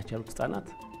 ዓመት በታች ያሉት ህጻናት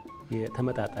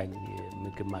የተመጣጣኝ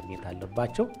ምግብ ማግኘት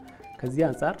አለባቸው። ከዚህ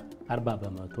አንጻር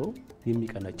 40%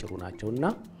 የሚቀነጭሩ ናቸውና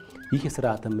ይህ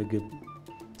የስርዓተ ምግብ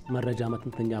መረጃ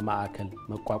መተንተኛ ማዕከል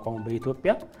መቋቋሙ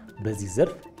በኢትዮጵያ በዚህ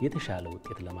ዘርፍ የተሻለ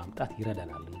ውጤት ለማምጣት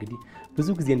ይረዳናል። እንግዲህ ብዙ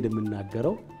ጊዜ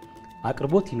እንደምናገረው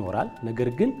አቅርቦት ይኖራል፣ ነገር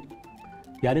ግን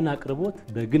ያንን አቅርቦት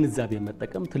በግንዛቤ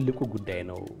መጠቀም ትልቁ ጉዳይ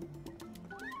ነው።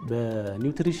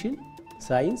 በኒውትሪሽን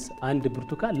ሳይንስ አንድ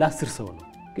ብርቱካን ለ10 ሰው ነው።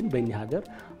 ግን በእኛ ሀገር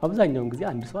አብዛኛውን ጊዜ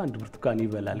አንድ ሰው አንድ ብርቱካን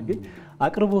ይበላል። ግን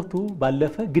አቅርቦቱ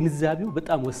ባለፈ ግንዛቤው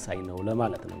በጣም ወሳኝ ነው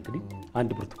ለማለት ነው። እንግዲህ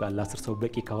አንድ ብርቱካን ለ10 ሰው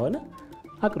በቂ ከሆነ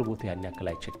አቅርቦቱ ያን ያክል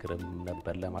አይቸግርም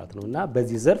ነበር ለማለት ነው እና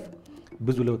በዚህ ዘርፍ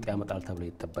ብዙ ለውጥ ያመጣል ተብሎ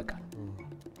ይጠበቃል።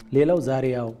 ሌላው ዛሬ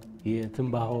ያው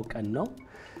የትንባሆ ቀን ነው።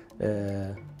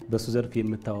 በሱ ዘርፍ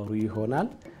የምታወሩ ይሆናል።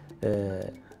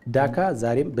 ዳካ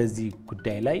ዛሬም በዚህ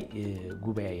ጉዳይ ላይ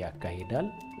ጉባኤ ያካሂዳል።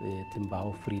 ትንባሆ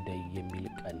ፍሪ ዴይ የሚል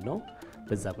ቀን ነው።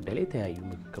 በዛ ጉዳይ ላይ የተለያዩ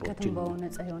ምክሮችን ከትንባሆ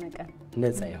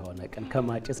ነፃ የሆነ ቀን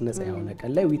ከማጨስ ነፃ የሆነ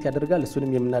ቀን ላይ ውይይት ያደርጋል።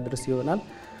 እሱንም የምናደርስ ይሆናል።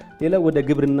 ሌላው ወደ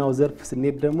ግብርናው ዘርፍ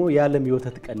ስንሄድ ደግሞ የዓለም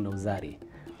የወተት ቀን ነው ዛሬ።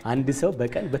 አንድ ሰው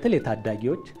በቀን በተለይ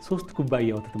ታዳጊዎች 3 ኩባያ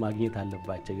ወተት ማግኘት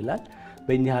አለባቸው ይላል።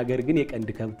 በእኛ ሀገር ግን የቀንድ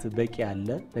ከብት በቂ አለ።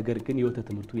 ነገር ግን የወተት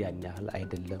ምርቱ ያን ያህል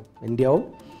አይደለም። እንዲያውም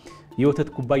የወተት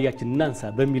ኩባያችን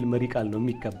እናንሳ በሚል መሪ ቃል ነው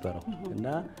የሚከበረው እና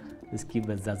እስኪ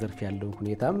በዛ ዘርፍ ያለው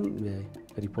ሁኔታም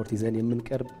ሪፖርት ይዘን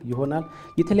የምንቀርብ ይሆናል።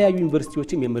 የተለያዩ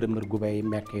ዩኒቨርሲቲዎችም የምርምር ጉባኤ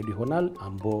የሚያካሂዱ ይሆናል።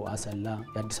 አምቦ፣ አሰላ፣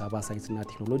 የአዲስ አበባ ሳይንስና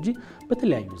ቴክኖሎጂ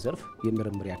በተለያዩ ዘርፍ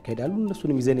የምርምር ያካሂዳሉ።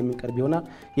 እሱንም ይዘን የምንቀርብ ይሆናል።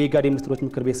 የኢጋድ ሚኒስትሮች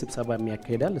ምክር ቤት ስብሰባ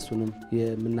የሚያካሂዳል። እሱንም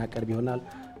የምናቀርብ ይሆናል።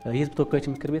 የህዝብ ተወካዮች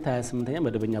ምክር ቤት 28ኛ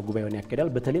መደበኛ ጉባኤውን ያካሂዳል።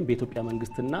 በተለይም በኢትዮጵያ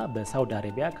መንግስትና በሳውዲ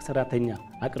አረቢያ ከሰራተኛ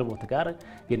አቅርቦት ጋር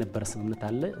የነበረ ስምምነት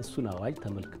አለ። እሱን አዋጅ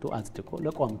ተመልክቶ አጽድቆ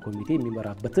ለቋሚ ኮሚቴ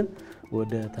የሚመራበትን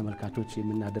ወደ ተመልካቾች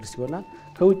የምናደርስ ይሆናል።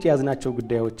 ከውጭ ያዝናቸው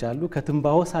ጉዳዮች አሉ።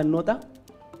 ከትንባሆ ሳንወጣ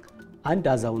አንድ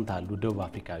አዛውንት አሉ፣ ደቡብ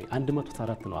አፍሪካዊ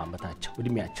 114 ነው ዓመታቸው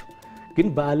እድሜያቸው፣ ግን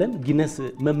በዓለም ጊነስ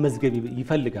መመዝገብ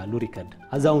ይፈልጋሉ ሪከርድ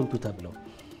አዛውንቱ ተብለው።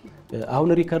 አሁን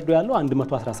ሪከርዱ ያለው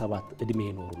 117 እድሜ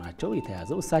የኖሩ ናቸው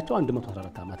የተያዘው። እሳቸው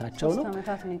 114 ዓመታቸው ነው።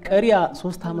 ቀሪያ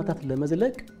 3 ዓመታት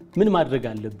ለመዝለቅ ምን ማድረግ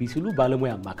አለብኝ ሲሉ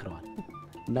ባለሙያ አማክረዋል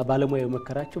እና ባለሙያ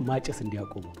የመከራቸው ማጨስ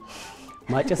እንዲያቆሙ።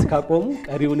 ማጨስ ካቆሙ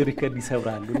ቀሪውን ሪከርድ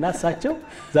ይሰብራሉ እና እሳቸው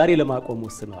ዛሬ ለማቆም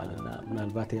ወስነዋል እና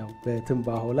ምናልባት ያው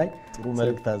በትንባሆ ላይ ጥሩ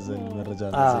መልእክት አዘል መረጃ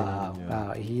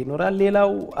ይሄ ይኖራል።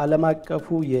 ሌላው ዓለም አቀፉ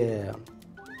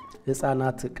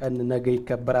የህፃናት ቀን ነገ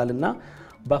ይከበራልና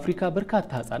በአፍሪካ በርካታ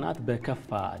ህጻናት በከፋ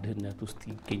ድህነት ውስጥ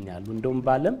ይገኛሉ። እንደውም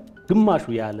በዓለም ግማሹ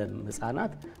የዓለም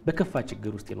ህጻናት በከፋ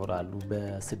ችግር ውስጥ ይኖራሉ፣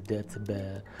 በስደት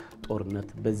በጦርነት።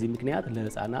 በዚህ ምክንያት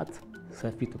ለህጻናት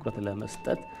ሰፊ ትኩረት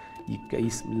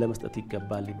ለመስጠት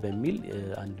ይገባል በሚል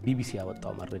አንድ ቢቢሲ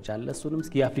ያወጣው መረጃ አለ። እሱንም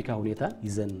እስኪ የአፍሪካ ሁኔታ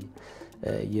ይዘን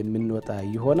የምንወጣ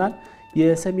ይሆናል።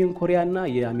 የሰሜን ኮሪያና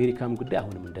የአሜሪካም ጉዳይ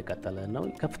አሁንም እንደቀጠለ ነው።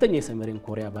 ከፍተኛ የሰሜን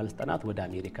ኮሪያ ባለስልጣናት ወደ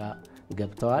አሜሪካ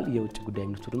ገብተዋል። የውጭ ጉዳይ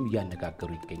ሚኒስትሩም እያነጋገሩ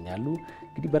ይገኛሉ።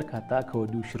 እንግዲህ በርካታ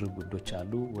ከወዲሁ ሽርጉዶች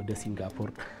አሉ ወደ ሲንጋፖር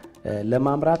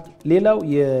ለማምራት። ሌላው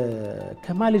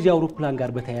ከማሌዥያ አውሮፕላን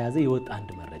ጋር በተያያዘ የወጣ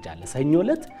አንድ መረጃ አለ። ሰኞ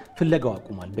ዕለት ፍለጋው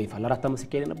አቁሟል። በይፋ ለ4 ዓመት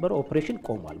ሲካሄድ የነበረው ኦፕሬሽን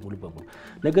ቆሟል ሙሉ በሙሉ።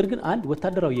 ነገር ግን አንድ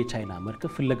ወታደራዊ የቻይና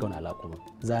መርከብ ፍለጋውን አላቆመም።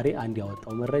 ዛሬ አንድ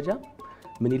ያወጣው መረጃ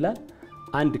ምን ይላል?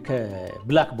 አንድ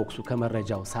ከብላክ ቦክሱ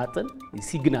ከመረጃው ሳጥን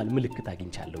ሲግናል ምልክት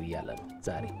አግኝቻለሁ እያለ ነው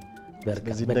ዛሬ።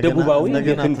 በደቡባዊ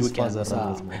የህንድ ውቅያኖስ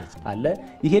አለ።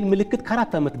 ይሄን ምልክት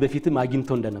ከ4 ዓመት በፊትም አግኝቶ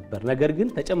እንደነበር፣ ነገር ግን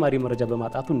ተጨማሪ መረጃ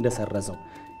በማጣቱ እንደሰረዘው፣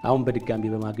 አሁን በድጋሚ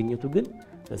በማግኘቱ ግን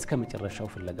እስከ መጨረሻው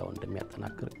ፍለጋውን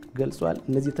እንደሚያጠናክር ገልጿል።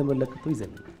 እነዚህ ተመለክቶ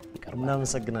ይዘን ይቀርባል።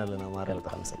 እናመሰግናለን አማራ።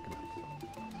 በጣም አመሰግናለሁ።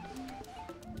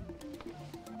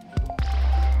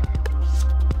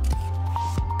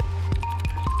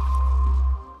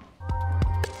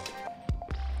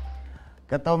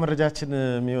 ቀጣው መረጃችን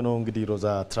የሚሆነው እንግዲህ ሮዛ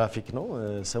ትራፊክ ነው።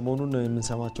 ሰሞኑን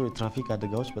የምንሰማቸው የትራፊክ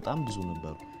አደጋዎች በጣም ብዙ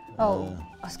ነበሩ። አዎ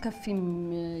አስከፊም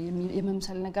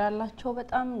የመምሰል ነገር አላቸው።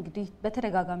 በጣም እንግዲህ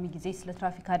በተደጋጋሚ ጊዜ ስለ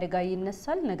ትራፊክ አደጋ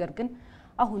ይነሳል። ነገር ግን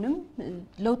አሁንም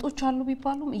ለውጦች አሉ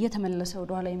ቢባሉም እየተመለሰ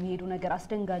ወደ ኋላ የሚሄዱ ነገር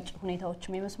አስደንጋጭ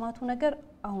ሁኔታዎችም የመስማቱ ነገር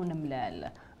አሁንም ላይ አለ።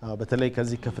 በተለይ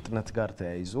ከዚህ ከፍጥነት ጋር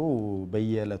ተያይዞ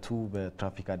በየዕለቱ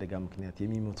በትራፊክ አደጋ ምክንያት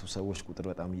የሚሞቱ ሰዎች ቁጥር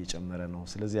በጣም እየጨመረ ነው።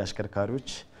 ስለዚህ አሽከርካሪዎች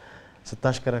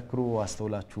ስታሽከረክሩ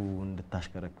አስተውላችሁ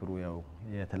እንድታሽከረክሩ ያው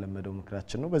የተለመደው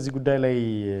ምክራችን ነው። በዚህ ጉዳይ ላይ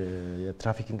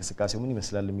የትራፊክ እንቅስቃሴው ምን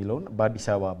ይመስላል የሚለውን በአዲስ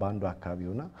አበባ በአንዱ አካባቢ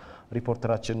ሆና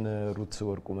ሪፖርተራችን ሩት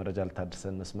ወርቁ መረጃ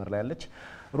ልታደርሰን መስመር ላይ ያለች።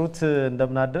 ሩት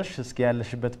እንደምን አደርሽ? እስኪ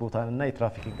ያለሽበት ቦታንና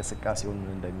የትራፊክ እንቅስቃሴውን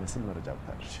እንደሚመስል መረጃ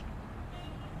ብታደርሽ።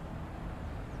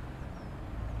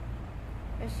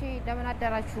 እሺ እንደምን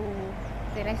አደራችሁ።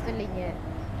 ጤና ይስጥልኝ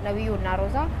ነብዩና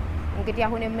ሮዛ። እንግዲህ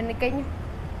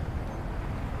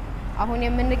አሁን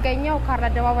የምንገኘው ካርል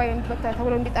አደባባይ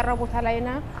ተብሎ የሚጠራው ቦታ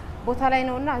ላይ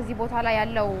ነውና እዚህ ቦታ ላይ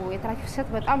ያለው የትራፊክ ፍሰት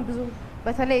በጣም ብዙ፣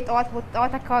 በተለይ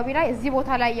ጠዋት አካባቢ ላይ እዚህ ቦታ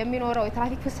ላይ የሚኖረው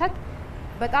የትራፊክ ፍሰት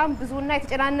በጣም ብዙና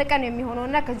የተጨናነቀ ነው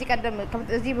የሚሆነውና ከዚህ ቀደም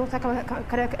እዚህ ቦታ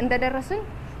እንደደረስን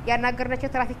ያናገርናቸው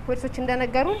የትራፊክ ፖሊሶች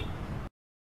እንደነገሩን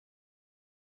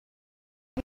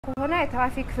ከሆነ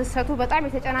የትራፊክ ፍሰቱ በጣም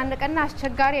የተጨናነቀና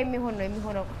አስቸጋሪ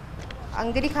የሚሆነው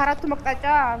እንግዲህ ከአራቱ መቅጣጫ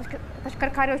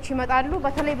ተሽከርካሪዎች ይመጣሉ።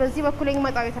 በተለይ በዚህ በኩል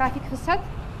የሚመጣው የትራፊክ ፍሰት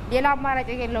ሌላ አማራጭ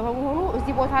የሌለው በመሆኑ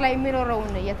እዚህ ቦታ ላይ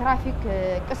የሚኖረውን የትራፊክ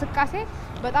እንቅስቃሴ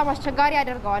በጣም አስቸጋሪ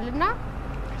ያደርገዋልና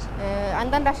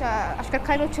አንዳንድ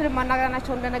አሽከርካሪዎችንም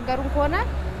ማናገራናቸው እንደነገሩን ከሆነ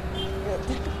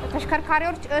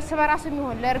ተሽከርካሪዎች እርስ በራስ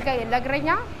የሚሆን ለእግረኛ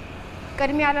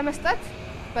ቅድሚያ ለመስጠት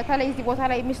በተለይ እዚህ ቦታ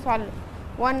ላይ የሚስተዋል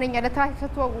ዋነኛ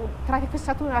ለትራፊክ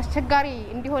ፍሰቱን አስቸጋሪ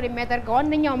እንዲሆን የሚያደርገው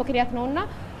ዋነኛው ምክንያት ነውና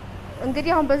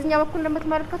እንግዲህ አሁን በዚህኛ በኩል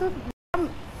እንደምትመለከቱት በጣም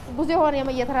ብዙ የሆነ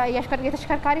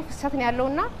የተሽከርካሪ ፍሰት ነው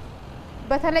ያለውና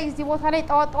በተለይ እዚህ ቦታ ላይ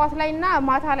ጠዋት ላይና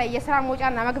ማታ ላይ የስራ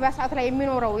መውጫና መግቢያ ሰዓት ላይ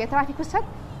የሚኖረው የትራፊክ ፍሰት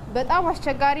በጣም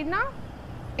አስቸጋሪና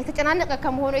የተጨናነቀ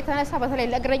ከመሆኑ የተነሳ በተለይ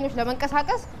ለእግረኞች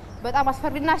ለመንቀሳቀስ በጣም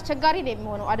አስፈሪና አስቸጋሪ ነው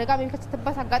የሚሆነው። አደጋ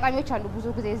የሚከሰትበት አጋጣሚዎች አሉ ብዙ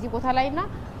ጊዜ እዚህ ቦታ ላይና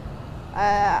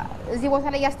እዚህ ቦታ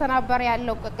ላይ ያስተናበረ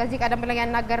ያለው ከዚህ ቀደም ብለን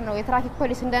ያናገርነው የትራፊክ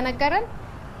ፖሊስ እንደነገረን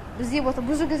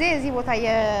ብዙ ጊዜ እዚህ ቦታ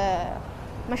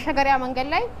የመሸገሪያ መንገድ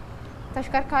ላይ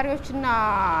ተሽከርካሪዎችና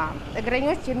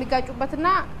እግረኞች የሚጋጩበትና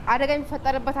አደጋ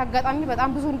የሚፈጠርበት አጋጣሚ በጣም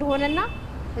ብዙ እንደሆነና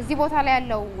እዚህ ቦታ ላይ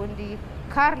ያለው እንዲህ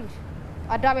ካርል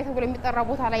አደባባይ ተብሎ የሚጠራው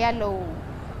ቦታ ላይ ያለው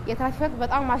የትራፊክ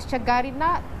በጣም አስቸጋሪና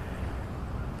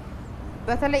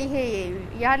በተለይ ይሄ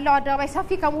ያለው አደባባይ ሰፊ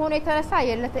ከመሆኑ የተነሳ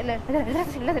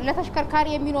ለተሽከርካሪ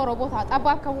የሚኖረው ቦታ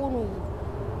ጠባብ ከመሆኑ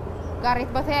ጋር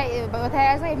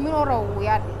በተያያዘ የሚኖረው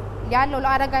ያለው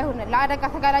ለአደጋ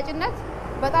ተጋላጭነት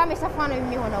በጣም የሰፋ ነው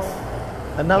የሚሆነው።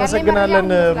 እናመሰግናለን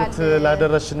ሩት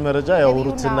ላደረሽን መረጃ። ያው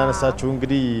ሩት እናነሳችሁ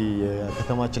እንግዲህ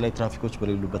ከተማችን ላይ ትራፊኮች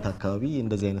በሌሉበት አካባቢ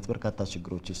እንደዚህ አይነት በርካታ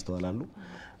ችግሮች ይስተዋላሉ።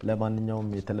 ለማንኛውም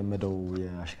የተለመደው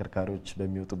የአሽከርካሪዎች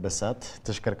በሚወጡበት ሰዓት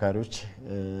ተሽከርካሪዎች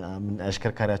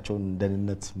አሽከርካሪያቸውን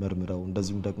ደህንነት መርምረው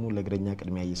እንደዚሁም ደግሞ ለእግረኛ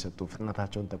ቅድሚያ እየሰጡ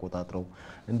ፍጥነታቸውን ተቆጣጥረው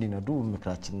እንዲነዱ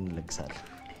ምክራችንን እንለግሳለን።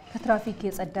 ከትራፊክ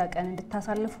የጸዳ ቀን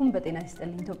እንድታሳልፉም በጤና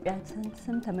ይስጥልኝ ኢትዮጵያ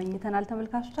ስም ተመኝተናል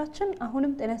ተመልካቾቻችን።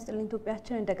 አሁንም ጤና ይስጥልኝ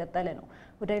ኢትዮጵያችን እንደቀጠለ ነው።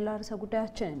 ወደ ሌላ ርዕሰ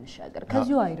ጉዳያችን እንሻገር።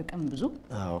 ከዚሁ አይርቅም ብዙ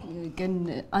ግን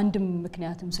አንድም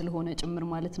ምክንያትም ስለሆነ ጭምር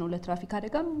ማለት ነው ለትራፊክ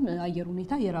አደጋም አየር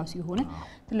ሁኔታ የራሱ የሆነ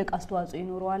ትልቅ አስተዋጽኦ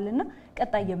ይኖረዋልና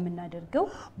ቀጣይ የምናደርገው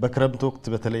በክረምት ወቅት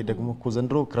በተለይ ደግሞ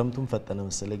ዘንድሮ ክረምቱን ፈጠነ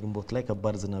መሰለኝ ግንቦት ላይ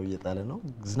ከባድ ዝናብ እየጣለ ነው።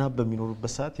 ዝናብ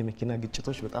በሚኖርበት ሰዓት የመኪና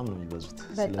ግጭቶች በጣም ነው የሚበዙት።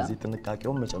 ስለዚህ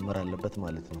ጥንቃቄውን መጨመር አለበት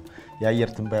ማለት ነው።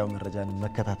 የአየር ትንበያው መረጃን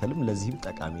መከታተልም ለዚህም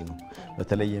ጠቃሚ ነው።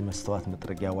 በተለይ የመስተዋት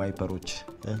መጥረጊያ ዋይፐሮች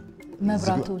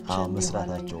መብራቶች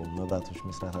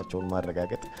መስራታቸውን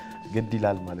ማረጋገጥ ግድ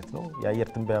ይላል ማለት ነው። የአየር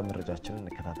ትንበያ መረጃችንን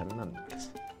እንከታተልና እንመለስ።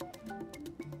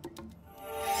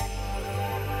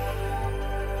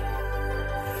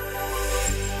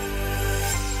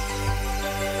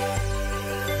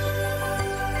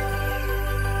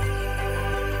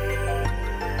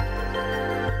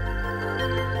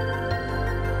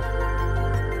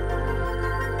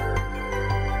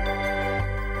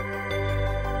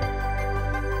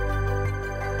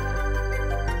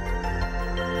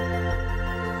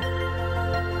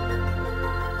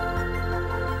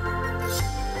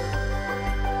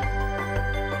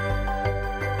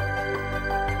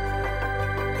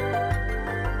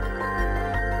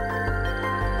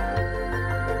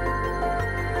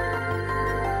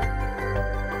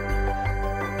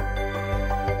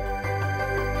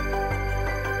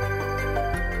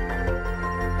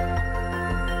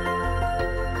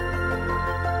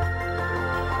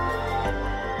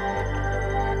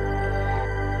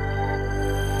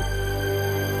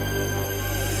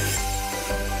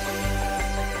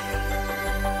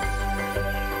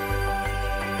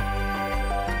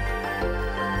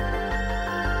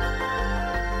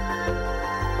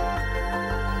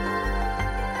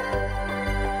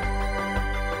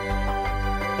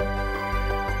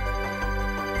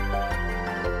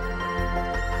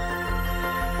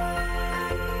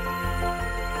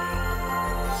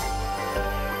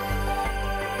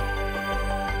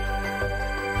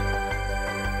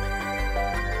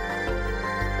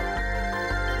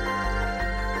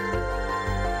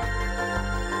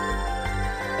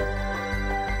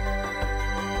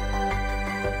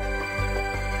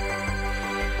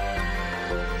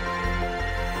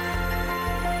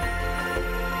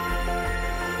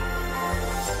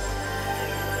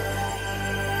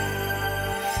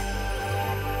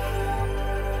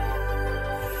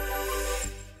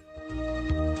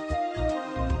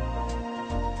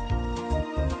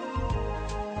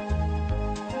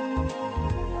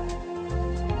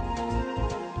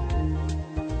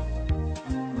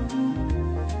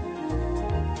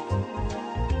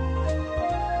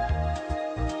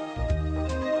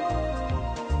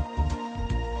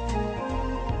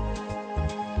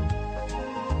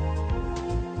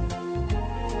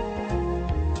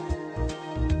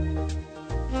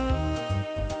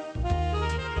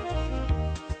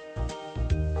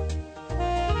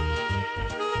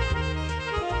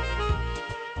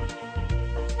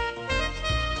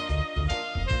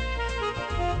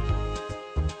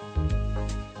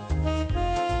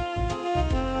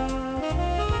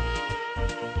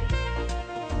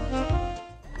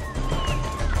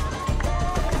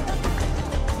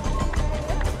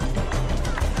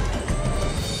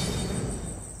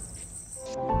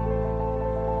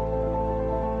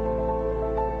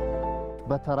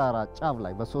 በተራራ ጫፍ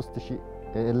ላይ በ3000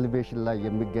 ኤሌቬሽን ላይ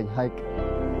የሚገኝ ሀይቅ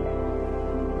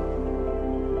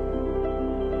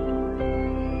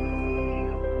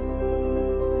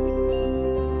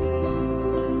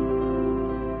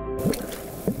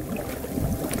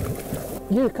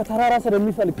ይህ ከተራራ ስር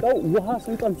የሚፈልቀው ውሃ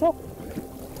ስንቀምሰው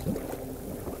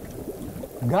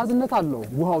ጋዝነት አለው።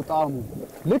 ውሃው ጣዕሙ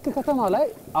ልክ ከተማ ላይ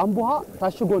አምቦሃ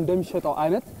ታሽጎ እንደሚሸጠው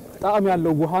አይነት ጣዕም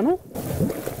ያለው ውሃ ነው።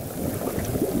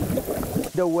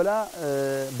 ደወላ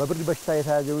በብርድ በሽታ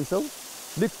የተያዘውን ሰው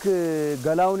ልክ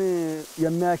ገላውን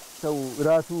የሚያሽ ሰው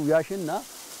ራሱ ያሽና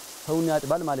ሰውን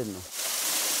ያጥባል ማለት ነው።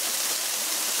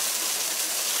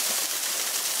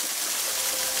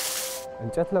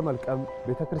 እንጨት ለመልቀም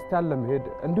ቤተክርስቲያን ለመሄድ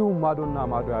እንዲሁም ማዶና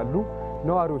ማዶ ያሉ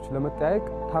ነዋሪዎች ለመጠያየቅ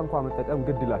ታንኳ መጠቀም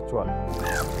ግድ ይላቸዋል።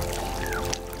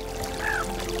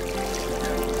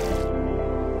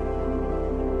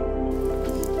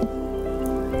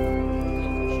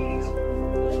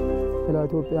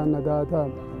 ኢትዮጵያ ነጋታ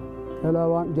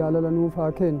ለላዋን ጃለለኑ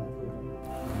ፋኬን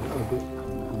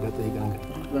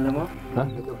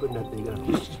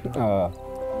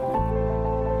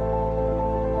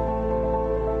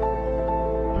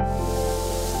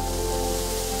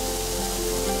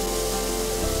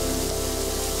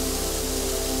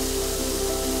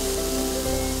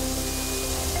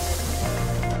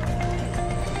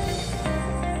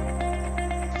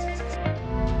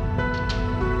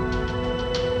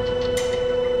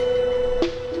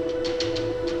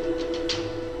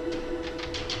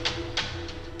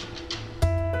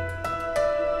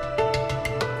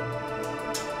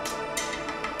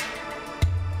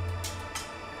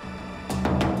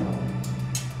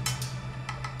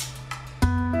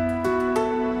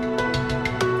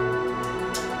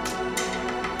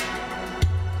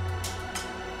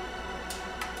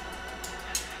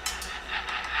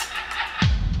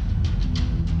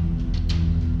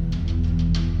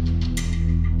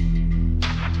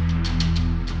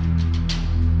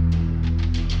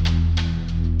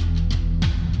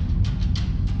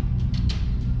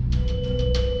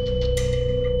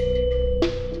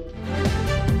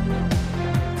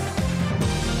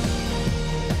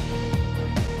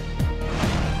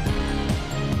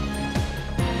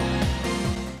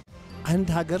አንድ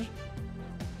ሀገር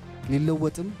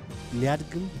ሊለወጥም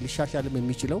ሊያድግም ሊሻሻልም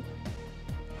የሚችለው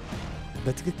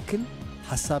በትክክል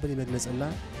ሐሳብን የመግለጽና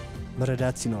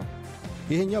መረዳት ሲኖር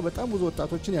ይሄኛው በጣም ብዙ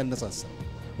ወጣቶችን ያነሳሳል።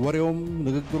 ወሬውም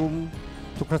ንግግሩም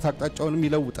ትኩረት አቅጣጫውንም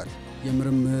ይለውጣል።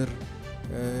 የምርምር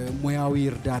ሙያዊ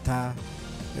እርዳታ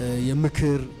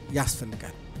የምክር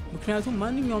ያስፈልጋል። ምክንያቱም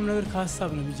ማንኛውም ነገር ከሐሳብ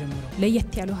ነው የሚጀምረው።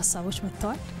 ለየት ያሉ ሐሳቦች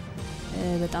መጥተዋል።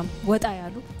 በጣም ወጣ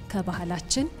ያሉ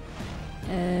ከባህላችን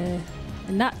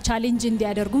እና ቻሌንጅ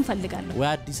እንዲያደርጉን ፈልጋለሁ። ወይ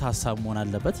አዲስ ሐሳብ መሆን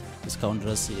አለበት እስካሁን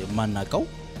ድረስ የማናቀው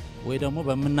ወይ ደግሞ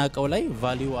በመናቀው ላይ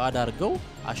ቫልዩ አድ አድርገው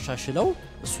አሻሽለው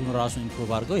እሱን ራሱ ኢምፕሩቭ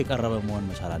አድርገው የቀረበ መሆን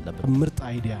መቻል አለበት። ምርጥ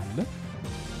አይዲያ አለ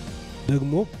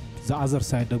ደግሞ ዘአዘር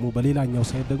ሳይድ ደግሞ በሌላኛው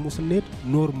ሳይድ ደግሞ ስንሄድ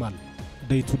ኖርማል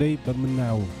ዴይ ቱ ዴይ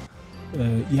በመናየው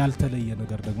ያልተለየ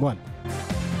ነገር ደግሞ አለ።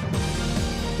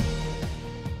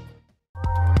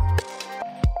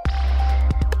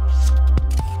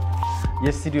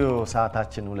 የስቱዲዮ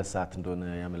ሰዓታችን 2 ሰዓት እንደሆነ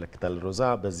ያመለክታል። ሮዛ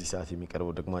በዚህ ሰዓት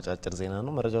የሚቀርበው ደግሞ አጫጭር ዜና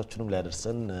ነው። መረጃዎቹንም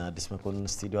ሊያደርሰን አዲስ መኮንን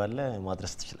ስቱዲዮ አለ፣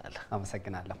 ማድረስ ትችላለህ።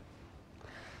 አመሰግናለሁ።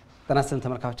 ጤና ይስጥልን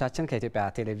ተመልካቾቻችን፣ ከኢትዮጵያ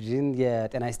ቴሌቪዥን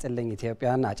የጤና ይስጥልኝ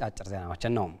ኢትዮጵያን አጫጭር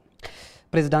ዜናዎችን ነው።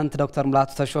 ፕሬዝዳንት ዶክተር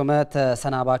ሙላቱ ተሾመ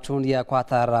ተሰናባቹን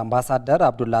የኳታር አምባሳደር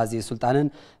አብዱልአዚዝ ሱልጣንን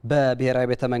በብሔራዊ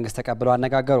ቤተ መንግስት ተቀብለው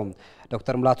አነጋገሩ።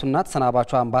 ዶክተር ሙላቱና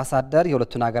ተሰናባቹ አምባሳደር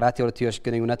የሁለቱን ሀገራት የሁለትዮሽ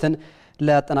ግንኙነትን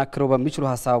ሊያጠናክሩ በሚችሉ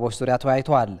ሀሳቦች ዙሪያ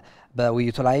ተወያይተዋል።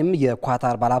 በውይይቱ ላይም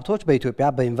የኳታር ባለሀብቶች በኢትዮጵያ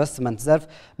በኢንቨስትመንት ዘርፍ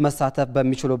መሳተፍ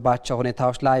በሚችሉባቸው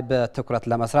ሁኔታዎች ላይ በትኩረት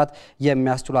ለመስራት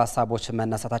የሚያስችሉ ሀሳቦች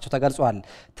መነሳታቸው ተገልጿል።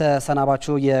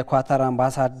 ተሰናባቹ የኳታር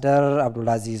አምባሳደር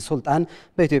አብዱልአዚዝ ሱልጣን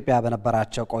በኢትዮጵያ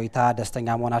በነበራቸው ቆይታ ደስተኛ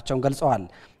መሆናቸውን ገልጸዋል።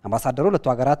 አምባሳደሩ ሁለቱ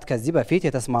ሀገራት ከዚህ በፊት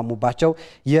የተስማሙባቸው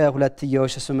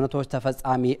የሁለትዮሽ ስምምነቶች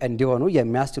ተፈጻሚ እንዲሆኑ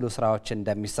የሚያስችሉ ስራዎች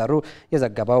እንደሚሰሩ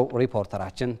የዘገበው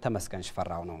ሪፖርተራችን ተመስገን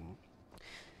ሽፈራው ነው።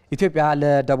 ኢትዮጵያ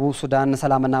ለደቡብ ሱዳን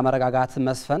ሰላምና መረጋጋት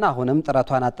መስፈን አሁንም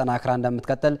ጥረቷን አጠናክራ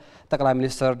እንደምትቀጥል ጠቅላይ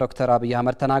ሚኒስትር ዶክተር አብይ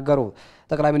አህመድ ተናገሩ።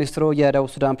 ጠቅላይ ሚኒስትሩ የደቡብ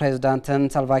ሱዳን ፕሬዝዳንትን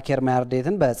ሳልቫኪር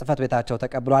ማያርዲትን በጽህፈት ቤታቸው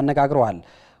ተቀብለው አነጋግረዋል።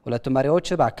 ሁለቱ መሪዎች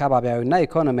በአካባቢያዊና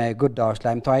ኢኮኖሚያዊ ጉዳዮች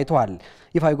ላይም ተወያይተዋል።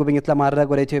 ይፋዊ ጉብኝት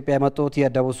ለማድረግ ወደ ኢትዮጵያ የመጡት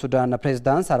የደቡብ ሱዳን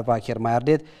ፕሬዝዳንት ሳልቫኪር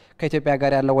ማያርዲት ከኢትዮጵያ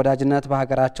ጋር ያለው ወዳጅነት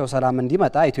በሀገራቸው ሰላም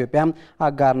እንዲመጣ ኢትዮጵያ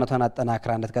አጋርነቷን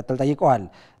አጠናክራ እንድትቀጥል ጠይቀዋል።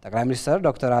 ጠቅላይ ሚኒስትር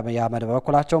ዶክተር አብይ አህመድ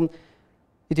በበኩላቸው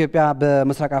ኢትዮጵያ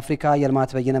በምስራቅ አፍሪካ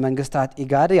የልማት በይነ መንግስታት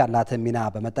ኢጋድ ያላትን ሚና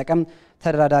በመጠቀም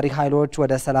ተደራዳሪ ኃይሎች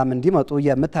ወደ ሰላም እንዲመጡ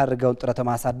የምታደርገውን ጥረት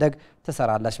ማሳደግ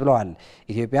ትሰራለች ብለዋል።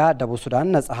 ኢትዮጵያ ደቡብ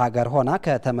ሱዳን ነጻ ሀገር ሆና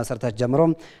ከተመሰረተች ጀምሮ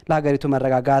ለሀገሪቱ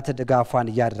መረጋጋት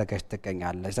ድጋፏን እያደረገች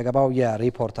ትገኛለች። ዘገባው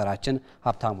የሪፖርተራችን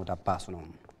ሀብታሙ ደባሱ ነው።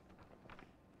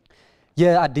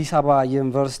 የአዲስ አበባ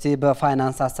ዩኒቨርሲቲ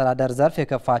በፋይናንስ አስተዳደር ዘርፍ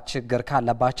የከፋ ችግር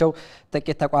ካለባቸው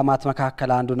ጥቂት ተቋማት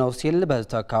መካከል አንዱ ነው ሲል በሕዝብ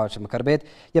ተወካዮች ምክር ቤት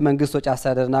የመንግስት ወጪ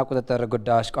አስተዳደርና ቁጥጥር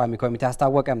ጉዳዮች ቋሚ ኮሚቴ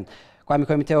አስታወቀ። ቋሚ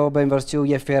ኮሚቴው በዩኒቨርሲቲው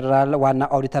የፌዴራል ዋና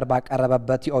ኦዲተር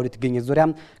ባቀረበበት የኦዲት ግኝት ዙሪያ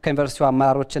ከዩኒቨርሲቲው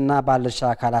አመራሮችና ባለድርሻ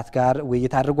አካላት ጋር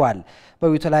ውይይት አድርጓል።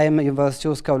 በውይይቱ ላይም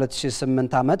ዩኒቨርሲቲው እስከ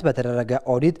 2008 ዓመት በተደረገ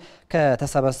ኦዲት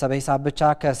ከተሰበሰበ ሂሳብ ብቻ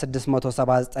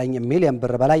ከ679 ሚሊዮን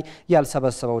ብር በላይ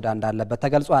ያልሰበሰበው ዕዳ እንዳለበት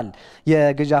ተገልጿል።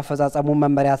 የግዢ አፈጻጸሙ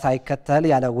መመሪያ ሳይከተል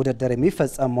ያለ ውድድር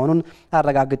የሚፈጸም መሆኑን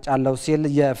አረጋግጫለሁ ሲል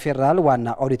የፌዴራል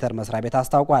ዋና ኦዲተር መስሪያ ቤት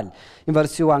አስታውቋል።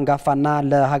 ዩኒቨርሲቲው አንጋፋና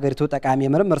ለሀገሪቱ ጠቃሚ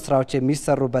የምርምር ስራዎች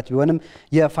የሚሰሩበት ቢሆንም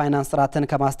የፋይናንስ ስርዓትን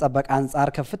ከማስጠበቅ አንጻር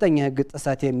ከፍተኛ የሕግ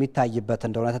ጥሰት የሚታይበት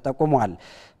እንደሆነ ተጠቁሟል።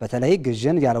 በተለይ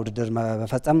ግዥን ያለ ውድድር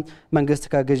መፈጸም መንግስት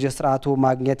ከግዥ ስርዓቱ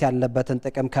ማግኘት ያለበትን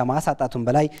ጥቅም ከማሳጣቱም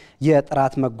በላይ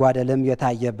የጥራት መጓደልም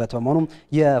የታየበት በመሆኑ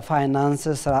የፋይናንስ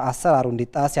አሰራሩ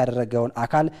እንዲጣስ ያደረገውን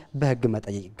አካል በሕግ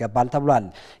መጠየቅ ይገባል ተብሏል።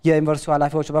 የዩኒቨርሲቲው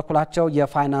ኃላፊዎች በኩላቸው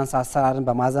የፋይናንስ አሰራርን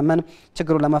በማዘመን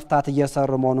ችግሩን ለመፍታት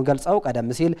እየሰሩ መሆኑን ገልጸው ቀደም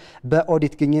ሲል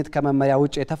በኦዲት ግኝት ከመመሪያ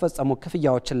ውጭ የተፈጸሙ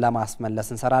ክፍያዎችን ለማስመለስ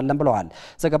እንሰራለን ብለዋል።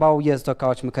 ዘገባው የሕዝብ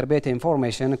ተወካዮች ምክር ቤት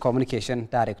የኢንፎርሜሽን ኮሚኒኬሽን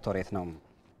ዳይሬክቶሬት ነው።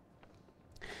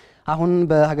 አሁን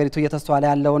በሀገሪቱ እየተስተዋለ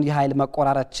ያለውን የኃይል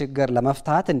መቆራረጥ ችግር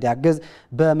ለመፍታት እንዲያግዝ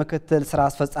በምክትል ስራ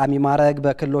አስፈጻሚ ማዕረግ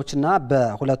በክልሎችና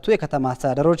በሁለቱ የከተማ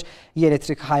አስተዳደሮች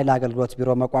የኤሌክትሪክ ኃይል አገልግሎት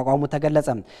ቢሮ መቋቋሙ ተገለጸ።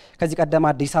 ከዚህ ቀደም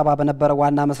አዲስ አበባ በነበረው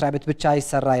ዋና መስሪያ ቤት ብቻ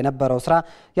ይሰራ የነበረው ስራ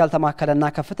ያልተማከለና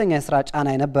ከፍተኛ የስራ ጫና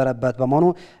የነበረበት በመሆኑ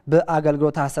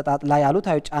በአገልግሎት አሰጣጥ ላይ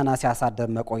አሉታዊ ጫና ሲያሳድር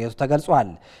መቆየቱ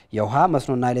ተገልጿል። የውሃ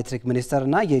መስኖና ኤሌክትሪክ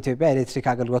ሚኒስቴርና የኢትዮጵያ ኤሌክትሪክ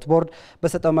አገልግሎት ቦርድ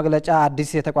በሰጠው መግለጫ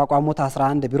አዲስ የተቋቋሙት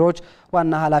 11 ቢሮዎች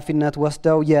ዋና ኃላፊ ነት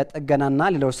ወስደው የጥገናና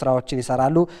ሌሎች ስራዎችን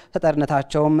ይሰራሉ።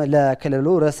 ተጠሪነታቸውም ለክልሉ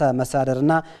ርዕሰ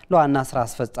መስተዳድርና ለዋና ስራ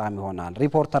አስፈጻሚ ይሆናል።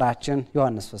 ሪፖርተራችን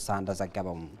ዮሐንስ ፍስሐ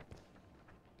እንደዘገበው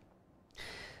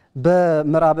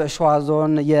በምዕራብ ሸዋ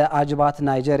ዞን የአጅባት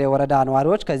ናይጄሪያ ወረዳ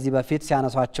ነዋሪዎች ከዚህ በፊት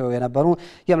ሲያነሷቸው የነበሩ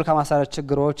የመልካም አስተዳደር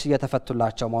ችግሮች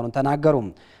እየተፈቱላቸው መሆኑን ተናገሩ።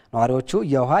 ነዋሪዎቹ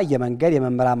የውሃ፣ የመንገድ፣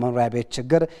 የመምህራን መኖሪያ ቤት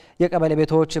ችግር፣ የቀበሌ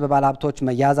ቤቶች በባለሀብቶች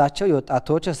መያዛቸው፣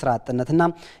 የወጣቶች ስራ አጥነትና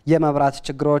የመብራት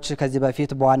ችግሮች ከዚህ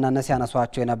በፊት በዋናነት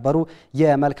ሲያነሷቸው የነበሩ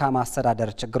የመልካም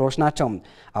አስተዳደር ችግሮች ናቸው።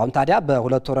 አሁን ታዲያ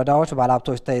በሁለቱ ወረዳዎች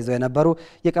ባለሀብቶች ተይዘው የነበሩ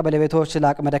የቀበሌ ቤቶች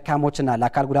ለአቅመ ደካሞችና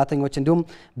ለአካል ጉዳተኞች እንዲሁም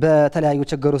በተለያዩ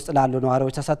ችግር ውስጥ ላሉ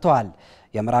ነዋሪዎች ተሰጥተዋል።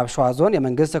 የምዕራብ ሸዋ ዞን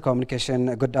የመንግስት ኮሚኒኬሽን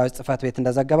ጉዳዮች ጽህፈት ቤት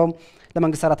እንደዘገበው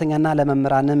ለመንግስት ሰራተኛና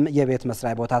ለመምህራንም የቤት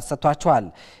መስሪያ ቦታ ተሰጥቷቸዋል።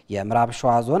 የምዕራብ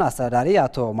ሸዋ ዞን አስተዳዳሪ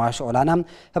አቶ ማሾ ኦላና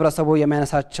ህብረተሰቡ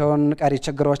የሚያነሳቸውን ቀሪ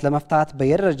ችግሮች ለመፍታት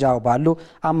በየደረጃው ባሉ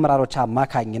አመራሮች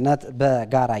አማካኝነት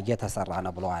በጋራ እየተሰራ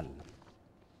ነው ብለዋል።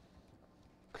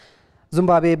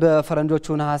 ዚምባብዌ በፈረንጆቹ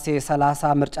ነሐሴ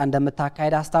 30 ምርጫ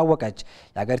እንደምታካሄድ አስታወቀች።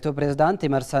 የሀገሪቱ ፕሬዝዳንት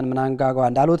ኤመርሰን ምናንጋጓ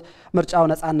እንዳሉት ምርጫው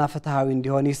ነፃና ፍትሃዊ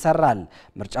እንዲሆን ይሰራል።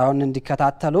 ምርጫውን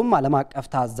እንዲከታተሉም ዓለም አቀፍ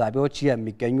ታዛቢዎች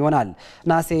የሚገኙ ይሆናል።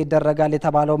 ነሐሴ ይደረጋል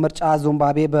የተባለው ምርጫ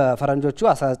ዚምባብዌ በፈረንጆቹ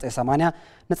 1980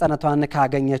 ነፃነቷን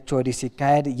ካገኘች ወዲህ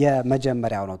ሲካሄድ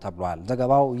የመጀመሪያው ነው ተብሏል።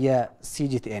 ዘገባው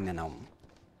የሲጂቲኤን ነው።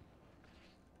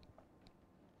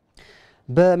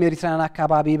 በሜዲትራኒያን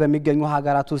አካባቢ በሚገኙ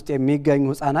ሀገራት ውስጥ የሚገኙ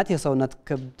ህጻናት የሰውነት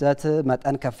ክብደት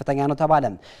መጠን ከፍተኛ ነው ተባለ።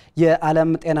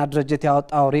 የዓለም ጤና ድርጅት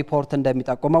ያወጣው ሪፖርት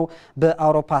እንደሚጠቁመው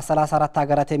በአውሮፓ 34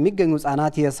 ሀገራት የሚገኙ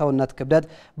ህጻናት የሰውነት ክብደት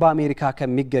በአሜሪካ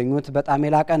ከሚገኙት በጣም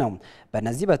የላቀ ነው።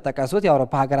 በእነዚህ በተጠቀሱት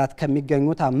የአውሮፓ ሀገራት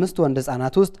ከሚገኙት 5 ወንድ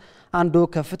ህጻናት ውስጥ አንዱ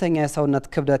ከፍተኛ የሰውነት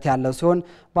ክብደት ያለው ሲሆን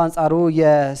በአንጻሩ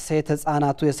የሴት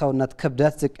ህጻናቱ የሰውነት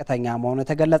ክብደት ዝቅተኛ መሆኑ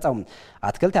የተገለጸው።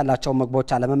 አትክልት ያላቸው ምግቦች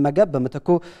አለመመገብ፣ በምትኩ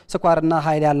ስኳርና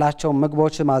ኃይል ያላቸው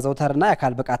ምግቦች ማዘውተርና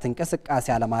የአካል ብቃት እንቅስቃሴ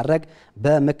አለማድረግ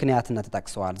በምክንያትነት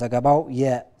ተጠቅሰዋል። ዘገባው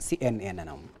የሲኤንኤን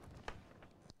ነው።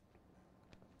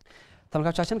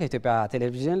 ተመልካቾቻችን ከኢትዮጵያ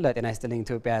ቴሌቪዥን ለጤና ይስጥልኝ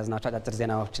ኢትዮጵያ ያዝናቸው አጫጭር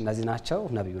ዜናዎች እነዚህ ናቸው።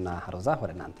 ነብዩና ሮዛ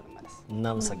ወደ እናንተ እንመለስ።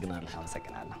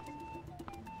 እናመሰግናለሁ።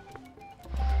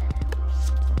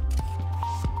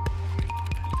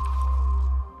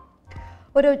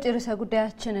 ወደ ውጭ ርዕሰ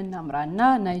ጉዳያችን እናምራና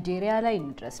ናይጄሪያ ላይ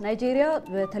እንድረስ። ናይጄሪያ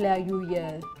በተለያዩ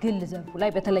የግል ዘርፉ ላይ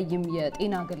በተለይም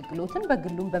የጤና አገልግሎትን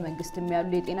በግሉም በመንግስትም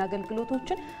ያሉ የጤና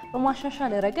አገልግሎቶችን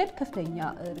በማሻሻል ረገድ ከፍተኛ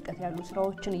ርቀት ያሉ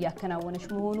ስራዎችን እያከናወነች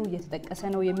መሆኑ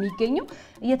እየተጠቀሰ ነው የሚገኘው።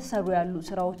 እየተሰሩ ያሉ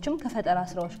ስራዎችም ከፈጠራ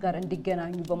ስራዎች ጋር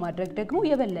እንዲገናኙ በማድረግ ደግሞ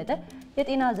የበለጠ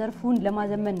የጤና ዘርፉን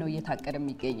ለማዘመን ነው እየታቀደ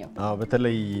የሚገኘው።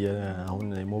 በተለይ አሁን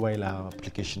ሞባይል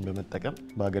አፕሊኬሽን በመጠቀም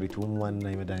በሀገሪቱ ዋና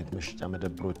የመድኃኒት መሸጫ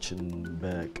መደብሮችን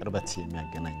በቅርበት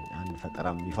የሚያገናኝ አንድ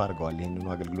ፈጠራም ይፋ አድርገዋል። ይህንኑ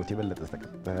አገልግሎት የበለጠ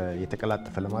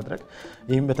የተቀላጠፈ ለማድረግ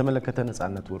ይህም በተመለከተ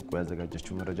ነጻነት ወርቁ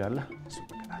ያዘጋጀችው መረጃ አለ። እሱ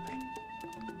ተከታተል።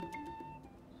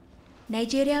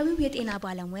 ናይጄሪያዊው የጤና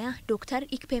ባለሙያ ዶክተር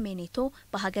ኢክፔሜኔቶ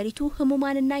በሀገሪቱ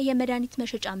ህሙማንና የመድኃኒት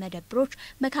መሸጫ መደብሮች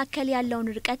መካከል ያለውን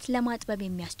ርቀት ለማጥበብ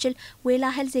የሚያስችል ዌላ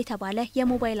ሄልዝ የተባለ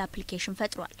የሞባይል አፕሊኬሽን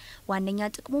ፈጥሯል። ዋነኛ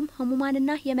ጥቅሙም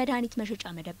ህሙማንና የመድኃኒት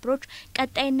መሸጫ መደብሮች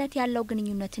ቀጣይነት ያለው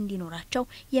ግንኙነት እንዲኖራቸው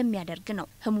የሚያደርግ ነው።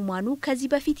 ህሙማኑ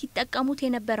ከዚህ በፊት ይጠቀሙት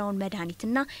የነበረውን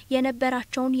መድኃኒትና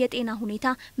የነበራቸውን የጤና ሁኔታ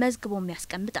መዝግቦም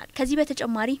ያስቀምጣል። ከዚህ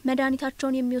በተጨማሪ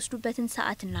መድኃኒታቸውን የሚወስዱበትን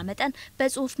ሰዓትና መጠን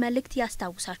በጽሁፍ መልእክት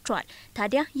ያስታውሳቸዋል።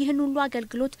 ታዲያ ይህን ሁሉ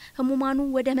አገልግሎት ህሙማኑ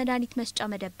ወደ መድኃኒት መስጫ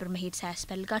መደብር መሄድ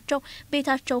ሳያስፈልጋቸው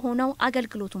ቤታቸው ሆነው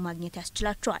አገልግሎቱ ማግኘት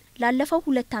ያስችላቸዋል። ላለፈው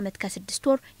 2 ዓመት ከ6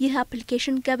 ወር ይህ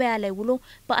አፕሊኬሽን ገበያ ላይ ውሎ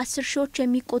በ10 ሺዎች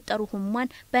የሚቆጠሩ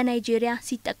ህሙማን በናይጄሪያ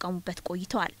ሲጠቀሙበት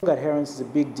ቆይተዋል።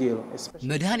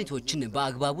 መድኃኒቶችን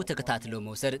በአግባቡ ተከታትሎ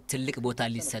መውሰድ ትልቅ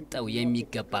ቦታ ሊሰጠው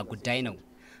የሚገባ ጉዳይ ነው።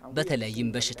 በተለይም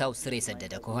በሽታው ስር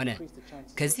የሰደደ ከሆነ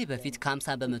ከዚህ በፊት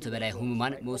ከ50 በመቶ በላይ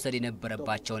ህሙማን መውሰድ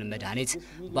የነበረባቸውን መድኃኒት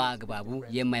በአግባቡ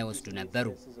የማይወስዱ ነበሩ።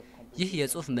 ይህ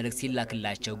የጽሁፍ መልእክት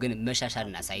ሲላክላቸው ግን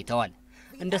መሻሻልን አሳይተዋል።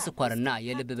 እንደ ስኳርና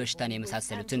የልብ በሽታን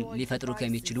የመሳሰሉትን ሊፈጥሩ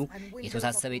ከሚችሉ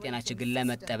የተወሳሰበ የጤና ችግር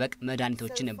ለመጠበቅ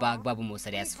መድኃኒቶችን በአግባቡ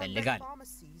መውሰድ ያስፈልጋል።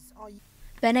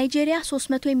 በናይጄሪያ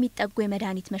 300 የሚጠጉ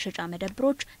የመድኃኒት መሸጫ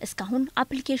መደብሮች እስካሁን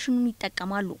አፕሊኬሽኑን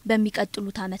ይጠቀማሉ።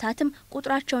 በሚቀጥሉት ዓመታትም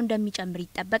ቁጥራቸው እንደሚጨምር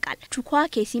ይጠበቃል። ቹኳ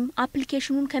ኬሲም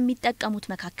አፕሊኬሽኑን ከሚጠቀሙት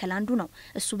መካከል አንዱ ነው።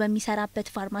 እሱ በሚሰራበት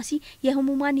ፋርማሲ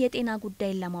የህሙማን የጤና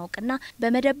ጉዳይን ለማወቅና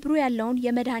በመደብሩ ያለውን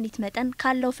የመድኃኒት መጠን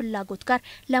ካለው ፍላጎት ጋር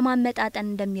ለማመጣጠን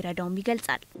እንደሚረዳውም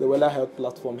ይገልጻል።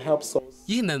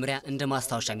 ይህ መምሪያ እንደ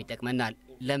ማስታወሻም ይጠቅመናል።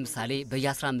 ለምሳሌ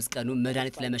በየ15 ቀኑ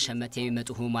መድኃኒት ለመሸመት የሚመጡ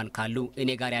ህሙማን ካሉ እኔ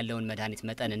ጋር ያለውን መድኃኒት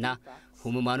መጠንና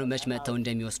ህሙማኑ መች መጥተው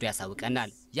እንደሚወስዱ ያሳውቀናል።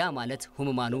 ያ ማለት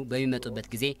ህሙማኑ በሚመጡበት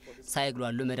ጊዜ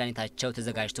ሳይግሏሉ መድኃኒታቸው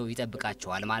ተዘጋጅቶ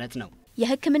ይጠብቃቸዋል ማለት ነው።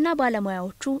 የህክምና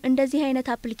ባለሙያዎቹ እንደዚህ አይነት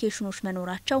አፕሊኬሽኖች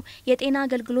መኖራቸው የጤና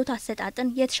አገልግሎት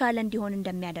አሰጣጥን የተሻለ እንዲሆን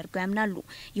እንደሚያደርገው ያምናሉ።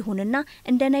 ይሁንና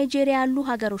እንደ ናይጄሪያ ያሉ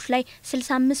ሀገሮች ላይ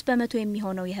 65 በመቶ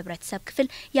የሚሆነው የህብረተሰብ ክፍል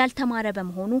ያልተማረ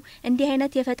በመሆኑ እንዲህ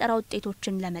አይነት የፈጠራ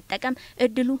ውጤቶችን ለመጠቀም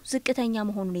እድሉ ዝቅተኛ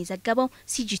መሆኑን የዘገበው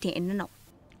ሲጂቲኤን ነው።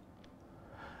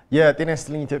 የጤና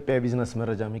ይስጥልኝ ኢትዮጵያ የቢዝነስ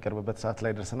መረጃ የሚቀርብበት ሰዓት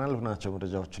ላይ ደርሰናል። ሁናቸው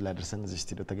መረጃዎችን ላይ ደርሰን እዚህ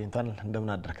ስቱዲዮ ተገኝተናል።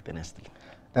 እንደምን አደረክ? ጤና ይስጥልኝ።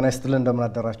 ጤና ይስጥልኝ። እንደምን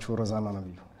አደራችሁ? ሮዛና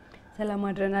ነብዩ። ሰላም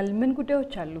አድረናል። ምን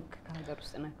ጉዳዮች አሉ ከሀገር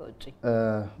ውስጥና ከውጭ?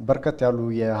 በርከት ያሉ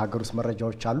የሀገር ውስጥ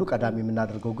መረጃዎች አሉ። ቀዳሚ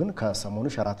የምናደርገው ግን ከሰሞኑ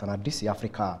ሸራተን አዲስ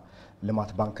የአፍሪካ ልማት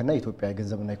ባንክና የኢትዮጵያ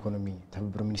የገንዘብና ኢኮኖሚ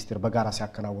ትብብር ሚኒስቴር በጋራ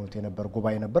ሲያከናውኑት የነበር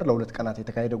ጉባኤ ነበር። ለሁለት ቀናት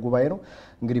የተካሄደ ጉባኤ ነው።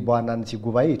 እንግዲህ በዋናነት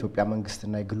ጉባኤ የኢትዮጵያ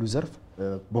መንግስትና የግሉ ዘርፍ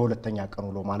በሁለተኛ ቀን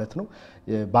ውሎ ማለት ነው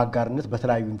በአጋርነት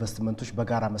በተለያዩ ኢንቨስትመንቶች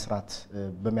በጋራ መስራት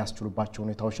በሚያስችሉባቸው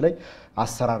ሁኔታዎች ላይ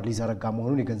አሰራር ሊዘረጋ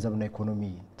መሆኑን የገንዘብና ኢኮኖሚ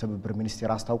ትብብር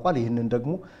ሚኒስቴር አስታውቋል። ይህንን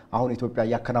ደግሞ አሁን ኢትዮጵያ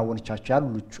እያከናወነቻቸው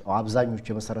ያሉ አብዛኞቹ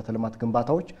የመሰረተ ልማት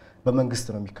ግንባታዎች በመንግስት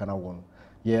ነው የሚከናወኑ።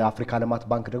 የአፍሪካ ልማት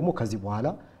ባንክ ደግሞ ከዚህ በኋላ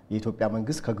የኢትዮጵያ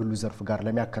መንግስት ከግሉ ዘርፍ ጋር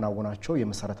ለሚያከናውናቸው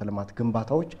የመሰረተ ልማት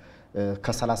ግንባታዎች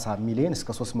ከ30 ሚሊዮን እስከ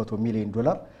 300 ሚሊዮን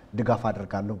ዶላር ድጋፍ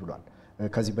አድርጋለሁ ብሏል።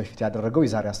 ከዚህ በፊት ያደረገው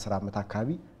የዛሬ 10 ዓመት አካባቢ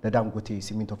ለዳንጎቴ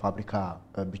ሲሚንቶ ፋብሪካ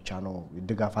ብቻ ነው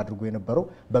ድጋፍ አድርጎ የነበረው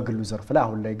በግሉ ዘርፍ ላይ።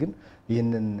 አሁን ላይ ግን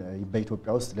ይህንን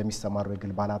በኢትዮጵያ ውስጥ ለሚሰማሩ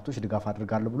የግል ባለሀብቶች ድጋፍ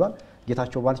አድርጋለሁ ብሏል።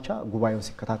 ጌታቸው ባልቻ ጉባኤውን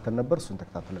ሲከታተል ነበር። እሱን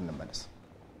ተከታተልን እንመለስ።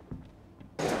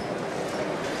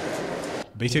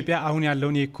 በኢትዮጵያ አሁን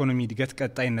ያለውን የኢኮኖሚ እድገት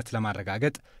ቀጣይነት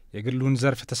ለማረጋገጥ የግሉን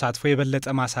ዘርፍ ተሳትፎ የበለጠ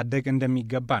ማሳደግ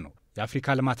እንደሚገባ ነው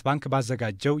የአፍሪካ ልማት ባንክ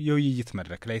ባዘጋጀው የውይይት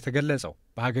መድረክ ላይ የተገለጸው።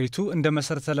 በሀገሪቱ እንደ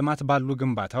መሰረተ ልማት ባሉ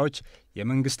ግንባታዎች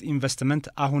የመንግስት ኢንቨስትመንት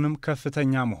አሁንም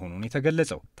ከፍተኛ መሆኑን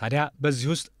የተገለጸው። ታዲያ በዚህ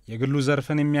ውስጥ የግሉ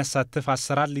ዘርፍን የሚያሳትፍ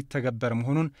አሰራር ሊተገበር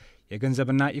መሆኑን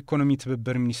የገንዘብና ኢኮኖሚ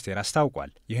ትብብር ሚኒስቴር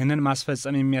አስታውቋል። ይህንን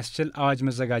ማስፈጸም የሚያስችል አዋጅ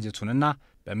መዘጋጀቱንና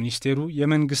በሚኒስቴሩ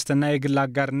የመንግስትና የግል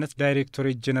አጋርነት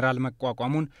ዳይሬክቶሬት ጄኔራል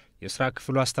መቋቋሙን የስራ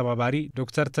ክፍሉ አስተባባሪ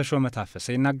ዶክተር ተሾመ ታፈሰ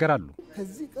ይናገራሉ።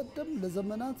 ከዚህ ቀደም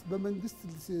ለዘመናት በመንግስት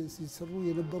ሲሰሩ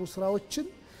የነበሩ ስራዎችን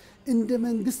እንደ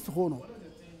መንግስት ሆኖ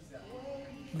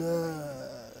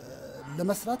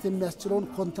ለመስራት የሚያስችለውን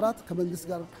ኮንትራት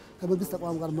ከመንግስት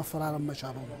ተቋም ጋር መፈራረም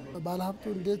መቻል ነው። ባለሀብቱ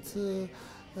እንዴት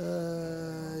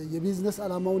የቢዝነስ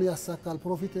አላማውን ያሳካል፣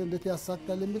 ፕሮፊት እንዴት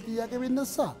ያሳካል የሚል ጥያቄ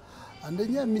ቢነሳ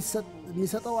አንደኛ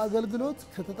የሚሰጠው አገልግሎት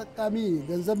ከተጠቃሚ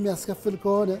ገንዘብ የሚያስከፍል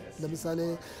ከሆነ ለምሳሌ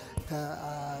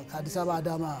ከአዲስ አበባ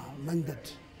አዳማ መንገድ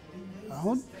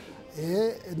አሁን ይሄ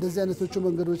እንደዚህ አይነቶቹ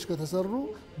መንገዶች ከተሰሩ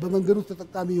በመንገዱ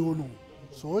ተጠቃሚ የሆኑ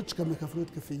ሰዎች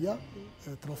ከሚከፍሉት ክፍያ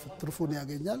ትርፉን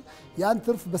ያገኛል። ያን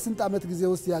ትርፍ በስንት ዓመት ጊዜ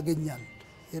ውስጥ ያገኛል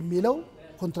የሚለው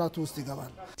ኮንትራክቱ ውስጥ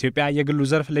ይገባል። ኢትዮጵያ የግሉ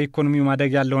ዘርፍ ለኢኮኖሚው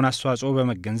ማደግ ያለውን አስተዋጽኦ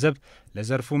በመገንዘብ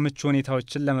ለዘርፉ ምቹ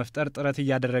ሁኔታዎችን ለመፍጠር ጥረት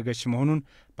እያደረገች መሆኑን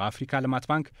በአፍሪካ ልማት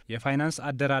ባንክ የፋይናንስ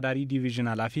አደራዳሪ ዲቪዥን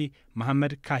ኃላፊ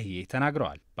መሐመድ ካሂዬ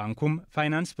ተናግረዋል። ባንኩም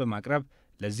ፋይናንስ በማቅረብ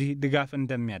ለዚህ ድጋፍ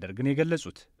እንደሚያደርግ ነው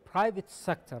የገለጹት። Private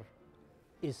sector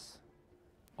is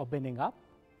opening up.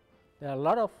 There are a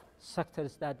lot of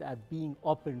sectors that are being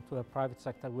opened to a private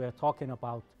sector. We are talking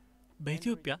about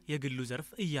በኢትዮጵያ የግሉ ዘርፍ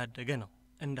እያደገ ነው።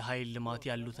 እንደ ኃይል ልማት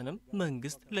ያሉትንም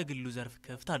መንግስት ለግሉ ዘርፍ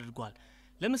ክፍት አድርጓል።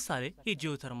 ለምሳሌ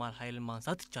የጂኦተርማል ኃይል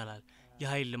ማንሳት ይቻላል።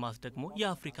 የኃይል ልማት ደግሞ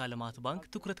የአፍሪካ ልማት ባንክ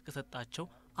ትኩረት ከሰጣቸው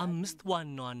 5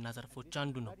 ዋና ዋና ዘርፎች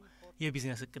አንዱ ነው።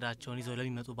 የቢዝነስ እቅዳቸውን ይዘው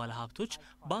ለሚመጡ ባለሀብቶች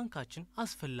ባንካችን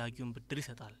አስፈላጊውን ብድር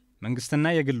ይሰጣል። መንግስትና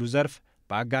የግሉ ዘርፍ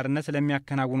በአጋርነት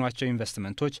ለሚያከናውኗቸው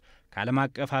ኢንቨስትመንቶች ከዓለም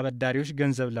አቀፍ አበዳሪዎች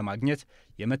ገንዘብ ለማግኘት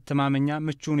የመተማመኛ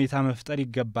ምቹ ሁኔታ መፍጠር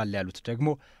ይገባል ያሉት ደግሞ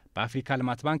በአፍሪካ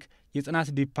ልማት ባንክ የጥናት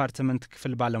ዲፓርትመንት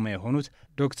ክፍል ባለሙያ የሆኑት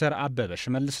ዶክተር አበበ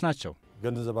ሽመልስ ናቸው።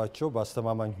 ገንዘባቸው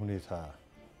በአስተማማኝ ሁኔታ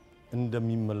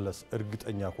እንደሚመለስ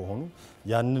እርግጠኛ ከሆኑ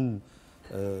ያንን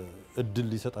እድል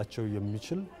ሊሰጣቸው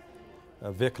የሚችል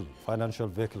ቬክል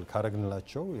ፋይናንሻል ቬክል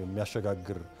ካረግንላቸው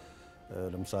የሚያሸጋግር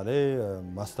ለምሳሌ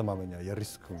ማስተማመኛ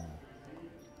የሪስክ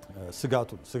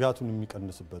ስጋቱን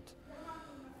የሚቀንስበት፣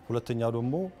 ሁለተኛው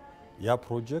ደግሞ ያ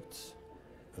ፕሮጀክት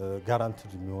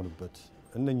ጋራንቲድ የሚሆንበት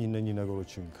እነኚህ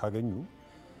ነገሮችን ካገኙ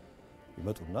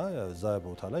ይመጡና እዛ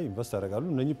ቦታ ላይ ኢንቨስት ያደርጋሉ።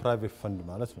 እነኚህ ፕራይቬት ፈንድ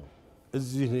ማለት ነው።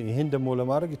 ይሄን ደግሞ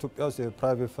ለማድረግ ኢትዮጵያ ውስጥ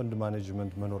የፕራይቬት ፈንድ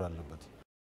ማኔጅመንት መኖር አለበት።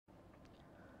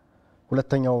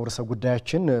 ሁለተኛው ርዕሰ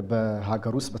ጉዳያችን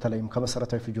በሀገር ውስጥ በተለይም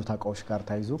ከመሰረታዊ ፍጆታ እቃዎች ጋር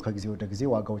ተያይዞ ከጊዜ ወደ ጊዜ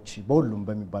ዋጋዎች በሁሉም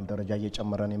በሚባል ደረጃ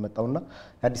እየጨመረ ነው የመጣውና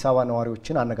የአዲስ አበባ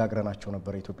ነዋሪዎችን አነጋግረናቸው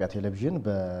ነበር። የኢትዮጵያ ቴሌቪዥን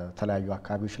በተለያዩ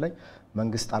አካባቢዎች ላይ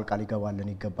መንግስት ጣልቃ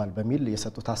ሊገባልን ይገባል በሚል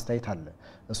የሰጡት አስተያየት አለ።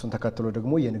 እሱን ተከትሎ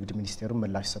ደግሞ የንግድ ሚኒስቴር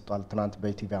ምላሽ ሰጥቷል። ትናንት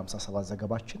በኢቲቪ 57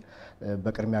 ዘገባችን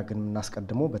በቅድሚያ ግን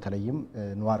እናስቀድመው በተለይም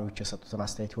ነዋሪዎች የሰጡትን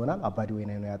አስተያየት ይሆናል። አባዲ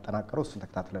ወይኔ ነው ያጠናቀረው። እሱን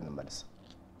ተከታትለን እንመለስ።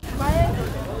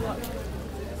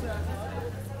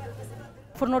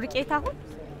 ፍርኖ ዱቄት አሁን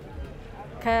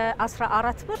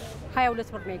ከ14 ብር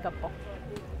 22 ብር ነው የገባው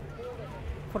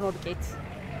ፍርኖ ዱቄት።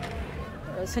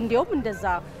 ስንዴውም እንደዛ።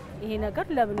 ይሄ ነገር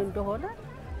ለምን እንደሆነ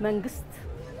መንግስት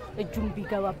እጁን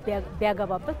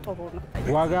ቢያገባበት ጥሩ ነው።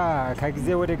 ዋጋ ከጊዜ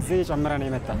ወደ ጊዜ እየጨመረ ነው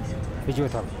የመጣ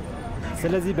ፍጆታው።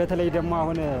 ስለዚህ በተለይ ደግሞ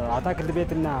አሁን አታክልት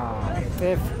ቤትና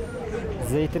ጤፍ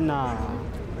ዘይትና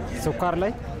ስኳር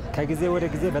ላይ ከጊዜ ወደ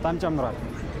ጊዜ በጣም ጨምሯል።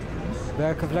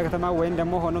 በክፍለ ከተማ ወይም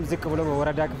ደግሞ ሆኖም ዝቅ ብሎ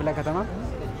በወረዳ ክፍለ ከተማ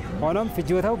ሆኖም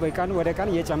ፍጆታው በቀን ወደ ቀን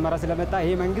እየጨመረ ስለመጣ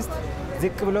ይሄ መንግስት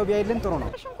ዝቅ ብሎ ቢያይልን ጥሩ ነው።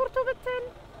 ሽንኩርቱ ብትል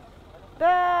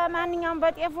በማንኛውም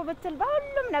በጤፉ ብትል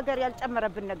በሁሉም ነገር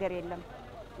ያልጨመረብን ነገር የለም።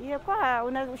 ይሄ እኮ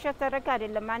እውነት ውሸት ተረካ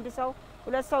አይደለም። አንድ ሰው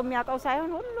ሁለት ሰው የሚያውቀው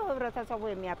ሳይሆን ሁሉ ህብረተሰቡ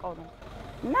የሚያውቀው ነው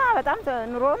እና በጣም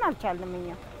ኑሮውን አልቻልንም እኛ።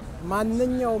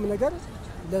 ማንኛውም ነገር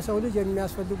ለሰው ልጅ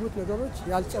የሚያስፈልጉት ነገሮች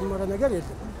ያልጨመረ ነገር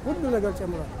የለም። ሁሉ ነገር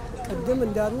ጨምሯል። ቅድም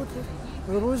እንዳሉት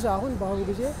ሩዝ አሁን በአሁኑ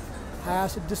ጊዜ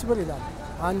 26 ብር ይላል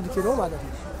 1 ኪሎ ማለት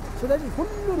ነው። ስለዚህ ሁሉ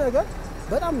ነገር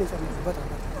በጣም ነው የጨመረው። በጣም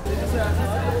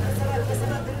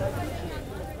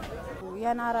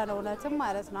የናረ ነው እውነትም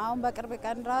ማለት ነው። አሁን በቅርብ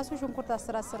ቀን ራሱ ሽንኩርት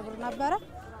 10 ብር ነበረ።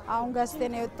 አሁን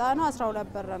ገዝተን የወጣ ነው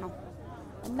 12 ብር ነው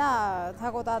እና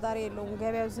ተቆጣጣሪ የለውም።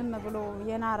 ገበያው ዝም ብሎ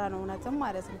የናረ ነው እውነትም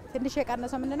ማለት ነው። ትንሽ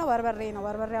የቀነሰው ምንድነው? በርበሬ ነው።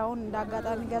 በርበሬ አሁን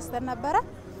እንዳጋጣሚ ገዝተን ነበረ።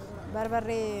 በርበሬ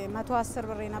 110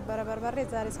 ብር የነበረ በርበሬ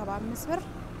ዛሬ 75 ብር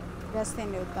ገዝተን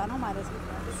የወጣ ነው ማለት ነው።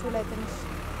 እሱ ላይ ትንሽ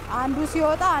አንዱ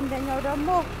ሲወጣ አንደኛው ደግሞ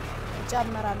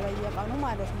ይጨምራል በየቀኑ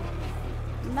ማለት ነው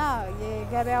እና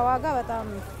የገበያ ዋጋ በጣም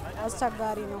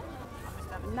አስቸጋሪ ነው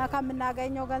እና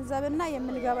ከምናገኘው ገንዘብና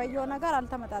የምንገበየው ነገር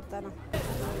አልተመጣጠነም።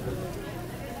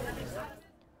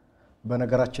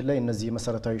 በነገራችን ላይ እነዚህ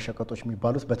መሰረታዊ ሸቀጦች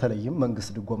የሚባሉት በተለይም መንግስት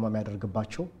ድጎማ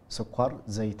የሚያደርግባቸው ስኳር፣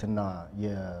 ዘይትና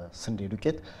የስንዴ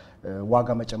ዱቄት ዋጋ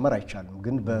መጨመር አይቻልም።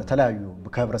 ግን በተለያዩ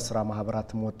ከህብረት ስራ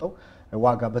ማህበራትም ወጣው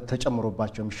ዋጋ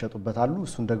በተጨምሮባቸው የሚሸጡበት አሉ።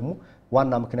 እሱን ደግሞ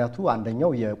ዋና ምክንያቱ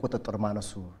አንደኛው የቁጥጥር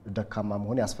ማነሱ ደካማ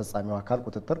መሆን፣ ያስፈጻሚው አካል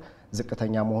ቁጥጥር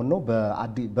ዝቅተኛ መሆን ነው።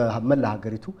 በመላ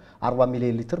ሀገሪቱ 40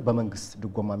 ሚሊዮን ሊትር በመንግስት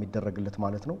ድጎማ የሚደረግለት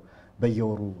ማለት ነው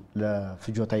በየወሩ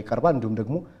ለፍጆታ ይቀርባል። እንዲሁም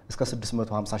ደግሞ እስከ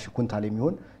 650 ሺህ ኩንታል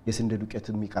የሚሆን የስንዴ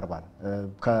ዱቄትም ይቀርባል።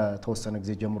 ከተወሰነ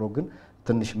ጊዜ ጀምሮ ግን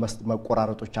ትንሽ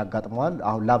መቆራረጦች አጋጥመዋል።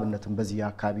 አሁን ላብነትም በዚህ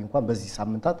አካባቢ እንኳን በዚህ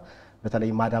ሳምንታት በተለይ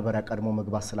ማዳበሪያ ቀድሞ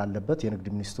መግባት ስላለበት የንግድ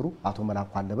ሚኒስትሩ አቶ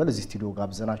መላኩ አለበል እዚህ ስቱዲዮ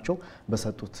ጋብዘናቸው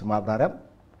በሰጡት ማብራሪያ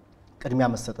ቅድሚያ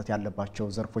መሰጠት ያለባቸው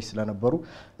ዘርፎች ስለነበሩ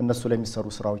እነሱ ላይ የሚሰሩ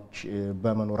ስራዎች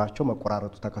በመኖራቸው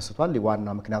መቆራረጡ ተከስቷል። ዋና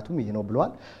ምክንያቱም ይህ ነው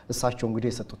ብለዋል። እሳቸው እንግዲህ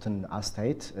የሰጡትን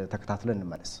አስተያየት ተከታትለን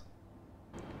እንመለስ።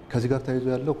 ከዚህ ጋር ተያይዞ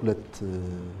ያለው ሁለት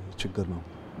ችግር ነው።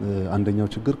 አንደኛው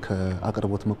ችግር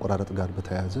ከአቅርቦት መቆራረጥ ጋር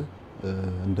በተያያዘ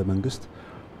እንደ መንግስት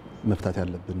መፍታት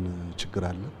ያለብን ችግር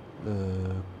አለ።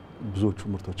 ብዙዎቹ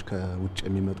ምርቶች ከውጭ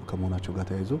የሚመጡ ከመሆናቸው ጋር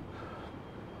ተያይዞ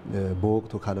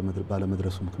በወቅቱ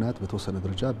ባለመድረሱ ምክንያት በተወሰነ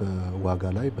ደረጃ በዋጋ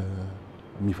ላይ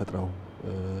በሚፈጥረው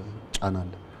ጫና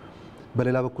አለ።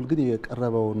 በሌላ በኩል ግን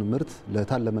የቀረበውን ምርት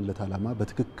ለታለመለት ዓላማ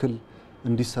በትክክል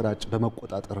እንዲሰራጭ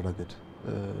በመቆጣጠር ረገድ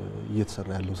እየተሰራ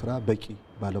ያለው ስራ በቂ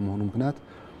ባለመሆኑ ምክንያት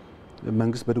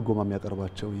መንግስት በድጎማ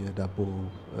የሚያቀርባቸው የዳቦ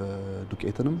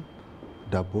ዱቄትንም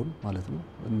ዳቦን ማለት ነው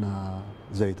እና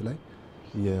ዘይት ላይ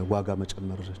የዋጋ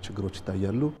መጨመር ችግሮች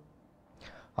ይታያሉ።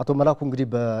 አቶ መላኩ እንግዲህ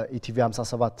በኢቲቪ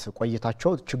 57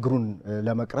 ቆይታቸው ችግሩን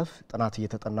ለመቅረፍ ጥናት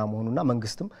እየተጠና መሆኑና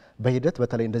መንግስትም በሂደት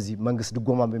በተለይ እንደዚህ መንግስት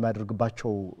ድጎማ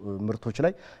በሚያደርግባቸው ምርቶች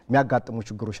ላይ የሚያጋጥሙ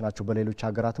ችግሮች ናቸው በሌሎች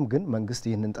ሀገራትም። ግን መንግስት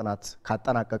ይህንን ጥናት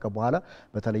ካጠናቀቀ በኋላ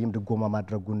በተለይም ድጎማ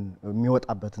ማድረጉን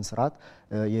የሚወጣበትን ስርዓት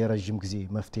የረጅም ጊዜ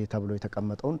መፍትሄ ተብሎ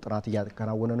የተቀመጠውን ጥናት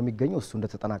እያከናወነ ነው የሚገኘው። እሱ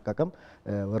እንደተጠናቀቀም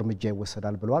እርምጃ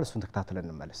ይወሰዳል ብለዋል። እሱን ተከታትለን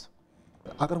እንመለስ።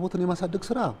 አቅርቦትን የማሳደግ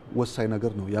ስራ ወሳኝ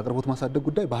ነገር ነው። የአቅርቦት ማሳደግ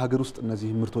ጉዳይ በሀገር ውስጥ እነዚህ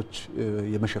ምርቶች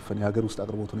የመሸፈን የሀገር ውስጥ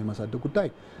አቅርቦትን የማሳደግ ጉዳይ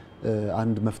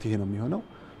አንድ መፍትሄ ነው የሚሆነው።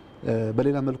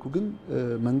 በሌላ መልኩ ግን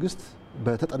መንግስት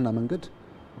በተጠና መንገድ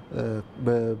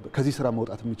ከዚህ ስራ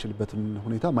መውጣት የሚችልበትን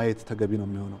ሁኔታ ማየት ተገቢ ነው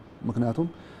የሚሆነው። ምክንያቱም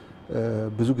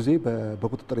ብዙ ጊዜ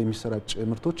በቁጥጥር የሚሰራጭ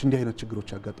ምርቶች እንዲህ አይነት ችግሮች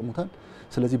ያጋጥሙታል።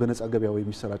 ስለዚህ በነፃ ገበያው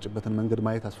የሚሰራጭበትን መንገድ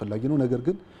ማየት አስፈላጊ ነው። ነገር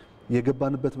ግን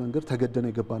የገባንበት መንገድ ተገደነ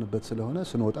የገባንበት ስለሆነ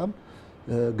ስንወጣም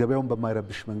ገበያውን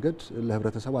በማይረብሽ መንገድ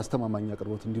ለህብረተሰቡ አስተማማኝ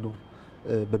አቅርቦት እንዲኖር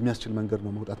በሚያስችል መንገድ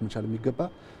ነው መውጣት መቻል የሚገባ።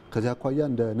 ከዚያ አኳያ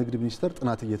እንደ ንግድ ሚኒስቴር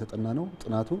ጥናት እየተጠና ነው።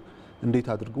 ጥናቱ እንዴት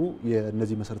አድርጎ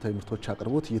የነዚህ መሰረታዊ ምርቶች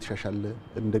አቅርቦት እየተሻሻለ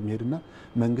እንደሚሄድና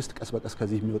መንግስት ቀስ በቀስ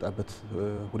ከዚህ የሚወጣበት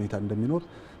ሁኔታ እንደሚኖር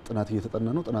ጥናት እየተጠና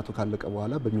ነው። ጥናቱ ካለቀ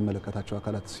በኋላ በሚመለከታቸው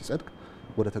አካላት ሲጸድቅ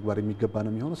ወደ ተግባር የሚገባ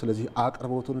ነው የሚሆነው። ስለዚህ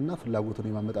አቅርቦቱንና ፍላጎቱን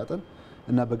የማመጣጠን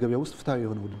እና በገበያ ውስጥ ፍትሃዊ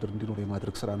የሆነ ውድድር እንዲኖር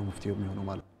የማድረግ ስራ ነው መፍትሄው የሚሆነው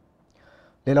ማለት ነው።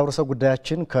 ሌላው ርዕሰ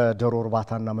ጉዳያችን ከዶሮ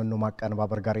እርባታና መኖ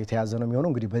ማቀነባበር ጋር የተያያዘ ነው የሚሆነው።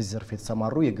 እንግዲህ በዚህ ዘርፍ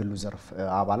የተሰማሩ የግሉ ዘርፍ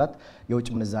አባላት የውጭ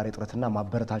ምንዛሬ እጥረትና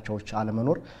ማበረታቻዎች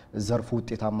አለመኖር ዘርፉ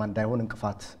ውጤታማ እንዳይሆን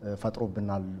እንቅፋት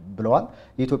ፈጥሮብናል ብለዋል።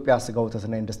 የኢትዮጵያ ስጋ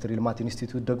ወተትና ኢንዱስትሪ ልማት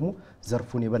ኢንስቲትዩት ደግሞ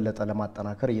ዘርፉን የበለጠ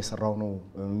ለማጠናከር እየሰራው ነው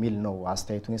የሚል ነው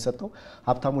አስተያየቱን የሰጠው።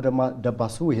 ሀብታሙ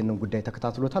ደባሱ ይህንን ጉዳይ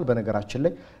ተከታትሎታል። በነገራችን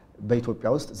ላይ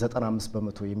በኢትዮጵያ ውስጥ 95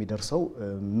 በመቶ የሚደርሰው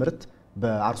ምርት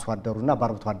በአርሶ አደሩና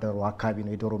በአርብቶ አደሩ አካባቢ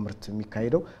ነው የዶሮ ምርት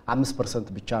የሚካሄደው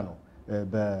 5% ብቻ ነው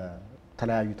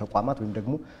በተለያዩ ተቋማት ወይም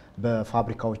ደግሞ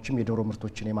በፋብሪካዎችም የዶሮ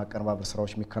ምርቶችን የማቀነባበር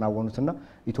ስራዎች የሚከናወኑትና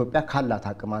ኢትዮጵያ ካላት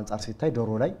አቅም አንጻር ሲታይ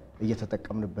ዶሮ ላይ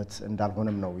እየተጠቀምንበት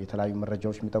እንዳልሆነም ነው የተለያዩ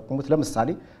መረጃዎች የሚጠቁሙት።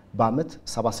 ለምሳሌ በአመት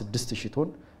 76000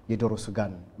 ቶን የዶሮ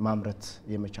ስጋን ማምረት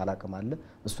የመቻል አቅም አለ።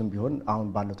 እሱም ቢሆን አሁን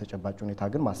ባለው ተጨባጭ ሁኔታ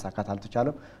ግን ማሳካት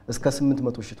አልተቻለም። እስከ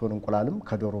 800,000 ቶን እንቁላልም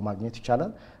ከዶሮ ማግኘት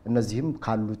ይቻላል። እነዚህም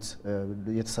ካሉት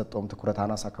የተሰጠውም ትኩረት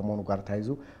አናሳ ከመሆኑ ጋር ተያይዞ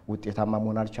ውጤታማ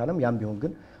መሆን አልቻለም። ያም ቢሆን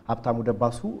ግን ሀብታሙ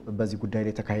ደባሱ በዚህ ጉዳይ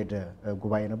ላይ የተካሄደ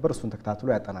ጉባኤ ነበር። እሱን ተከታትሎ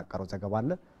ያጠናቀረው ዘገባ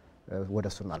አለ።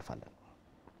 ወደሱ እናልፋለን።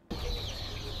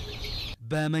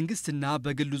 በመንግስትና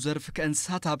በግሉ ዘርፍ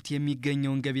ከእንስሳት ሀብት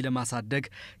የሚገኘውን ገቢ ለማሳደግ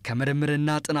ከምርምርና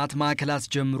ጥናት ማዕከላት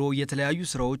ጀምሮ የተለያዩ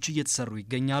ስራዎች እየተሰሩ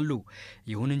ይገኛሉ።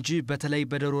 ይሁን እንጂ በተለይ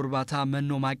በዶሮ እርባታ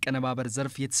መኖ ማቀነባበር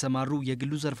ዘርፍ የተሰማሩ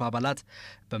የግሉ ዘርፍ አባላት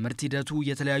በምርት ሂደቱ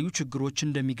የተለያዩ ችግሮች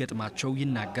እንደሚገጥማቸው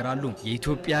ይናገራሉ።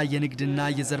 የኢትዮጵያ የንግድና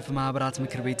የዘርፍ ማህበራት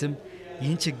ምክር ቤትም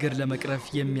ይህን ችግር ለመቅረፍ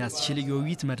የሚያስችል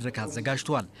የውይይት መድረክ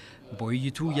አዘጋጅቷል።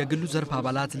 በውይይቱ የግሉ ዘርፍ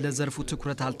አባላት ለዘርፉ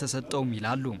ትኩረት አልተሰጠውም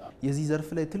ይላሉ። የዚህ ዘርፍ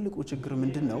ላይ ትልቁ ችግር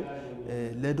ምንድነው?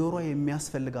 ለዶሮ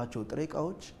የሚያስፈልጋቸው ጥሬ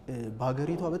ዕቃዎች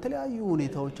በሀገሪቷ በተለያዩ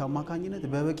ሁኔታዎች አማካኝነት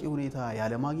በበቂ ሁኔታ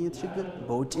ያለ ማግኘት ችግር፣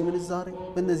 በውጪ ምንዛሬ፣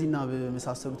 በእነዚህና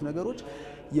በመሳሰሉት ነገሮች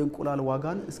የእንቁላል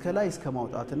ዋጋን እስከ ላይ እስከ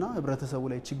ማውጣትና ህብረተሰቡ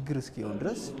ላይ ችግር እስኪሆን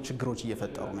ድረስ ችግሮች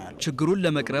እየፈጠሩ ነው ያለው። ችግሩን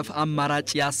ለመቅረፍ አማራጭ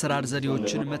የአሰራር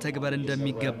ዘዴዎችን መተግበር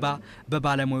እንደሚገባ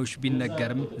በባለሙያዎች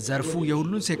ቢነገርም ዘርፉ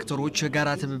የሁሉን ሴክተሮች የጋራ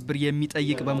ትብብር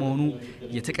የሚጠይቅ በመሆኑ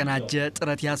የተቀናጀ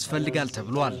ጥረት ያስፈልጋል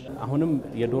ተብሏል። አሁንም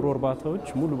የዶሮ እርባታዎች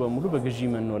ሙሉ በሙሉ በግዢ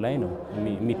መኖ ላይ ነው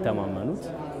የሚተማመኑት።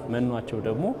 መኗቸው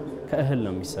ደግሞ ከእህል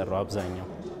ነው የሚሰራው አብዛኛው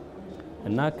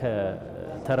እና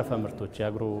ተረፈ ምርቶች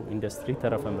የአግሮ ኢንዱስትሪ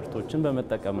ተረፈ ምርቶችን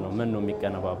በመጠቀም ነው መኖ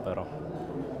የሚቀነባበረው።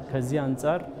 ከዚህ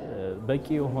አንጻር በቂ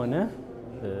የሆነ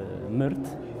ምርት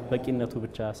በቂነቱ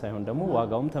ብቻ ሳይሆን ደግሞ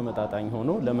ዋጋውም ተመጣጣኝ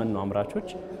ሆኖ ለመኖ አምራቾች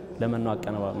ለመኖ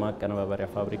ማቀነባበሪያ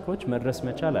ፋብሪካዎች መድረስ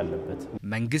መቻል አለበት።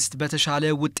 መንግስት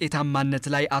በተሻለ ውጤታማነት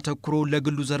ላይ አተኩሮ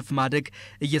ለግሉ ዘርፍ ማደግ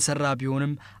እየሰራ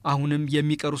ቢሆንም አሁንም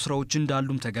የሚቀሩ ስራዎች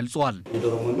እንዳሉም ተገልጿል።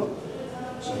 የዶሮ መኖ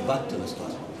ባት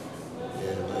ተነስቷል።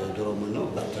 የዶሮ መኖ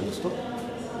ባት ተነስቶ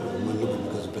መኖ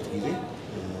በሚገዙበት ጊዜ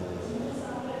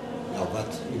ያው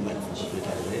ባት የማይከፍሉበት ሁኔታ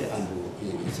ላይ አንዱ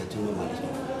ኢንሴንቲቭ ነው ማለት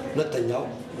ነው። ሁለተኛው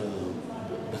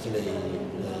በተለይ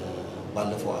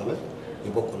ባለፈው ዓመት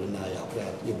የበቆሎና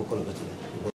የበቆሎ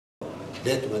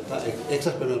ሌት መጣ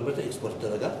ኤክሰስ በነበረበት ኤክስፖርት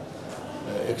ደረጃ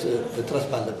እጥረት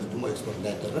ባለበት ደግሞ ኤክስፖርት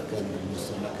እንዳይደረግ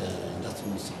ከሚኒስትርና ከኢንዱስትሪ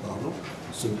ሚኒስትር ሆኖ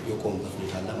እሱም የቆመበት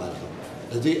ሁኔታ አለ ማለት ነው።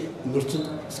 ስለዚህ ምርቱን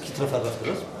እስኪትረፈረፍ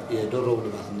ድረስ የዶሮ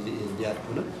ልማት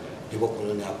እንዲያድጉና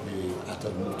የበቆሎና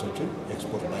የአተር ምርቶችን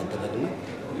ኤክስፖርት ባይደረግና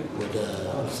ወደ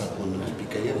እንስሳት መኖነት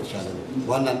ቢቀየር የተሻለ ነው።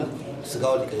 ዋናነት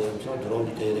ስጋው ሊቀየር የሚችለው ዶሮው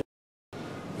ሊቀየር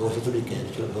የወተቱ ሊቀየር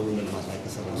ይችላል። በመኖ ልማት ላይ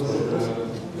ከሰራ እስከሆነ ድረስ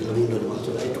የመኖ ልማቱ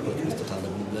ላይ ትኩረት መስጠት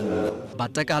አለብን ብለን ነው።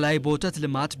 በአጠቃላይ በወተት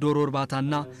ልማት፣ ዶሮ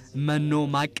እርባታና መኖ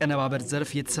ማቀነባበር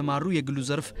ዘርፍ የተሰማሩ የግሉ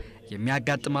ዘርፍ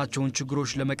የሚያጋጥማቸውን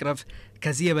ችግሮች ለመቅረፍ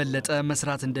ከዚህ የበለጠ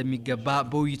መስራት እንደሚገባ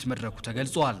በውይይት መድረኩ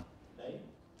ተገልጿል።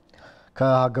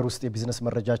 ከሀገር ውስጥ የቢዝነስ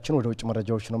መረጃችን ወደ ውጭ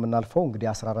መረጃዎች ነው የምናልፈው። እንግዲህ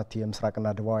 14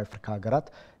 የምስራቅና ደቡብ አፍሪካ ሀገራት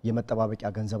የመጠባበቂያ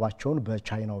ገንዘባቸውን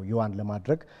በቻይናው ዩዋን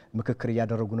ለማድረግ ምክክር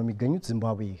እያደረጉ ነው የሚገኙት።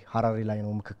 ዚምባብዌ ሀራሪ ላይ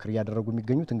ነው ምክክር እያደረጉ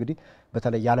የሚገኙት። እንግዲህ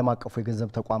በተለይ የዓለም አቀፉ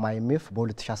የገንዘብ ተቋም IMF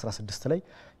በ2016 ላይ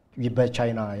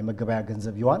በቻይና የመገበያ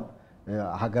ገንዘብ ዩዋን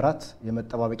ሀገራት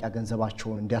የመጠባበቂያ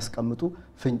ገንዘባቸውን እንዲያስቀምጡ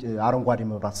አረንጓዴ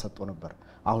መብራት ሰጥቶ ነበር።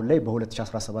 አሁን ላይ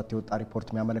በ2017 የወጣ ሪፖርት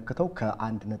የሚያመለክተው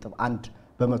ከ1.1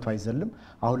 በመቶ አይዘልም።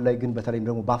 አሁን ላይ ግን በተለይም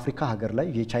ደግሞ በአፍሪካ ሀገር ላይ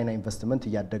የቻይና ኢንቨስትመንት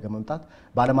እያደገ መምጣት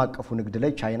በዓለም አቀፉ ንግድ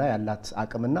ላይ ቻይና ያላት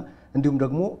አቅምና እንዲሁም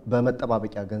ደግሞ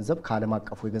በመጠባበቂያ ገንዘብ ከዓለም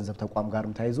አቀፉ የገንዘብ ተቋም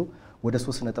ጋርም ተያይዞ ወደ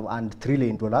 3.1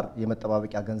 ትሪሊዮን ዶላር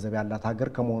የመጠባበቂያ ገንዘብ ያላት ሀገር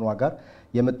ከመሆኗ ጋር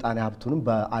የምጣኔ ሀብቱንም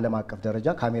በዓለም አቀፍ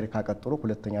ደረጃ ከአሜሪካ ቀጥሎ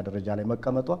ሁለተኛ ደረጃ ላይ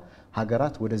መቀመጧ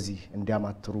ሀገራት ወደዚህ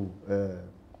እንዲያማትሩ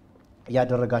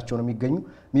ያደረጋቸው ነው የሚገኙ።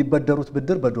 የሚበደሩት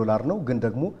ብድር በዶላር ነው፣ ግን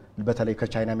ደግሞ በተለይ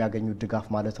ከቻይና የሚያገኙት ድጋፍ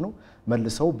ማለት ነው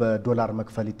መልሰው በዶላር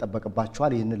መክፈል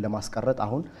ይጠበቅባቸዋል። ይህንን ለማስቀረጥ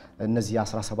አሁን እነዚህ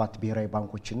 17 ብሔራዊ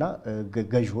ባንኮችና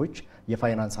ገዢዎች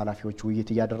የፋይናንስ ኃላፊዎች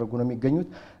ውይይት እያደረጉ ነው የሚገኙት።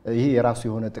 ይሄ የራሱ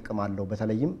የሆነ ጥቅም አለው።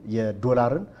 በተለይም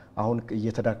የዶላርን አሁን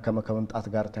እየተዳከመ ከመምጣት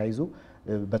ጋር ተያይዞ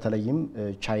በተለይም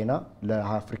ቻይና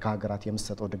ለአፍሪካ ሀገራት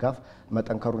የምትሰጠው ድጋፍ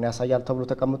መጠንከሩን ያሳያል ተብሎ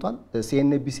ተቀምጧል።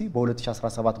 CNBC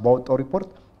በ2017 ባወጣው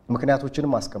ሪፖርት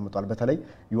ምክንያቶችንም አስቀምጧል። በተለይ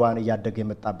ዩዋን እያደገ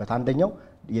የመጣበት አንደኛው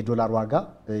የዶላር ዋጋ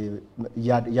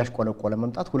እያሽቆለቆለ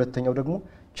መምጣት፣ ሁለተኛው ደግሞ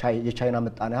የቻይና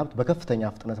ምጣኔ ሀብት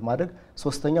በከፍተኛ ፍጥነት ማደግ፣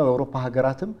 ሶስተኛው የአውሮፓ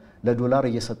ሀገራትም ለዶላር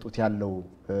እየሰጡት ያለው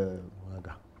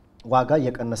ዋጋ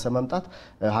የቀነሰ መምጣት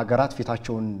ሀገራት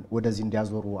ፊታቸውን ወደዚህ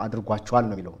እንዲያዞሩ አድርጓቸዋል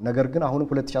ነው የሚለው። ነገር ግን አሁን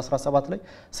 2017 ላይ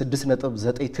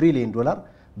 6.9 ትሪሊዮን ዶላር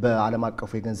በዓለም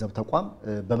አቀፉ የገንዘብ ተቋም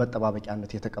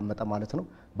በመጠባበቂያነት የተቀመጠ ማለት ነው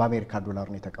በአሜሪካ ዶላር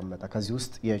ነው የተቀመጠ። ከዚህ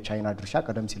ውስጥ የቻይና ድርሻ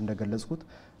ቀደም ሲል እንደገለጽኩት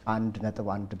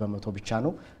 1.1 በመቶ ብቻ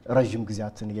ነው። ረጅም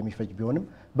ጊዜያትን የሚፈጅ ቢሆንም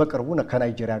በቅርቡ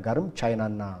ከናይጄሪያ ጋርም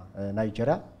ቻይናና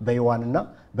ናይጄሪያ በዩዋንና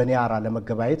በኒያራ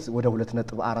ለመገበያየት ወደ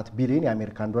 2.4 ቢሊዮን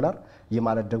የአሜሪካን ዶላር ይህ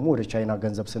ማለት ደግሞ ወደ ቻይና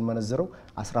ገንዘብ ስንመነዝረው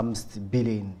 15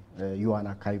 ቢሊዮን ዩዋን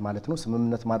አካባቢ ማለት ነው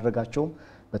ስምምነት ማድረጋቸውም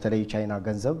በተለይ ቻይና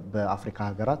ገንዘብ በአፍሪካ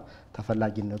ሀገራት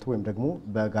ተፈላጊነቱ ወይም ደግሞ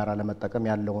በጋራ ለመጠቀም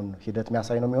ያለውን ሂደት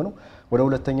የሚያሳይ ነው የሚሆነው። ወደ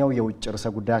ሁለተኛው የውጭ ርዕሰ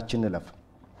ጉዳያችን እንለፍ።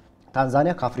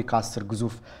 ታንዛኒያ ከአፍሪካ 10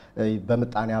 ግዙፍ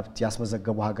በምጣኔ ሀብት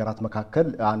ያስመዘገቡ ሀገራት መካከል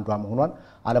አንዷ መሆኗን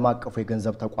ዓለም አቀፉ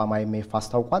የገንዘብ ተቋም IMF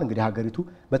አስታውቋል። እንግዲህ ሀገሪቱ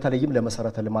በተለይም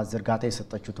ለመሰረተ ልማት ዝርጋታ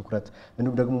የሰጠችው ትኩረት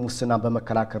እንዲሁም ደግሞ ሙስናን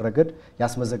በመከላከል ረገድ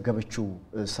ያስመዘገበችው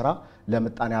ስራ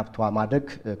ለምጣኔ ሀብቷ ማደግ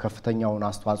ከፍተኛውን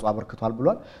አስተዋጽኦ አበርክቷል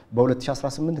ብሏል።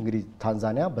 በ2018 እንግዲህ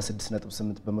ታንዛኒያ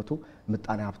በ6.8 በመቶ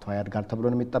ምጣኔ ሀብቷ ያድጋል ተብሎ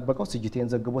ነው የሚጠበቀው።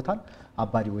 ሲጂቲኤን ዘግቦታል።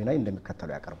 አባዲ ወይናይ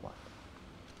እንደሚከተለው ያቀርበዋል።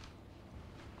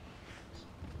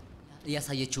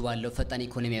 እያሳየችው ባለው ፈጣን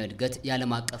ኢኮኖሚያዊ እድገት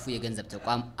የዓለም አቀፉ የገንዘብ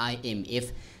ተቋም IMF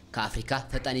ከአፍሪካ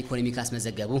ፈጣን ኢኮኖሚ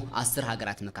ካስመዘገቡ 10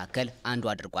 ሀገራት መካከል አንዱ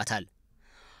አድርጓታል።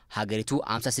 ሀገሪቱ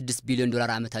 56 ቢሊዮን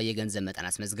ዶላር ዓመታዊ የገንዘብ መጠን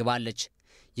አስመዝግባለች።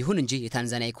 ይሁን እንጂ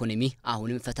የታንዛኒያ ኢኮኖሚ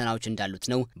አሁንም ፈተናዎች እንዳሉት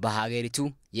ነው በሀገሪቱ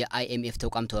የIMF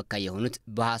ተቋም ተወካይ የሆኑት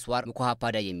በሐስዋር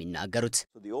ሙኮሃፓዳ የሚናገሩት።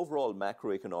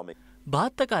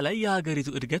 በአጠቃላይ የሀገሪቱ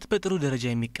እድገት በጥሩ ደረጃ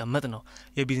የሚቀመጥ ነው።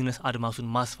 የቢዝነስ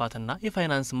አድማሱን ማስፋትና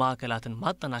የፋይናንስ ማዕከላትን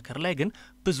ማጠናከር ላይ ግን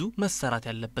ብዙ መሰራት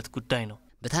ያለበት ጉዳይ ነው።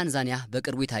 በታንዛኒያ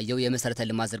በቅርቡ የታየው የመሰረተ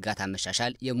ልማት ዝርጋታ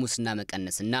መሻሻል፣ የሙስና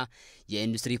መቀነስና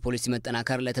የኢንዱስትሪ ፖሊሲ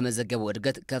መጠናከር ለተመዘገበው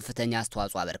እድገት ከፍተኛ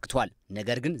አስተዋጽኦ አበርክቷል።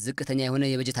 ነገር ግን ዝቅተኛ የሆነ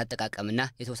የበጀት አጠቃቀምና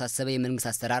የተወሳሰበ የመንግስት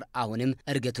አሰራር አሁንም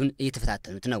እድገቱን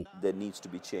እየተፈታተኑት ነው።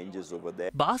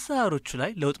 በአሰራሮቹ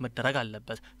ላይ ለውጥ መደረግ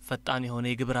አለበት። ፈጣን የሆነ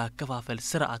የግብር አከፋፈል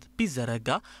ስርዓት ቢዘረጋ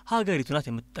ሀገሪቱ ናት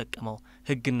የምትጠቀመው።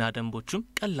 ህግና ደንቦቹም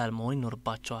ቀላል መሆን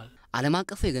ይኖርባቸዋል። ዓለም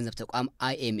አቀፉ የገንዘብ ተቋም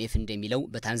IMF እንደሚለው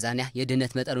በታንዛኒያ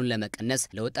የድህነት መጠኑን ለመቀነስ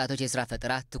ለወጣቶች የስራ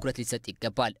ፈጠራ ትኩረት ሊሰጥ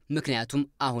ይገባል። ምክንያቱም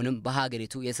አሁንም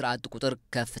በሀገሪቱ የስራ አጥ ቁጥር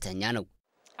ከፍተኛ ነው።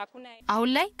 አሁን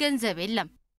ላይ ገንዘብ የለም።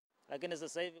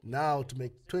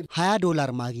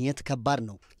 $20 ማግኘት ከባድ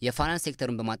ነው። የፋይናንስ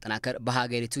ሴክተሩን በማጠናከር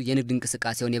በሀገሪቱ የንግድ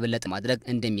እንቅስቃሴውን የበለጠ ማድረግ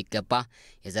እንደሚገባ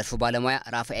የዘርፉ ባለሙያ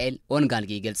ራፋኤል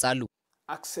ኦንጋንጌ ይገልጻሉ።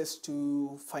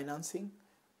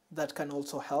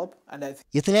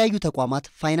 የተለያዩ ተቋማት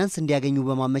ፋይናንስ እንዲያገኙ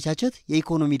በማመቻቸት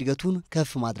የኢኮኖሚ እድገቱን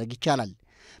ከፍ ማድረግ ይቻላል።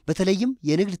 በተለይም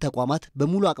የንግድ ተቋማት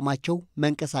በሙሉ አቅማቸው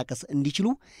መንቀሳቀስ እንዲችሉ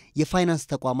የፋይናንስ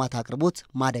ተቋማት አቅርቦት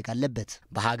ማደግ አለበት።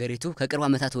 በሀገሪቱ ከቅርብ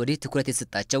ዓመታት ወዲህ ትኩረት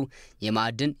የተሰጣቸው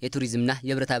የማዕድን፣ የቱሪዝምና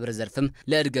የብረታ ብረት ዘርፍም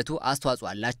ለእድገቱ አስተዋጽኦ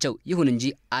አላቸው። ይሁን እንጂ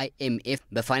IMF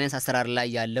በፋይናንስ አሰራር ላይ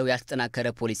ያለው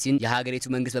ያልተጠናከረ ፖሊሲን የሀገሪቱ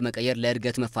መንግስት በመቀየር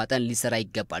ለእድገቱ መፋጠን ሊሰራ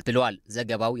ይገባል ብለዋል።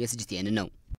 ዘገባው የሲጂቲኤን ነው።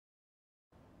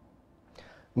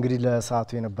 እንግዲህ ለሰዓቱ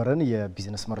የነበረን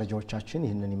የቢዝነስ መረጃዎቻችን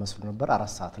ይህንን ይመስሉ ነበር።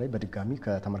 4 ሰዓት ላይ በድጋሚ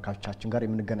ከተመልካቾቻችን ጋር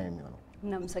የምንገናኝ የሚሆነው።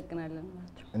 እናመሰግናለን።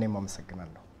 እኔም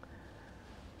አመሰግናለሁ።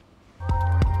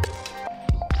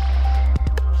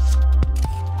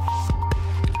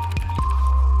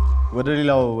 ወደ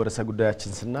ሌላው ርዕሰ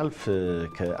ጉዳያችን ስናልፍ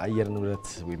ከአየር ንብረት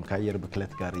ወይም ከአየር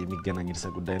ብክለት ጋር የሚገናኝ ርዕሰ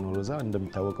ጉዳይ ነው። ሮዛ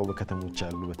እንደሚታወቀው በከተሞች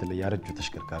ያሉ በተለይ ያረጁ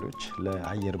ተሽከርካሪዎች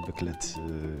ለአየር ብክለት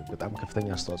በጣም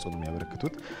ከፍተኛ አስተዋጽኦ ነው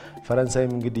የሚያበረክቱት።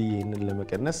 ፈረንሳይም እንግዲህ ይህንን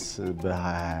ለመቀነስ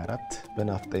በ2024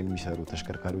 በናፍጣ የሚሰሩ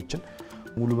ተሽከርካሪዎችን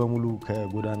ሙሉ በሙሉ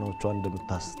ከጎዳናዎቿ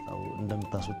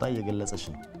እንደምታስወጣ እየገለጸች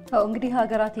ነው። እንግዲህ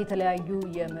ሀገራት የተለያዩ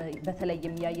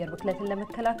በተለይም የአየር ብክለትን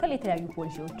ለመከላከል የተለያዩ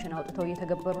ፖሊሲዎችን አውጥተው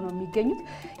እየተገበሩ ነው የሚገኙት።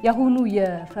 የአሁኑ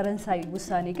የፈረንሳይ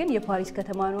ውሳኔ ግን የፓሪስ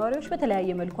ከተማ ነዋሪዎች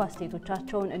በተለያየ መልኩ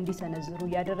አስተያየቶቻቸውን እንዲሰነዝሩ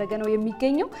እያደረገ ነው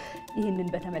የሚገኘው።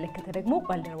 ይህንን በተመለከተ ደግሞ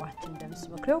ባልደረባችን ደምስ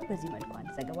መክሬው በዚህ መልኩ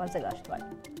አንድ ዘገባ አዘጋጅቷል።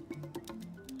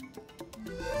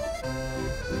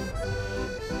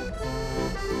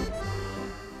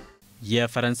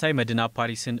 የፈረንሳይ መዲና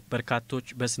ፓሪስን በርካቶች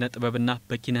በስነ ጥበብና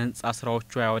በኪነ ህንጻ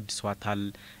ስራዎቿ ያወድሷታል።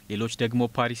 ሌሎች ደግሞ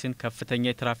ፓሪስን ከፍተኛ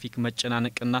የትራፊክ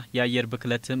መጨናነቅና የአየር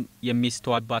ብክለትም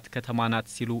የሚስተዋልባት ከተማ ናት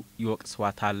ሲሉ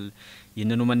ይወቅሷታል።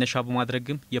 ይህንኑ መነሻ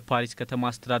በማድረግም የፓሪስ ከተማ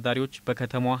አስተዳዳሪዎች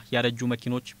በከተማዋ ያረጁ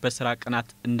መኪኖች በስራ ቀናት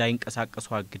እንዳይንቀሳቀሱ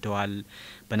አግደዋል።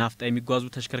 በናፍጣ የሚጓዙ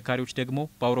ተሽከርካሪዎች ደግሞ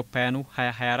በአውሮፓውያኑ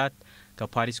 2024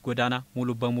 ከፓሪስ ጎዳና ሙሉ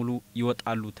በሙሉ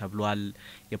ይወጣሉ ተብሏል።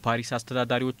 የፓሪስ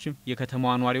አስተዳዳሪዎችም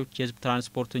የከተማዋ ነዋሪዎች የህዝብ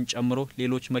ትራንስፖርትን ጨምሮ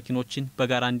ሌሎች መኪኖችን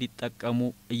በጋራ እንዲጠቀሙ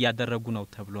እያደረጉ ነው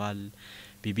ተብሏል።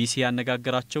 ቢቢሲ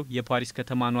ያነጋገራቸው የፓሪስ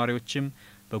ከተማ ነዋሪዎችም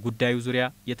በጉዳዩ ዙሪያ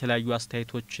የተለያዩ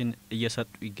አስተያየቶችን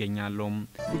እየሰጡ ይገኛሉ።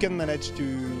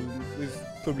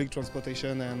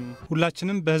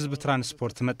 ሁላችንም በህዝብ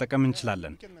ትራንስፖርት መጠቀም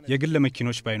እንችላለን። የግል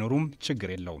መኪኖች ባይኖሩም ችግር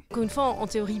የለውም።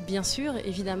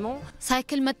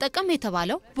 ሳይክል መጠቀም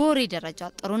የተባለው በወሬ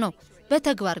ደረጃ ጥሩ ነው።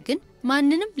 በተግባር ግን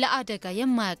ማንንም ለአደጋ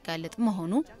የማያጋልጥ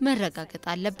መሆኑ መረጋገጥ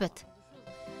አለበት።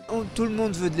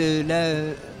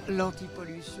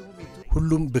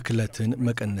 ሁሉም ብክለትን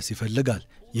መቀነስ ይፈልጋል።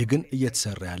 ይህ ግን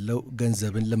እየተሰራ ያለው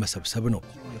ገንዘብን ለመሰብሰብ ነው።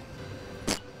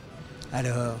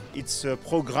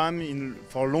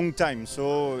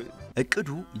 እቅዱ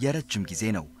የረጅም ጊዜ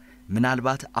ነው።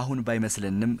 ምናልባት አሁን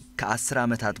ባይመስልንም ከ10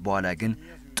 ዓመታት በኋላ ግን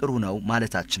ጥሩ ነው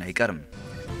ማለታችን አይቀርም።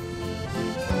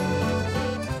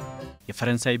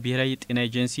 የፈረንሳይ ብሔራዊ ጤና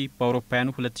ኤጀንሲ በአውሮፓውያኑ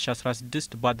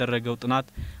 2016 ባደረገው ጥናት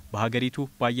በሀገሪቱ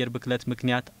በአየር ብክለት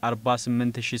ምክንያት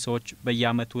 48000 ሰዎች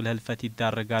በየዓመቱ ለህልፈት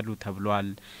ይዳረጋሉ ተብሏል።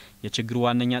 የችግሩ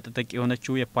ዋነኛ ተጠቂ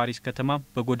የሆነችው የፓሪስ ከተማ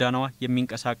በጎዳናዋ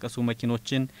የሚንቀሳቀሱ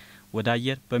መኪኖችን ወደ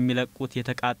አየር በሚለቁት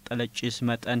የተቃጠለ ጭስ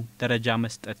መጠን ደረጃ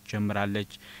መስጠት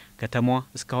ጀምራለች። ከተማዋ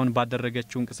እስካሁን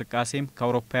ባደረገችው እንቅስቃሴም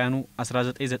ከአውሮፓውያኑ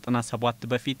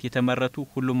 1997 በፊት የተመረቱ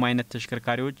ሁሉም አይነት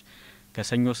ተሽከርካሪዎች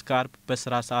ከሰኞ እስከ አርብ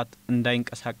በስራ ሰዓት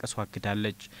እንዳይንቀሳቀሱ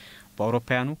አግዳለች።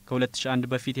 በአውሮፓውያኑ ከ2001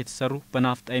 በፊት የተሰሩ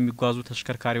በናፍጣ የሚጓዙ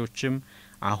ተሽከርካሪዎችም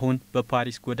አሁን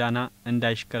በፓሪስ ጎዳና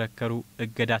እንዳይሽከረከሩ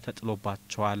እገዳ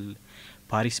ተጥሎባቸዋል።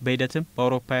 ፓሪስ በሂደትም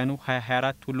በአውሮፓውያኑ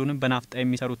 2024 ሁሉንም በናፍጣ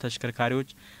የሚሰሩ ተሽከርካሪዎች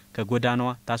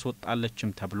ከጎዳናዋ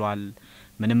ታስወጣለችም ተብሏል።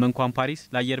 ምንም እንኳን ፓሪስ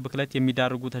ለአየር ብክለት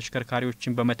የሚዳርጉ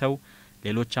ተሽከርካሪዎችን በመተው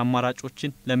ሌሎች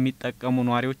አማራጮችን ለሚጠቀሙ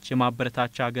ነዋሪዎች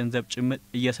የማበረታቻ ገንዘብ ጭምር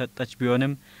እየሰጠች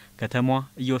ቢሆንም ከተማዋ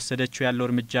እየወሰደችው ያለው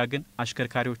እርምጃ ግን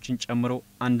አሽከርካሪዎችን ጨምሮ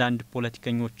አንዳንድ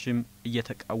ፖለቲከኞችም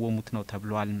እየተቃወሙት ነው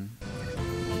ተብሏል።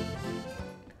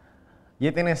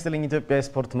 የጤና ይስጥልኝ ኢትዮጵያ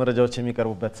ስፖርት መረጃዎች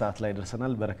የሚቀርቡበት ሰዓት ላይ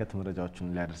ደርሰናል። በረከት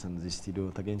መረጃዎችን ሊያደርሰን እዚህ ስቱዲዮ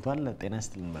ተገኝቷል። ጤና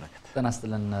ይስጥልኝ በረከት። ጤና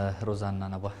ይስጥልን ሮዛና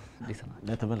ነባ እንዴት ናችሁ?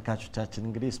 ለተመልካቾቻችን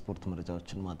እንግዲህ ስፖርት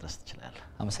መረጃዎችን ማድረስ ትችላለህ።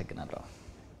 አመሰግናለሁ።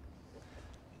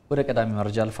 ወደ ቀዳሚ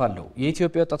መረጃ አልፋለሁ።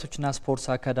 የኢትዮጵያ ወጣቶችና ስፖርት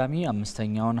አካዳሚ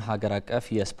አምስተኛውን ሀገር አቀፍ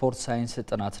የስፖርት ሳይንስ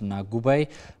ጥናትና ጉባኤ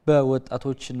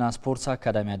በወጣቶችና ስፖርት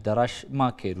አካዳሚ አዳራሽ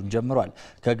ማካሄዱን ጀምሯል።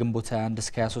 ከግንቦት 21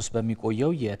 እስከ 23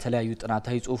 በሚቆየው የተለያዩ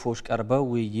ጥናታዊ ጽሁፎች ቀርበው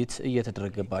ውይይት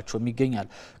እየተደረገባቸውም ይገኛል።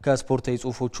 ከስፖርታዊ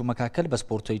ጽሁፎቹ መካከል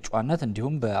በስፖርታዊ ጨዋነት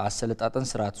እንዲሁም በአሰለጣጠን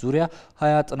ስርዓት ዙሪያ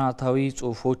 20 ጥናታዊ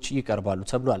ጽሁፎች ይቀርባሉ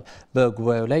ተብሏል።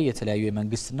 በጉባኤው ላይ የተለያዩ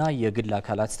የመንግስትና የግል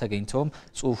አካላት ተገኝተውም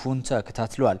ጽሁፉን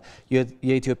ተከታትለዋል።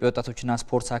 የኢትዮጵያ ወጣቶችና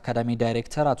ስፖርት አካዳሚ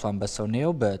ዳይሬክተር አቶ አንበሳው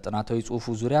ነየው በጥናታዊ ጽሁፉ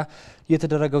ዙሪያ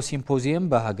የተደረገው ሲምፖዚየም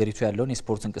በሀገሪቱ ያለውን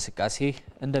የስፖርት እንቅስቃሴ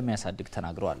እንደሚያሳድግ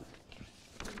ተናግረዋል።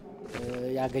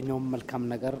 ያገኘውን መልካም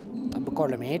ነገር ጠብቆ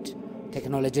ለመሄድ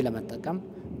ቴክኖሎጂ ለመጠቀም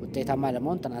ውጤታማ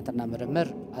ለመሆን ጥናትና ምርምር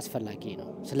አስፈላጊ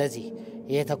ነው። ስለዚህ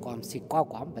ይህ ተቋም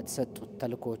ሲቋቋም በተሰጡት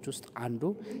ተልእኮዎች ውስጥ አንዱ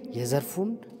የዘርፉን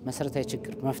መሰረታዊ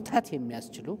ችግር መፍታት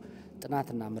የሚያስችሉ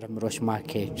ጥናትና ምርምሮች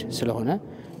ማካሄድ ስለሆነ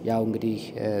ያው እንግዲህ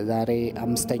ዛሬ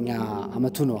 5ኛ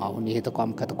አመቱ ነው። አሁን ይሄ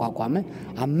ተቋም ከተቋቋመ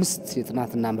 5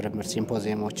 የጥናትና ምርምር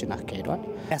ሲምፖዚየሞችን አካሂዷል።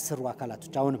 ያሰሩ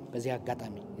አካላቶች አሁንም በዚህ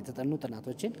አጋጣሚ የተጠኑ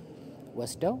ጥናቶችን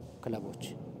ወስደው ክለቦች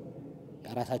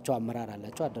የራሳቸው አመራር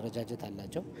አላቸው፣ አደረጃጀት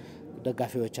አላቸው፣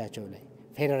 ደጋፊዎቻቸው ላይ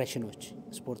ፌዴሬሽኖች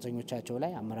ስፖርተኞቻቸው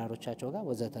ላይ አመራሮቻቸው ጋር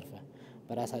ወዘተርፈ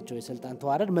በራሳቸው የስልጣን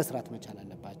ተዋረድ መስራት መቻል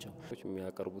አለባቸው።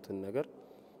 የሚያቀርቡትን ነገር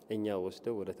እኛ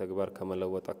ወስደው ወደ ተግባር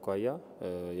ከመለወጥ አኳያ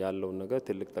ያለውን ነገር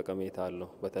ትልቅ ጠቀሜታ አለው።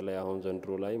 በተለይ አሁን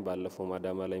ዘንድሮ ላይም ባለፈው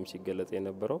አዳማ ላይም ሲገለጽ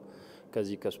የነበረው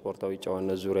ከዚህ ከስፖርታዊ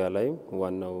ጨዋነት ዙሪያ ላይም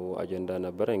ዋናው አጀንዳ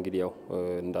ነበረ። እንግዲህ ያው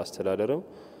እንዳስተዳደርም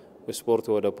ስፖርት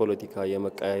ወደ ፖለቲካ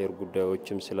የመቀያየር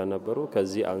ጉዳዮችም ስለነበሩ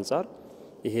ከዚህ አንጻር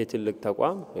ይሄ ትልቅ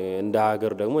ተቋም እንደ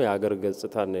ሀገር ደግሞ የሀገር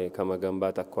ገጽታን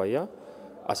ከመገንባት አኳያ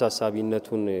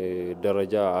አሳሳቢነቱን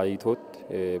ደረጃ አይቶት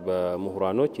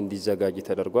በምሁራኖች እንዲዘጋጅ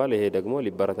ተደርጓል። ይሄ ደግሞ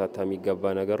ሊበረታታ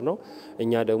የሚገባ ነገር ነው።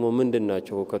 እኛ ደግሞ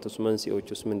ምንድናቸው ሁከቱስ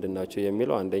መንስኤዎችስ ምንድናቸው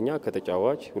የሚለው አንደኛ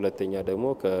ከተጫዋች፣ ሁለተኛ ደግሞ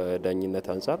ከዳኝነት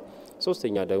አንጻር፣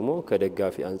 ሶስተኛ ደግሞ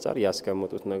ከደጋፊ አንጻር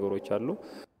ያስቀመጡት ነገሮች አሉ።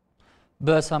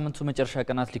 በሳምንቱ መጨረሻ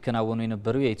ቀናት ሊከናወኑ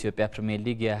የነበሩ የኢትዮጵያ ፕሪሚየር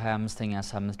ሊግ የ25ኛ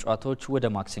ሳምንት ጨዋታዎች ወደ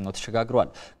ማክሰኞ ተሸጋግረዋል።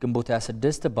 ግንቦት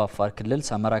 26 በአፋር ክልል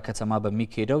ሰመራ ከተማ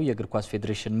በሚካሄደው የእግር ኳስ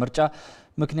ፌዴሬሽን ምርጫ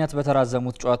ምክንያት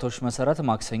በተራዘሙት ጨዋታዎች መሰረት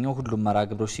ማክሰኞ ሁሉም መርሃ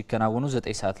ግብሮች ሲከናወኑ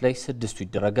 9 ሰዓት ላይ 6ቱ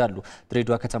ይደረጋሉ።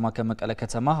 ድሬዳዋ ከተማ ከመቀለ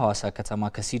ከተማ፣ ሐዋሳ ከተማ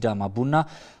ከሲዳማ ቡና፣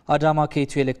 አዳማ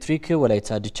ከኢትዮ ኤሌክትሪክ፣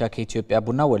 ወላይታ ድቻ ከኢትዮጵያ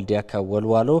ቡና፣ ወልዲያ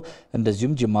ከወልዋሎ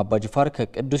እንደዚሁም ጅማ አባጅፋር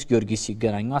ከቅዱስ ጊዮርጊስ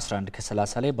ሲገናኙ 11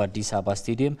 ከ30 ላይ በአዲስ አበባ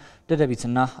ስቴዲየም ደደቢት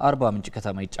ደደቢትና አርባ ምንጭ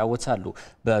ከተማ ይጫወታሉ።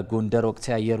 በጎንደር ወቅት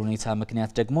የአየር ሁኔታ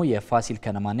ምክንያት ደግሞ የፋሲል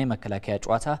ከነማና የመከላከያ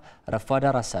ጨዋታ ረፋድ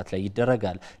 4 ሰዓት ላይ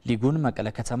ይደረጋል። ሊጉን መቀለ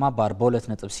ከተማ በ42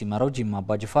 ነጥብ ሲመራው ጂማ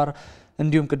አባጅፋር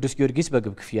እንዲሁም ቅዱስ ጊዮርጊስ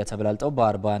በግብ ክፍያ ተበላልጠው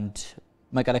በ41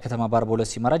 መቀለ ከተማ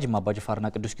በ42 ሲመራ ጂማ አባጅፋርና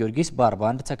ቅዱስ ጊዮርጊስ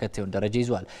በ41 ተከታዩን ደረጃ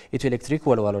ይዟል። ኢትዮ ኤሌክትሪክ፣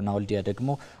 ወልዋሎና ወልዲያ ደግሞ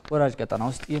ወራጅ ቀጠና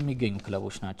ውስጥ የሚገኙ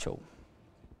ክለቦች ናቸው።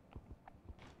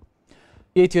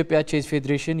 የኢትዮጵያ ቼዝ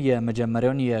ፌዴሬሽን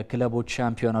የመጀመሪያውን የክለቦች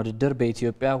ሻምፒዮና ውድድር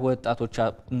በኢትዮጵያ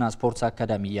ወጣቶችና ስፖርት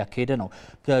አካዳሚ እያካሄደ ነው።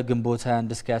 ከግንቦት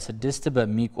 21 እስከ 26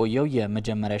 በሚቆየው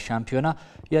የመጀመሪያ ሻምፒዮና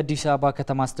የአዲስ አበባ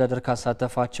ከተማ አስተዳደር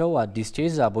ካሳተፋቸው አዲስ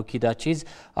ቼዝ፣ አቦኪዳ ቼዝ፣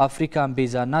 አፍሪካን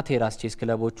ቤዛና ቴራስ ቼዝ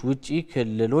ክለቦች ውጪ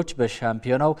ክልሎች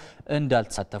በሻምፒዮናው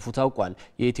እንዳልተሳተፉ ታውቋል።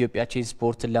 የኢትዮጵያ ቼዝ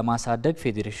ስፖርትን ለማሳደግ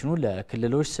ፌዴሬሽኑ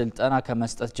ለክልሎች ስልጠና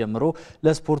ከመስጠት ጀምሮ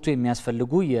ለስፖርቱ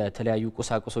የሚያስፈልጉ የተለያዩ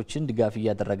ቁሳቁሶችን ድጋፍ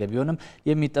እያደረገ ቢሆንም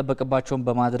የሚጠበቅባቸውን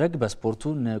በማድረግ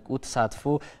በስፖርቱ ንቁ ተሳትፎ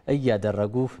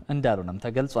እያደረጉ እንዳሉንም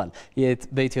ተገልጿል።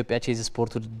 በኢትዮጵያ ቼዝ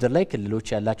ስፖርት ውድድር ላይ ክልሎች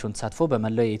ያላቸውን ተሳትፎ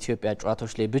በመላው የኢትዮጵያ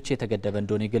ጨዋታዎች ላይ ብቻ የተገደበ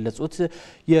እንደሆነ የገለጹት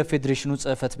የፌዴሬሽኑ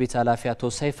ጽሕፈት ቤት ኃላፊ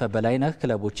አቶ ሰይፈ በላይነህ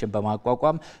ክለቦችን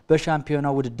በማቋቋም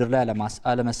በሻምፒዮናው ውድድር ላይ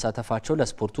አለመሳተፋቸው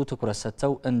ለስፖርቱ ትኩረት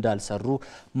ሰጥተው እንዳልሰሩ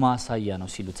ማሳያ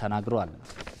ነው ሲሉ ተናግረዋል።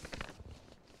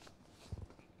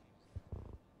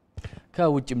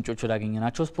 ከውጭ ምንጮች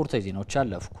ወዳገኘናቸው ስፖርታዊ ዜናዎች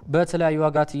አለፍኩ። በተለያዩ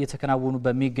ሀገራት እየተከናወኑ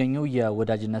በሚገኙ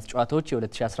የወዳጅነት ጨዋታዎች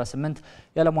የ2018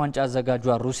 የዓለም ዋንጫ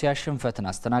አዘጋጇ ሩሲያ ሽንፈትን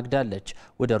አስተናግዳለች።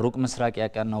 ወደ ሩቅ ምስራቅ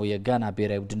ያቀናው የጋና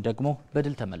ብሔራዊ ቡድን ደግሞ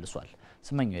በድል ተመልሷል።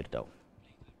 ስመኘው ይርዳው።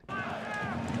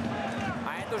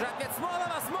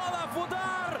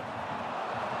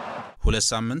 ሁለት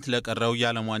ሳምንት ለቀረው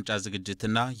የዓለም ዋንጫ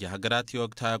ዝግጅትና የሀገራት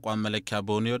የወቅታዊ አቋም መለኪያ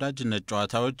በሆኑ የወዳጅነት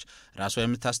ጨዋታዎች ራሷ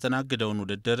የምታስተናግደውን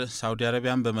ውድድር ሳውዲ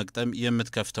አረቢያን በመቅጠም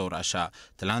የምትከፍተው ራሻ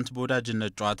ትላንት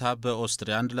በወዳጅነት ጨዋታ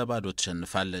በኦስትሪያ 1-0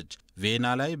 ተሸንፋለች።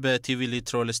 ቪየና ላይ በቲቪሊ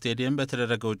ትሮል ስቴዲየም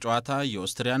በተደረገው ጨዋታ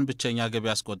የኦስትሪያን ብቸኛ ግብ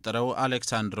ያስቆጠረው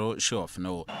አሌክሳንድሮ ሺዮፍ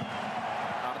ነው።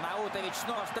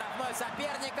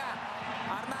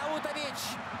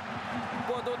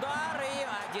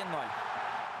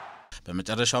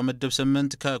 በመጨረሻው ምድብ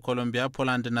 8 ከኮሎምቢያ፣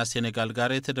 ፖላንድና ሴኔጋል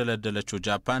ጋር የተደለደለችው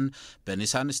ጃፓን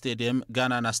በኒሳን ስቴዲየም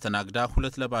ጋናን አስተናግዳ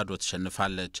 2-0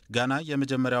 ተሸንፋለች። ጋና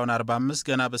የመጀመሪያውን 45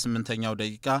 ገና በ8ኛው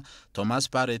ደቂቃ ቶማስ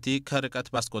ፓሬቲ ከርቀት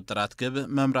ባስቆጠራት ግብ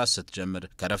መምራት ስትጀምር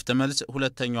ከረፍት መልስ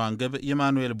ሁለተኛዋን ግብ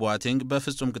ኢማኑኤል ቦአቲንግ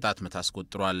በፍጹም ቅጣት ምት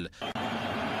አስቆጥሯል።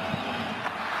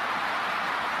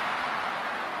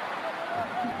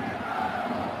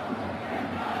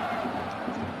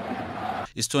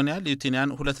 ኢስቶኒያ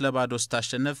ሊቱዌኒያን 2-0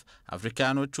 ስታሸንፍ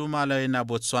አፍሪካኖቹ ማላዊና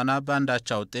ቦትስዋና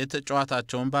በአንዳቻ ውጤት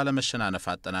ጨዋታቸውን ባለመሸናነፍ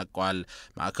አጠናቀዋል።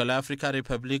 ማዕከላዊ አፍሪካ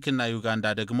ሪፐብሊክ እና ዩጋንዳ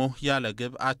ደግሞ ያለ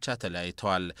ግብ አቻ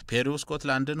ተለያይተዋል። ፔሩ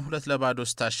ስኮትላንድን 2-0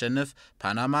 ስታሸንፍ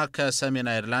ፓናማ ከሰሜን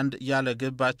አይርላንድ ያለ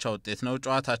ግብ አቻ ውጤት ነው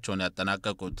ጨዋታቸውን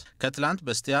ያጠናቀቁት። ከትላንት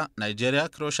በስቲያ ናይጄሪያ፣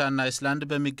 ክሮሻና አይስላንድ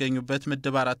በሚገኙበት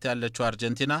ምድብ 4 ያለችው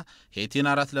አርጀንቲና ሄቲን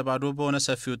 4-0 በሆነ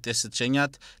ሰፊ ውጤት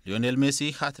ስትሸኛት ሊዮኔል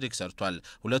ሜሲ ሃትሪክ ሰርቷል።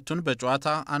 ሁለቱን በጨዋታ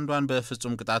አንዷን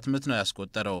በፍጹም ቅጣት ምት ነው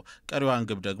ያስቆጠረው። ቀሪዋን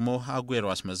ግብ ደግሞ አጉዌሮ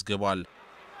አስመዝግቧል።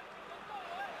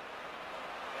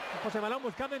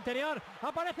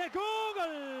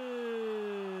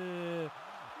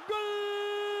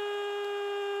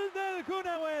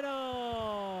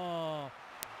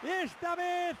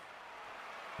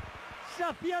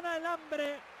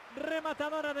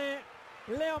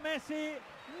 Leo Messi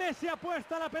ha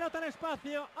puesto la pelota en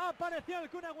espacio, apareció el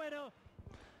Kun Agüero.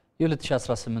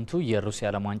 የ2018ቱ የሩሲያ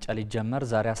ዓለም ዋንጫ ሊጀመር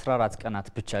ዛሬ 14 ቀናት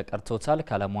ብቻ ቀርቶታል።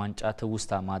 ከዓለም ዋንጫ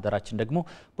ትውስታ ማህደራችን ደግሞ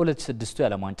በ2006ቱ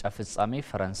የዓለም ዋንጫ ፍጻሜ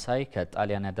ፈረንሳይ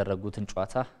ከጣሊያን ያደረጉትን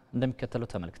ጨዋታ እንደሚከተለው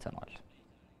ተመልክተናል።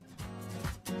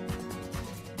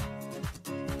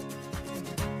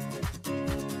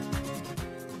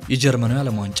 የጀርመኑ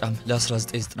ዓለም ዋንጫም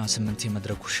ለ1998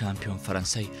 የመድረኩ ሻምፒዮን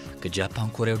ፈረንሳይ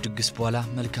ከጃፓን ኮሪያው ድግስ በኋላ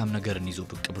መልካም ነገርን ይዞ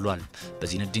ብቅ ብሏል።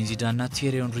 በዚነዲን ዚዳንና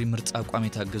ቲየሪ ሄንሪ ምርጥ አቋም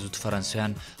የታገዙት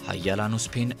ፈረንሳውያን ኃያላኑ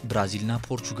ስፔን፣ ብራዚልና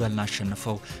ፖርቹጋልን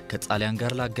አሸንፈው ከጣሊያን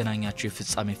ጋር ላገናኛቸው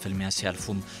የፍጻሜ ፍልሚያ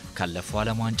ሲያልፉም ካለፈው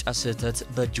ዓለም ዋንጫ ስህተት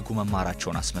በእጅጉ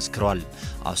መማራቸውን አስመስክረዋል።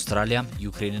 አውስትራሊያም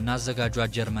ዩክሬንና አዘጋጇ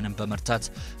ጀርመንን በመርታት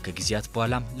ከጊዜያት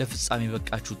በኋላም ለፍጻሜ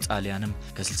በቃችው ጣሊያንም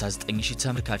ከ69000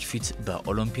 ተመልካች ፊት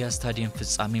በኦሎምፒያ ስታዲየም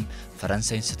ፍጻሜ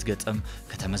ፈረንሳይን ስትገጥም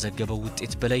ከተመዘገበው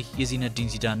ውጤት በላይ የዚነዲን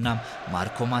ዚዳንና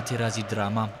ማርኮ ማቴራዚ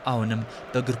ድራማ አሁንም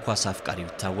በእግር ኳስ አፍቃሪው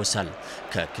ይታወሳል።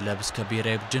 ከክለብ እስከ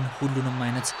ብሔራዊ ቡድን ሁሉንም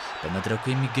አይነት በመድረኩ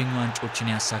የሚገኙ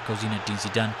ዋንጫዎችን ያሳካው ዚነዲን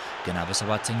ዚዳን ገና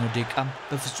በ7ኛው ደቂቃም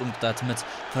በፍጹም ቅጣት ምት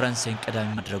ፈረንሳይን ቀዳሚ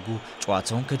ማድረጉ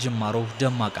ጨዋታውን ከጅማሮው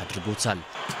ደማቅ አድርጎታል።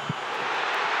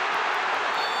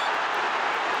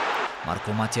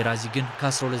 ማርኮ ማቴራዚ ግን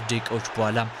ከ12 ደቂቃዎች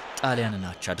በኋላ ጣሊያንን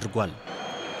አቻ አድርጓል።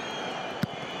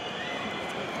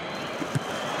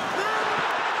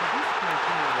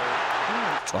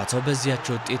 ጨዋታው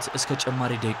በዚያቸው ውጤት እስከ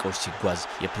ጨማሪ ደቂቃዎች ሲጓዝ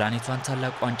የፕላኔቷን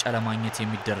ታላቅ ዋንጫ ለማግኘት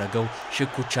የሚደረገው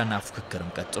ሽኩቻና ፉክክርም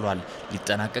ቀጥሏል።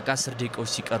 ሊጠናቀቅ 10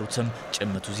 ደቂቃዎች ሲቀሩትም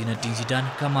ጭምቱ ዚነዲን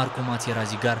ዚዳን ከማርኮ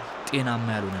ማቴራዚ ጋር ጤናማ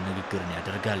ያልሆነ ንግግርን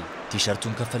ያደርጋል።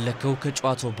 ቲሸርቱን ከፈለከው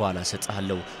ከጨዋታው በኋላ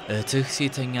ሰጣለው፣ እህትህ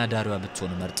ሴተኛ ዳሪዋ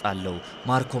ብትሆን መርጣለው።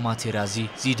 ማርኮ ማቴራዚ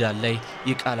ዚዳን ላይ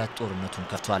የቃላት ጦርነቱን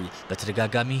ከፍቷል።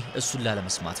 በተደጋጋሚ እሱን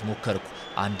ላለመስማት ሞከርኩ።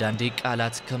 አንዳንዴ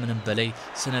ቃላት ከምንም በላይ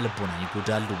ስነ ልቦናን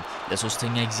ይጎዳሉ።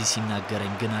 ለሶስተኛ ጊዜ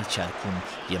ሲናገረኝ ግን አልቻልኩም።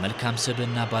 የመልካም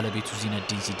ስብዕና ባለቤቱ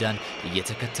ዚነዲን ዚዳን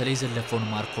እየተከተለ የዘለፈውን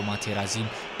ማርኮ ማቴራዚም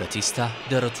በቴስታ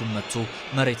ደረቱን መጥቶ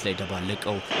መሬት ላይ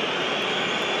ደባለቀው።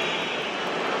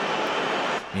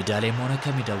 ሜዳ ላይም ሆነ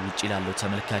ከሜዳው ውጪ ላለው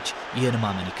ተመልካች ይህን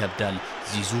ማመን ይከብዳል።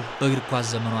 ዚዙ በእግር ኳስ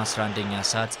ዘመኑ 11ኛ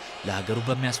ሰዓት ለሀገሩ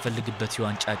በሚያስፈልግበት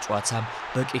የዋንጫ ጨዋታም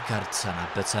በቀይ ካርድ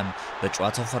ተሰናበተም።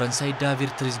 በጨዋታው ፈረንሳይ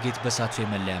ዳቪድ ትሪዝጌት በሳቱ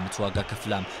የመለያ ምት ዋጋ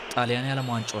ከፍላም ጣሊያን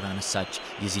የዓለም ዋንጫውን አነሳች።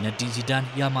 የዚነዲን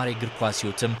ዚዳን የአማራ እግር ኳስ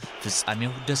ሕይወትም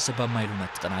ፍጻሜው ደስ በማይል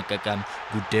ሁኔታ ተጠናቀቀ።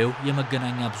 ጉዳዩ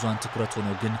የመገናኛ ብዙሃን ትኩረት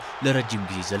ሆኖ ግን ለረጅም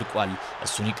ጊዜ ዘልቋል።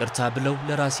 እሱን ይቅርታ ብለው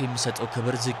ለራሴ የሚሰጠው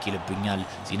ክብር ዝቅ ይልብኛል።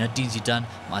 ዚነዲን ዚዳን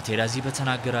ማቴራዚ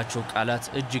በተናገራቸው ቃላት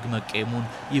እጅግ መቀየሙን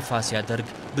ይፋ ሲያደርግ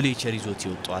ብሌቸር ይዞት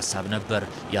የወጣው ሐሳብ ነበር።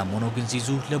 ያም ሆኖ ግን ዚዙ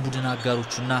ለቡድን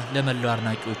አጋሮቹና ለመላው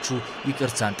አድናቂዎቹ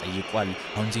ይቅርታን ጠይቋል።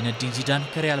 አሁን ዚነዲን ዚዳን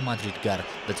ከሪያል ማድሪድ ጋር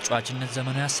በተጫዋችነት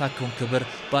ዘመኑ ያሳካውን ክብር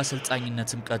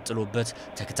በአሰልጣኝነትም ቀጥሎበት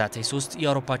ተከታታይ 3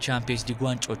 የአውሮፓ ቻምፒየንስ ሊግ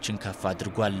ዋንጫዎችን ከፍ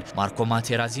አድርጓል። ማርኮ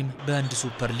ማቴራዚም በህንድ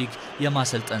ሱፐር ሊግ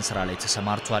የማሰልጠን ስራ ላይ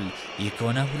ተሰማርቷል። ይህ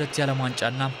ከሆነ 2 የዓለም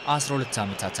ዋንጫና 12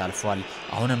 ዓመታት አልፏል።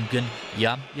 አሁንም ግን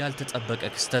ያም ያልተጠበቀ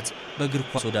ክስተት በእግር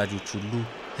ኳስ ወዳጆች ሁሉ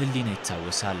ህሊና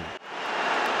ይታወሳል።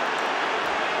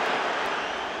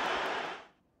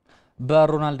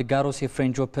 በሮናልድ ጋሮስ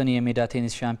የፍሬንች ኦፕን የሜዳ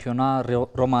ቴኒስ ሻምፒዮና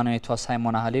ሮማናዊቷ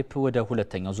ሳይሞና ሃሌፕ ወደ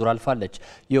ሁለተኛው ዙር አልፋለች።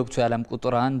 የወቅቱ የዓለም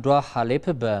ቁጥር 1 ሃሌፕ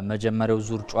በመጀመሪያው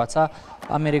ዙር ጨዋታ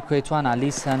አሜሪካዊቷን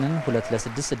አሊሰንን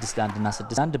 2-6፣ 6-1 እና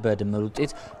 6-1 በድምር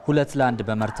ውጤት 2-1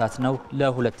 በመርታት ነው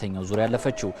ለሁለተኛው ዙር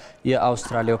ያለፈችው።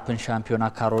 የአውስትራሊያ ኦፕን ሻምፒዮና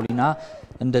ካሮሊና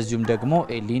እንደዚሁም ደግሞ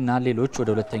ኤሊና ሌሎች ወደ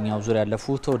ሁለተኛው ዙር ያለፉ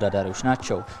ተወዳዳሪዎች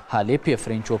ናቸው። ሃሌፕ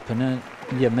የፍሬንች ኦፕን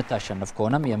የምታሸንፍ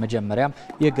ከሆነም የመጀመሪያም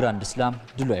የግራንድ ስላም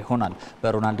ድሏ ይሆናል።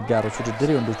 በሮናልድ ጋሮስ ውድድር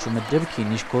የወንዶቹ ምድብ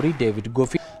ኪኒሽ ኮሪ፣ ዴቪድ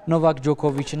ጎፊ፣ ኖቫክ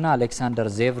ጆኮቪች እና አሌክሳንደር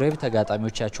ዜቭሬቭ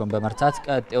ተጋጣሚዎቻቸውን በመርታት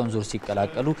ቀጣዩን ዙር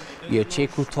ሲቀላቀሉ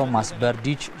የቼኩ ቶማስ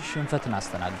በርዲች ሽንፈትን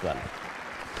አስተናግዷል።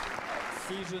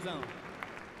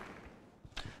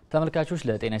 ተመልካቾች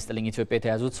ለጤና ይስጥልኝ ኢትዮጵያ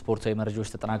የተያዙት ስፖርታዊ መረጃዎች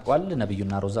ተጠናቀዋል።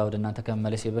 ነብዩና ሮዛ ወደ እናንተ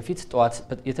ከመመለሴ በፊት ጠዋት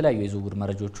የተለያዩ የዝውውር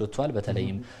መረጃዎች ወጥተዋል።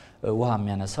 በተለይም ውሃ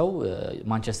የሚያነሳው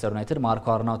ማንቸስተር ዩናይትድ ማርኮ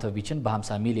አርናውቶቪችን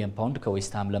በ50 ሚሊዮን ፓውንድ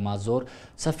ከዌስትሃም ለማዛወር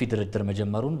ሰፊ ድርድር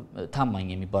መጀመሩን ታማኝ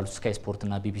የሚባሉት ስካይ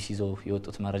ስፖርትና ቢቢሲ ይዘው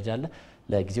የወጡት መረጃ አለ።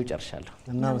 ለጊዜው ጨርሻለሁ።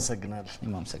 እናመሰግናለን።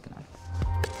 እናመሰግናለን።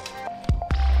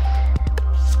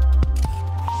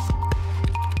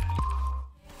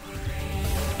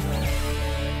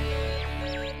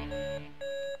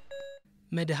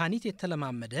 መድኃኒት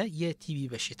የተለማመደ የቲቢ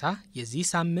በሽታ የዚህ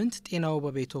ሳምንት ጤናው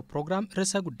በቤቶ ፕሮግራም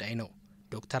ርዕሰ ጉዳይ ነው።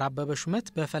 ዶክተር አበበ ሹመት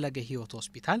በፈለገ ሕይወት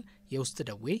ሆስፒታል የውስጥ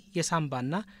ደዌ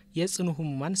የሳምባና የጽኑ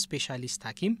ህሙማን ስፔሻሊስት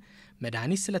ሐኪም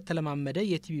መድኃኒት ስለተለማመደ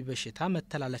የቲቢ በሽታ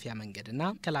መተላለፊያ መንገድና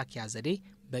መከላከያ ዘዴ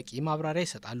በቂ ማብራሪያ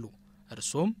ይሰጣሉ።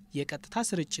 እርሶም የቀጥታ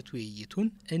ስርጭት ውይይቱን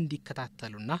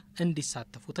እንዲከታተሉና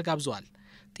እንዲሳተፉ ተጋብዘዋል።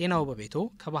 ጤናው በቤቶ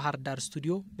ከባህር ዳር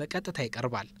ስቱዲዮ በቀጥታ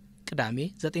ይቀርባል። ቅዳሜ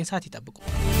 9 ሰዓት ይጠብቁ።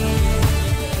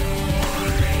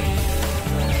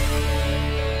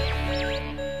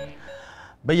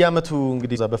 በየአመቱ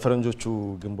እንግዲህ በፈረንጆቹ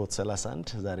ግንቦት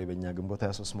 31 ዛሬ በእኛ ግንቦት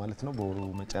 23 ማለት ነው በወሩ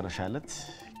መጨረሻ ዕለት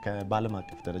በዓለም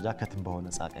አቀፍ ደረጃ ከትንባሆ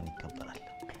ነፃ ቀን ይከበራል።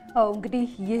 እንግዲህ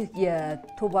ይህ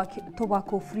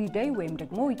የቶባኮ ፍሪ ዴይ ወይም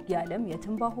ደግሞ የዓለም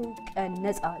የትንባሆ ቀን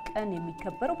ነፃ ቀን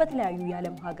የሚከበረው በተለያዩ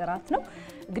የዓለም ሀገራት ነው።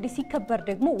 እንግዲህ ሲከበር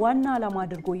ደግሞ ዋና ዓላማ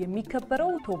አድርጎ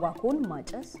የሚከበረው ቶባኮን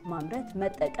ማጨስ፣ ማምረት፣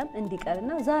 መጠቀም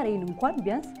እንዲቀርና ዛሬን እንኳን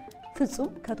ቢያንስ ፍጹም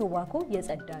ከቶባኮ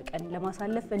የጸዳ ቀን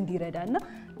ለማሳለፍ እንዲረዳና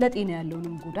ለጤና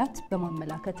ያለውን ጉዳት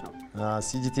በማመላከት ነው።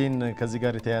 ሲጂቲን ከዚህ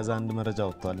ጋር የተያያዘ አንድ መረጃ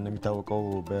ወጥቷል። እንደሚታወቀው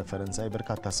በፈረንሳይ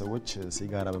በርካታ ሰዎች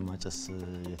ሲጋራ በማጨስ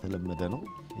የተለመደ ነው።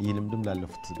 ይህ ልምድም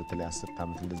ላለፉት በተለይ 10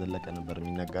 ዓመት እንደዘለቀ ነበር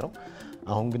የሚነገረው።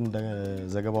 አሁን ግን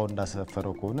ዘገባው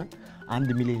እንዳሰፈረው ከሆነ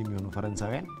 1 ሚሊዮን የሚሆኑ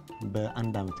ፈረንሳውያን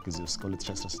በአንድ ዓመት ጊዜ እስከ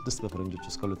 2016 በፈረንጆች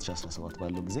እስከ 2017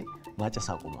 ባለው ጊዜ ማጨስ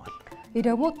አቁመዋል። ይህ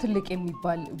ደግሞ ትልቅ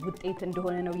የሚባል ውጤት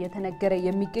እንደሆነ ነው እየተነገረ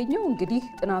የሚገኘው። እንግዲህ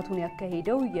ጥናቱን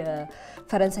ያካሄደው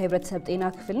የፈረንሳይ ህብረተሰብ ጤና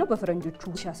ክፍል ነው። በፈረንጆቹ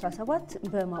 2017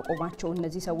 በማቆማቸው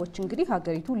እነዚህ ሰዎች እንግዲህ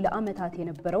ሀገሪቱ ለአመታት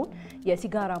የነበረውን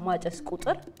የሲጋራ ማጨስ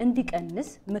ቁጥር እንዲቀንስ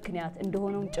ምክንያት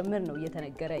እንደሆነው ጭምር ነው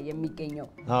እየተነገረ የሚገኘው።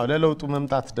 ለለውጡ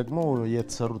መምጣት ደግሞ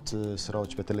የተሰሩት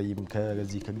ስራዎች በተለይም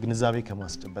ከዚህ ከግንዛቤ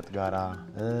ከማስጨበጥ ጋራ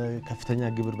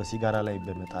ከፍተኛ ግብር በሲጋራ ላይ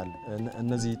በመጣል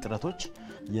እነዚህ ጥረቶች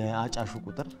የአጫሹ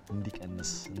ቁጥር እንዲቀንስ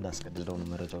እንዳስገድደው ነው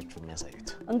መረጃዎቹ የሚያሳዩት።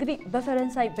 እንግዲህ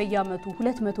በፈረንሳይ በየአመቱ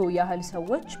 200 ያህል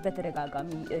ሰዎች በተደጋጋሚ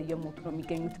የሞቱ ነው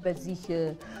የሚገኙት በዚህ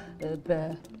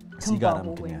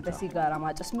በትንባሆ ወይም በሲጋራ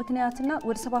ማጨስ ምክንያትና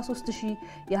ወደ 73000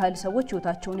 ያህል ሰዎች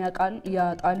ህይወታቸውን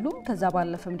ያጣሉ። ከዛ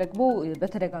ባለፈም ደግሞ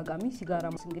በተደጋጋሚ ሲጋራ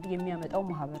ማጨስ እንግዲህ የሚያመጣው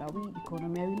ማህበራዊ፣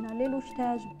 ኢኮኖሚያዊና ሌሎች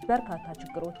ተያያዥ በርካታ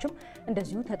ችግሮችም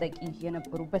እንደዚሁ ተጠቂ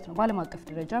የነበሩበት ነው። በዓለም አቀፍ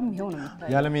ደረጃም ይሄው ነው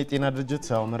የሚታየው። የዓለም የጤና ድርጅት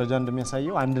መረጃ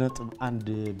እንደሚያሳየው 1.1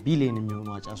 ቢሊዮን የሚሆኑ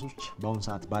አጫሶች በአሁኑ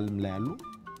ሰዓት በዓለም ላይ ያሉ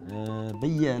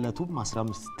በየዕለቱም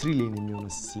 15 ትሪሊዮን የሚሆን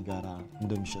ሲጋራ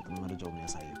እንደሚሸጥ መረጃው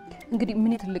የሚያሳየው። እንግዲህ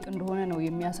ምን ትልቅ እንደሆነ ነው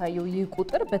የሚያሳየው ይህ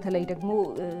ቁጥር። በተለይ ደግሞ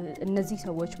እነዚህ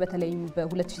ሰዎች በተለይም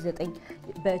በ2009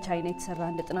 በቻይና የተሰራ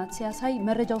አንድ ጥናት ሲያሳይ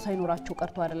መረጃው ሳይኖራቸው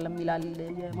ቀርቶ አይደለም ይላል።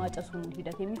 የማጨሱን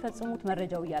ሂደት የሚፈጽሙት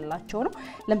መረጃው ያላቸው ነው።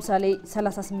 ለምሳሌ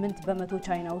 38 በመቶ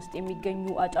ቻይና ውስጥ የሚገኙ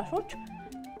አጫሾች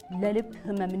ለልብ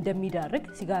ህመም እንደሚዳርግ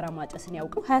ሲጋራ ማጨስን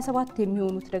ያውቁ። 27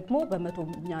 የሚሆኑት ደግሞ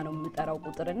በመቶኛ ነው የምጠራው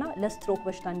ቁጥርና ለስትሮክ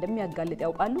በሽታ እንደሚያጋልጥ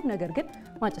ያውቃሉ። ነገር ግን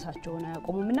ማጨሳቸውን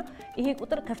አያቆሙምና ይሄ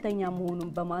ቁጥር ከፍተኛ መሆኑን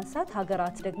በማንሳት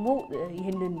ሀገራት ደግሞ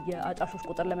ይህንን የአጫሾች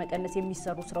ቁጥር ለመቀነስ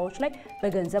የሚሰሩ ስራዎች ላይ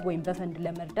በገንዘብ ወይም በፈንድ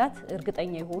ለመርዳት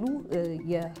እርግጠኛ የሆኑ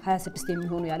የ26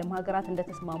 የሚሆኑ የዓለም ሀገራት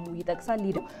እንደተስማሙ ይጠቅሳል።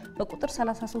 ይሄ በቁጥር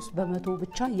 33 በመቶ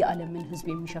ብቻ የዓለምን ህዝብ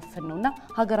የሚሸፍን ነውና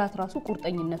ሀገራት ራሱ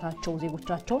ቁርጠኝነታቸው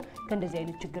ዜጎቻቸውን ከእንደዚህ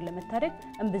አይነት ችግር ለመታደግ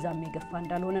እንብዛም የገፋ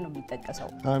እንዳልሆነ ነው የሚጠቀሰው።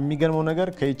 የሚገርመው ነገር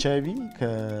ከኤችአይቪ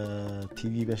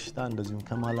ከቲቪ በሽታ እንደዚሁም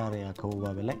ከማላሪያ ከወባ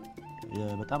በላይ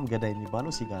በጣም ገዳይ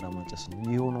የሚባለው ሲጋራ ማጨስ ነው።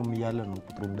 ይሄውንም እያለ ነው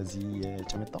ቁጥሩ እንደዚህ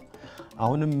የጨመጣው።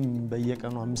 አሁንም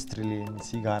በየቀኑ 5 ትሪሊዮን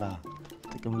ሲጋራ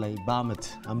ጥቅም ላይ በአመት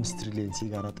 5 ትሪሊዮን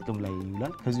ሲጋራ ጥቅም ላይ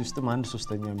ይውላል። ከዚህ ውስጥም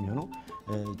 1/3 የሚሆነው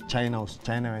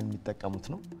ቻይናውያን የሚጠቀሙት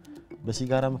ነው።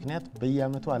 በሲጋራ ምክንያት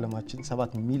በየአመቱ ዓለማችን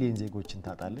 7 ሚሊዮን ዜጎችን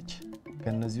ታጣለች።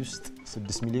 ከነዚህ ውስጥ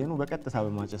 6 ሚሊዮኑ በቀጥታ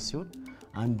በማጨስ ሲሆን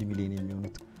 1 ሚሊዮን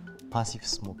የሚሆኑት ፓሲቭ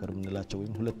ስሞከር ምንላቸው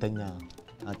ወይም ሁለተኛ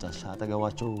አጫሽ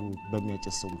አጠገባቸው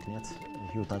በሚያጨሰው ምክንያት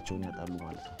ህይወታቸውን ያጣሉ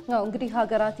ማለት ነው። ያው እንግዲህ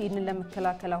ሀገራት ይህንን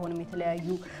ለመከላከል አሁንም የተለያዩ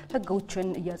ህጎችን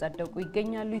እያጸደቁ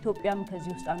ይገኛሉ። ኢትዮጵያም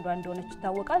ከዚህ ውስጥ አንዷ እንደሆነች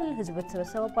ይታወቃል። ህዝብ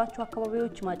በተሰበሰበባቸው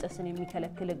አካባቢዎች ማጨስን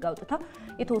የሚከለክል ህግ አውጥታ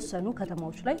የተወሰኑ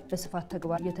ከተማዎች ላይ በስፋት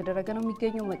ተግባር እየተደረገ ነው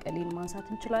የሚገኘው። መቀሌን ማንሳት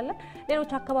እንችላለን።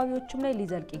 ሌሎች አካባቢዎችም ላይ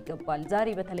ሊዘልቅ ይገባል። ዛሬ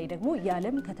በተለይ ደግሞ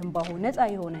የዓለም ከትንባሆ ነፃ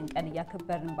የሆነን ቀን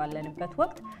እያከበርን ባለንበት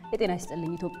ወቅት የጤና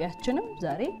ይስጥልኝ ኢትዮጵያችንም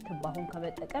ዛሬ ትንባሆን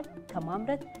ከመጠቀም ከማምረት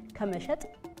ከመሸጥ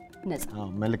ነፃ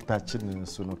መልእክታችን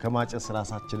እሱ ነው። ከማጨስ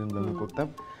ራሳችንን በመቆጠብ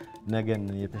ነገን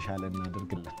የተሻለ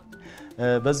እናደርግለን።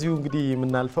 በዚሁ እንግዲህ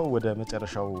የምናልፈው ወደ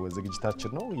መጨረሻው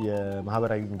ዝግጅታችን ነው።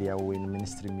 የማህበራዊ ሚዲያው ወይም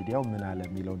ሚኒስትሪ ሚዲያው ምን አለ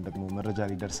የሚለውን ደግሞ መረጃ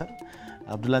ሊደርሰን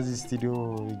አብዱልአዚዝ ስቱዲዮ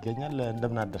ይገኛል።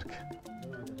 እንደምን አደርክ?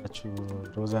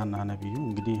 ሮዛና ነብዩ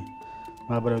እንግዲህ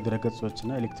ማህበራዊ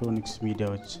ድረገጾችና ኤሌክትሮኒክስ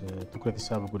ሚዲያዎች ትኩረት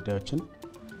የሳቡ ጉዳዮችን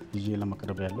ይዤ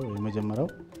ለማቅረብ ያለው የመጀመሪያው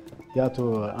የአቶ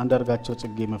አንዳርጋቸው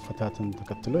ጽጌ መፈታትን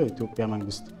ተከትሎ የኢትዮጵያ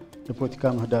መንግስት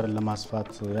የፖለቲካ ምህዳርን ለማስፋት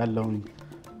ያለውን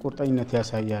ቁርጠኝነት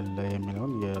ያሳያል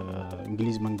የሚለውን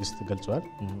የእንግሊዝ መንግስት ገልጿል።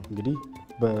 እንግዲህ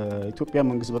በኢትዮጵያ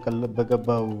መንግስት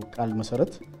በገባው ቃል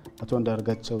መሰረት አቶ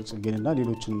አንዳርጋቸው ጽጌንና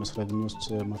ሌሎችን እስረኞች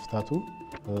መፍታቱ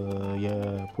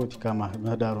የፖለቲካ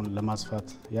ምህዳሩን ለማስፋት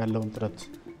ያለውን ጥረት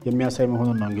የሚያሳይ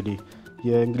መሆኑን ነው እንግዲህ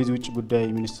የእንግሊዝ ውጭ ጉዳይ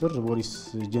ሚኒስትር ቦሪስ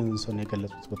ጆንሰን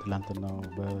የገለጹት በትላንትናው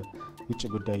በውጭ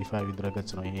ጉዳይ ይፋዊ ድረገጽ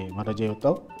ነው ይሄ መረጃ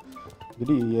የወጣው።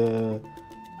 እንግዲህ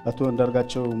የአቶ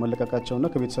አንዳርጋቸው መለቀቃቸውና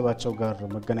ከቤተሰባቸው ጋር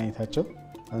መገናኘታቸው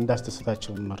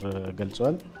እንዳስደሰታቸው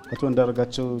ገልጸዋል። አቶ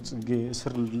አንዳርጋቸው ጽጌ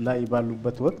እስር ላይ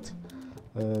ባሉበት ወቅት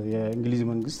የእንግሊዝ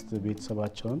መንግስት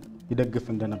ቤተሰባቸውን ይደግፍ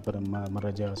እንደነበረ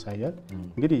መረጃ ያሳያል።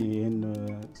 እንግዲህ ይህን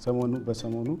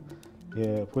በሰሞኑ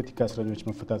የፖለቲካ እስረኞች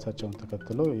መፈታታቸውን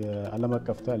ተከትሎ የዓለም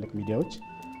አቀፍ ትላልቅ ሚዲያዎች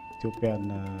ኢትዮጵያን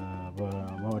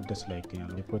በማወደስ ላይ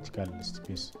ይገኛሉ። የፖለቲካል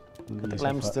ስፔስ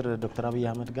ጠቅላይ ሚኒስትር ዶክተር አብይ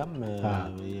አህመድ ጋርም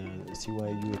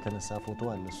ሲወያዩ የተነሳ ፎቶ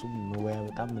አለ። እሱም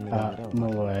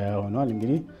መወያያ ሆኗል።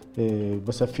 እንግዲህ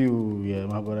በሰፊው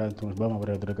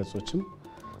በማህበራዊ ድረገጾችም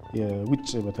የውጭ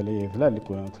በተለይ ትላልቅ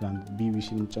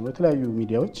ቢቢሲን ጨምሮ የተለያዩ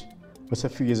ሚዲያዎች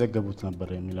በሰፊው እየዘገቡት ነበር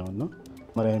የሚለውን ነው።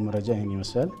 መረጃ ይህን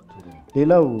ይመስላል።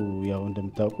 ሌላው ያው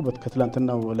እንደምታውቁ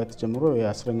ከትላንትናው ዕለት ጀምሮ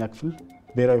የ10ኛ ክፍል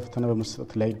ብሔራዊ ፈተና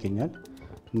በመስጠት ላይ ይገኛል።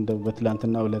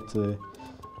 በትላንትናው ዕለት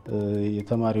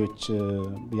የተማሪዎች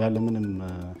ያለምንም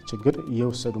ችግር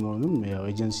እየወሰዱ መሆኑን ያው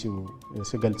ኤጀንሲው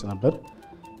ሲገልጽ ነበር።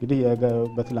 እንግዲህ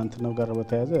በትላንትናው ጋር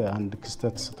በተያያዘ አንድ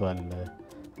ክስተት ስተዋል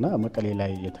እና መቀሌ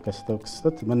ላይ የተከሰተው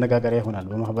ክስተት መነጋገሪያ ይሆናል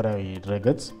በማህበራዊ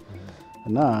ድረገጽ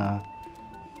እና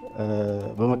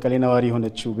በመቀሌ ነዋሪ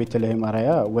የሆነችው ቤተልሔም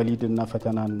አራያ ወሊድና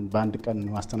ፈተናን በአንድ ቀን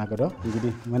ማስተናገዷ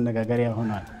እንግዲህ መነጋገሪያ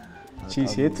ሆኗል። እቺ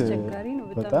ሴት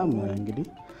በጣም እንግዲህ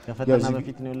ከፈተና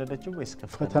በፊት ነው የወለደችው ወይስ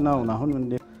ፈተናውን አሁን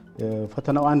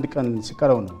ፈተናው አንድ ቀን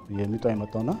ሲቀረው ነው የሚጧ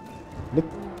የመጣውና ልክ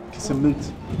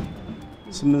 8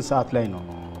 ሰዓት ላይ ነው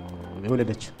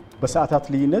የወለደችው። በሰዓታት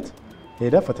ልዩነት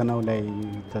ሄዳ ፈተናው ላይ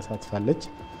ተሳትፋለች።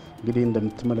 እንግዲህ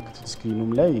እንደምትመለከቱት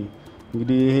ስክሪኑም ላይ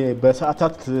እንግዲህ ይሄ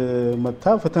በሰዓታት መጣ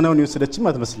ፈተናውን የወሰደችም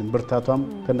አትመስልም። ብርታቷም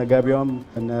ከነጋቢያም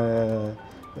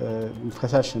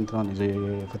ፈሳሽ እንትናን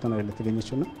ፈተናው ላይ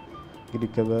ተገኘችውና እንግዲህ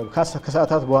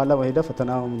ከሰዓታት በኋላ ሄዳ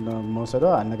ፈተናውን መውሰዷ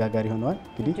አነጋጋሪ ሆኗል።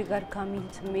 እንግዲህ ጋር ካሚል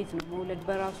ስሜት ነው መውለድ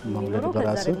በራሱ የሚኖረው።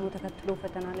 ከዛ ደግሞ ተከትሎ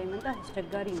ፈተና ላይ መምጣት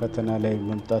አስቸጋሪ ነው። ፈተና ላይ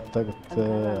መምጣት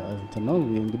እንትን ነው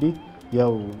እንግዲህ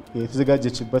ያው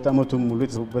የተዘጋጀችበት አመቱን ሙሉ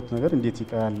የተሰሩበት ነገር እንዴት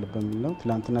ይቀራል በሚል ነው።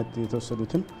 ትላንትና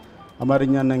የተወሰዱትን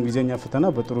አማርኛና እንግሊዘኛ ፈተና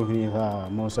በጥሩ ሁኔታ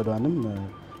መውሰዷንም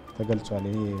ተገልጿል።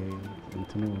 ይሄ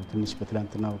እንትኑ ትንሽ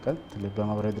በትላንትናው ቀን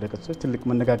በማህበራዊ ድረገጾች ትልቅ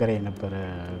መነጋገሪያ የነበረ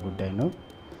ጉዳይ ነው።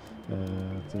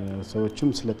 ሰዎችም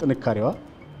ስለ ጥንካሬዋ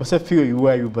በሰፊው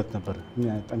ይወያዩበት ነበር።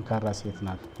 ጠንካራ ሴት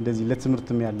ናት፣ እንደዚህ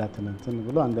ለትምህርትም ያላትን እንትን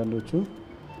ብሎ አንዳንዶቹ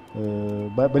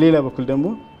በሌላ በኩል ደግሞ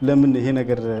ለምን ይሄ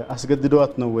ነገር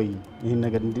አስገድደዋት ነው ወይ ይሄን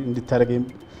ነገር እንድታረገ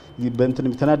በእንትን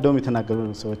ተናደውም የተናገሩ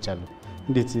ሰዎች አሉ።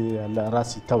 እንዴት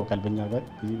ራስ ይታወቃል። በእኛ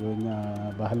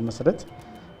ባህል መሰረት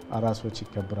አራሶች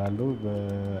ይከበራሉ፣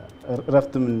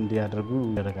 እረፍትም እንዲያደርጉ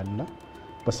ይደረጋልና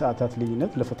በሰዓታት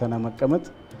ልዩነት ለፈተና መቀመጥ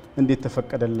እንዴት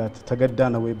ተፈቀደላት? ተገዳ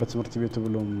ነው ወይ በትምህርት ቤቱ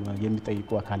ብሎም የሚጠይቁ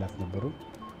አካላት ነበሩ።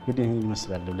 እንግዲህ ይሄን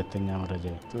ይመስላል ሁለተኛ መረጃ።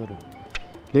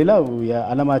 ሌላው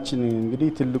የዓለማችን እንግዲህ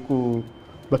ትልቁ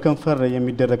በከንፈር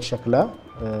የሚደረግ ሸክላ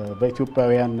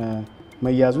በኢትዮጵያውያን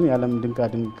መያዙን የዓለም ድንቃ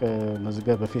ድንቅ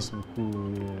መዝገብ በፌስቡክ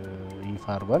ይፋ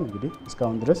አድርጓል። እንግዲህ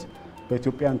እስካሁን ድረስ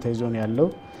በኢትዮጵያን ተይዞ ነው ያለው።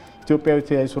 ኢትዮጵያዊት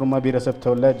የሱርማ ብሔረሰብ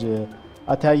ተወላጅ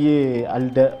አታዬ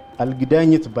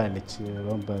አልግዳኝ ትባላለች።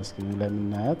 በስክሪኑ ላይ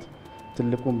የምናያት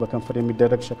ትልቁን በከንፈር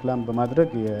የሚደረግ ሸክላን በማድረግ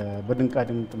በድንቃ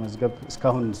ድንቅ መዝገብ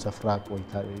እስካሁን ሰፍራ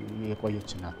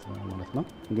የቆየች ናት ማለት ነው።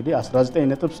 እንግዲህ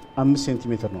 19.5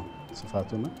 ሴንቲሜትር ነው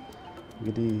ስፋቱና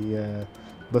እንግዲህ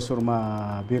በሱርማ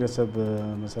ብሔረሰብ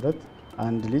መሰረት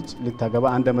አንድ ልጅ ልታገባ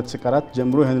 1 ዓመት ሲቀራት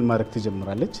ጀምሮ ይህንን ማድረግ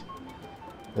ትጀምራለች።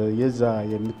 የዛ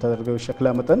የምታደርገው ሸክላ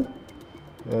መጠን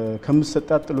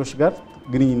ከምትሰጣት ጥሎሽ ጋር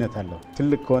ግንኙነት አለው።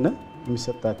 ትልቅ ከሆነ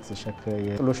የሚሰጣት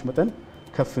ጥሎሽ መጠን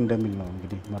ከፍ እንደሚል ነው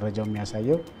እንግዲህ መረጃው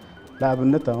የሚያሳየው።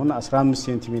 ለአብነት አሁን 15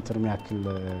 ሴንቲሜትር የሚያክል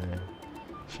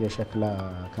የሸክላ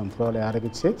ከንፈሯ ላይ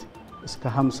ያደረገች ሴት እስከ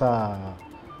 50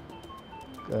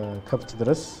 ከብት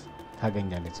ድረስ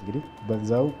ታገኛለች። እንግዲህ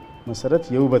በዛው መሰረት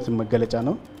የውበትን መገለጫ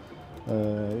ነው።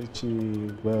 እቺ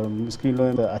በስክሪን ላይ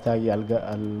አታዬ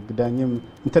አልግዳኝም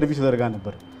ኢንተርቪው ተደርጋ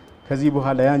ነበር። ከዚህ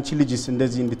በኋላ ያንቺ ልጅስ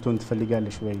እንደዚህ እንድትሆን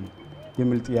ትፈልጋለሽ ወይ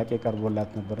የሚል ጥያቄ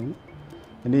ቀርቦላት ነበር።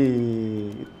 እኔ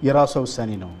የራሷ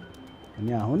ውሳኔ ነው። እኔ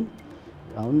አሁን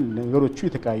ነገሮቹ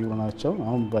የተቃየሩ ናቸው።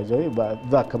 አሁን በዛ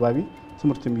አካባቢ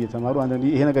ትምህርትም እየተማሩ አንዳንዴ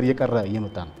ይሄ ነገር እየቀረ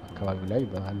እየመጣ ነው። አካባቢው ላይ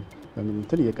ባህል በምን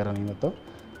እንትን እየቀረ ነው የመጣው።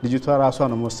 ልጅቷ ራሷ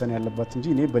ነው መወሰን ያለባት እንጂ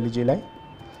እኔ በልጄ ላይ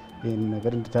ይሄን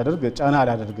ነገር እንድታደርግ ጫና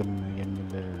አላደርግም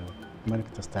የሚል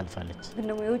መልእክት ታስተላልፋለች። ግን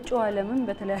ደግሞ የውጭው ዓለምም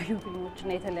በተለያዩ ፊልሞችና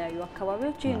የተለያዩ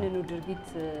አካባቢዎች ይህንኑ ድርጊት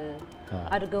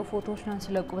አድርገው ፎቶዎችን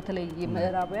አንስለቁ በተለይ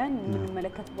ምዕራባውያን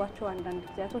የምንመለከትባቸው አንዳንድ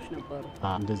ጊዜያቶች ነበሩ።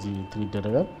 እንደዚህ እንትን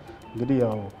ይደረጋል። እንግዲህ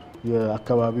ያው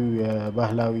የአካባቢው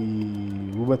የባህላዊ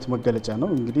ውበት መገለጫ ነው።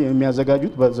 እንግዲህ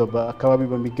የሚያዘጋጁት በዛው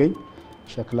በአካባቢው በሚገኝ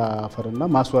ሸክላ አፈርና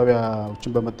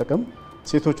ማስዋቢያዎችን በመጠቀም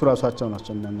ሴቶቹ ራሳቸው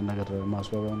ናቸው እነዚህ ነገር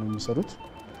ማስዋቢያ ነው የሚሰሩት።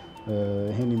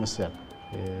 ይሄን ይመስላል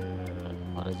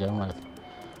መረጃ ማለት ነው።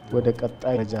 ወደ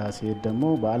ቀጣይ መረጃ ሲሄድ ደግሞ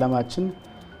በዓለማችን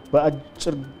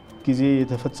በአጭር ጊዜ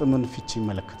የተፈጸመን ፍቺ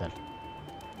ይመለከታል።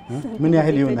 ምን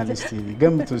ያህል ይሆናል? እስቲ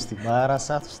ገምቱ። እስቲ በ24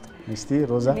 ሰዓት ውስጥ እስቲ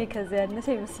ሮዛ ከዛ ያነሰ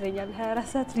ይመስለኛል። 24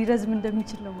 ሰዓት ሊረዝም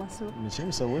እንደሚችል ነው ማስበው። መቼም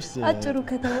ሰዎች አጭሩ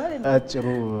ከተባለ አጭሩ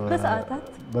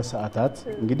በሰዓታት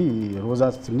እንግዲህ ሮዛ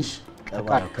ትንሽ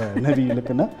ከነቢይ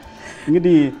ልክና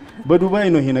እንግዲህ በዱባይ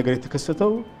ነው ይሄ ነገር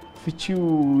የተከሰተው። ፍቺው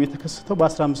የተከሰተው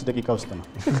በ15 ደቂቃ ውስጥ ነው።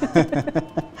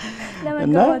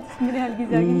 እና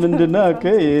ምንድነው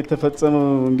የተፈጸመው?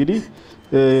 እንግዲህ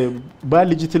ባል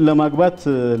ልጅትን ለማግባት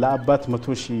ለአባት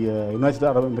 100,000 የዩናይትድ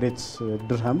አረብ ኤሚሬትስ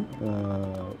ድርሃም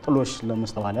ጥሎሽ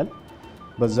ለመስጠት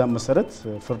በዛም መሰረት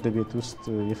ፍርድ ቤት ውስጥ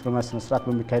የፊርማ ስነ ስርዓት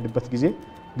በሚካሄድበት ጊዜ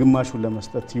ግማሹን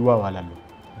ለመስጠት ይዋዋላሉ።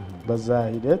 በዛ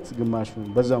ሂደት ግማሹን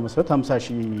በዛው መሰረት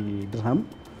 50,000 ድርሃም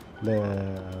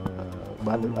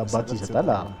ለአባት ይሰጣል።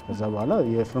 ከዛ በኋላ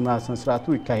የፍርማ ስነ ስርዓቱ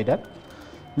ይካሄዳል።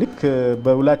 ልክ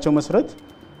በውላቸው መሰረት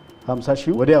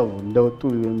 50,000 ወዲያው እንደወጡ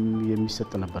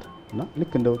የሚሰጥ ነበር እና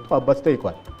ልክ እንደወጡ አባት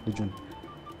ጠይቋል ልጁን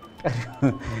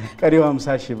ቀሪው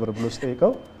 50,000 ብር ብሎ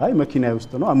ጠይቀው አይ መኪና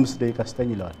ውስጥ ነው 5 ደቂቃ ስጠኝ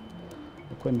ይለዋል።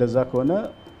 እኮ እንደዛ ከሆነ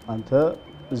አንተ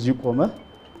እዚህ ቆመ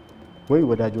ወይ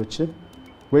ወዳጆች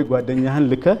ወይ ጓደኛህን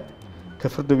ልከ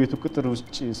ከፍርድ ቤቱ ቅጥር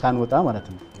ውጭ ሳንወጣ ማለት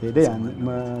ነው ሄደ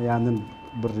ያንን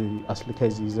ብር አስልካ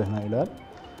ይዘህና ይላል።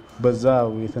 በዛው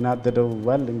የተናደደው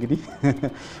ባል እንግዲህ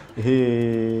ይሄ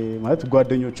ማለት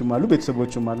ጓደኞቹም አሉ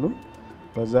ቤተሰቦቹም አሉ።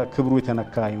 በዛ ክብሩ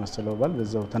የተነካ ይመስለው ባል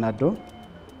በዛው ተናደው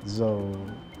እዛው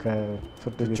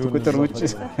ከፍርድ ቤቱ ቅጥር ውጭ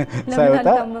ሳይወጣ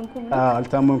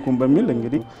አልታመንኩም በሚል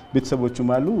እንግዲህ ቤተሰቦቹም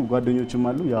አሉ ጓደኞቹም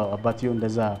አሉ። ያው አባትየው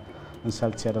እንደዛ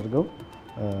እንሳልት ሲያደርገው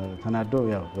ተናዶ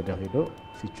ያው ወዲያው ሄዶ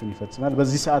ፍቹን ይፈጽማል።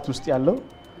 በዚህ ሰዓት ውስጥ ያለው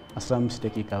 15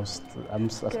 ደቂቃ ውስጥ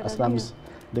 15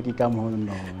 ደቂቃ መሆኑን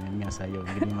ነው የሚያሳየው።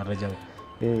 እንግዲህ መረጃው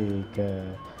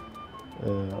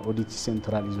ከኦዲት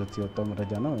ሴንትራል ይዞት የወጣው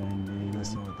መረጃ ነው።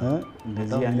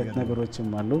 እንደዚህ አይነት ነገሮችም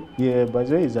አሉ።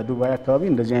 የባዛይ እዛ ዱባይ አካባቢ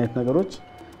እንደዚህ አይነት ነገሮች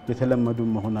የተለመዱ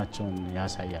መሆናቸውን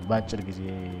ያሳያል። በአጭር ጊዜ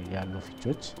ያሉ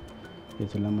ፍቾች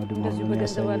የተለመዱ መሆኑን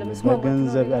ያሳያል።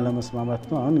 በገንዘብ ያለመስማማት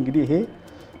ነው። አሁን እንግዲህ ይሄ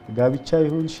ጋብቻ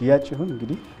ይሁን ሽያጭ ይሁን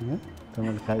እንግዲህ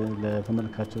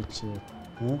ለተመልካቾች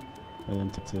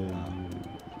እንት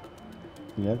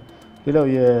ይላል። ሌላው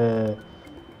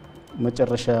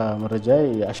የመጨረሻ መረጃ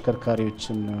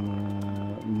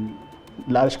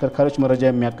ለአሽከርካሪዎች መረጃ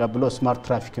የሚያቀብለው ስማርት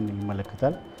ትራፊክን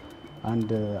ይመለከታል። አንድ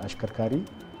አሽከርካሪ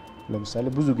ለምሳሌ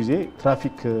ብዙ ጊዜ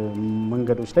ትራፊክ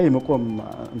መንገዶች ላይ የመቆም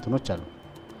እንትኖች አሉ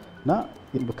እና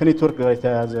ከኔትወርክ ጋር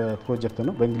የተያያዘ ፕሮጀክት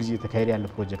ነው። በእንግሊዝ የተካሄደ ያለ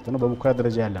ፕሮጀክት ነው። በሙከራ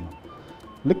ደረጃ ያለ ነው።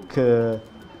 ልክ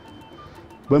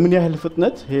በምን ያህል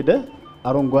ፍጥነት ሄደ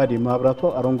አረንጓዴ ማብራቷ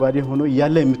አረንጓዴ ሆኖ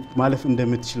ያለ ማለፍ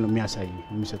እንደምትችል ነው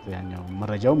የሚሰጥ ያኛው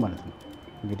መረጃው ማለት ነው።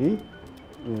 እንግዲህ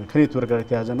ከኔትወርክ ጋር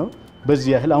የተያያዘ ነው። በዚህ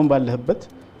ያህል አሁን ባለህበት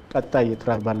ቀጣይ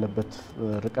የትራፊክ ባለበት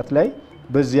ርቀት ላይ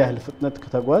በዚህ ያህል ፍጥነት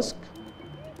ከተጓዝክ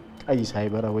ቀይ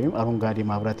ሳይበራ ወይም አረንጓዴ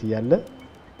ማብራት ያለ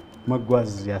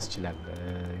መጓዝ ያስችላል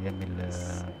የሚል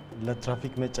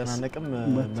ለትራፊክ መጨናነቅም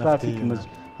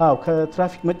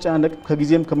ከትራፊክ መጨናነቅ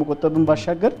ከጊዜም ከመቆጠብም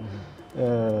ባሻገር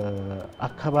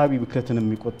አካባቢ ብክለትን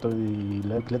የሚቆጠብ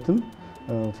ለብክለትም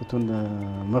ፍቱን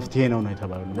መፍትሄ ነው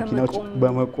የተባለው። መኪናዎች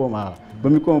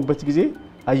በሚቆሙበት ጊዜ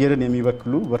አየርን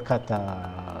የሚበክሉ በርካታ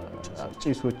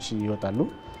ጭሶች ይወጣሉ።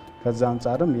 ከዛ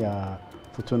አንፃርም ያ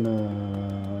ፍቱን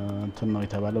እንትን ነው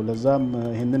የተባለው። ለዛም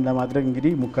ይሄንን ለማድረግ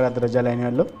እንግዲህ ሙከራ ደረጃ ላይ ነው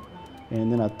ያለው።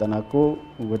 ይሄንን አጠናቆ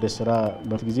ወደ ስራ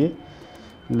በጊዜ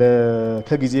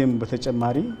ከጊዜም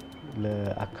በተጨማሪ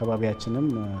ለአካባቢያችንም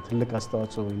ትልቅ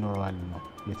አስተዋጽኦ ይኖረዋል ነው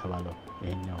የተባለው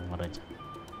ይሄኛው መረጃ።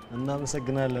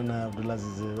 እናመሰግናለን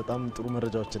አብዱልአዚዝ፣ በጣም ጥሩ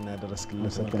መረጃዎችን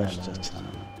ያደረስክልን ተመልካቾቻችን።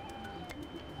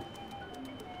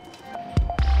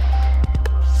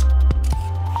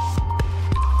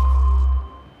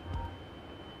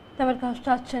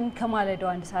 ተመልካቾቻችን ከማለዳው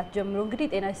 1 ሰዓት ጀምሮ እንግዲህ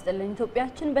ጤና ይስጥልኝ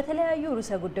ኢትዮጵያችን በተለያዩ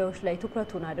ርዕሰ ጉዳዮች ላይ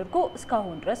ትኩረቱን አድርጎ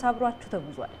እስካሁን ድረስ አብሯችሁ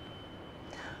ተጉዟል።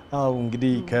 አው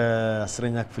እንግዲህ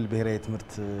ከ10ኛ ክፍል ብሔራዊ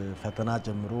ትምህርት ፈተና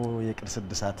ጀምሮ የቅርስ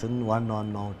እድሳትን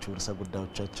ዋናዎቹ ርዕሰ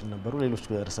ጉዳዮቻችን ነበሩ። ሌሎች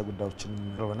ርዕሰ ጉዳዮችን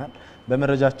ይሮበናል።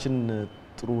 በመረጃችን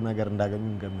ጥሩ ነገር እንዳገኙ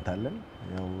እንገምታለን።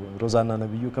 ያው ሮዛና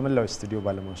ነብዩ ከመላው ስቱዲዮ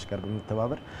ባለሙያዎች ጋር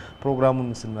በመተባበር ፕሮግራሙን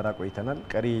ስንመራ ቆይተናል።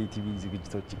 ቀሪ ቲቪ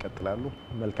ዝግጅቶች ይቀጥላሉ።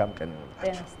 መልካም ቀን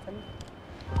ይሁንላችሁ።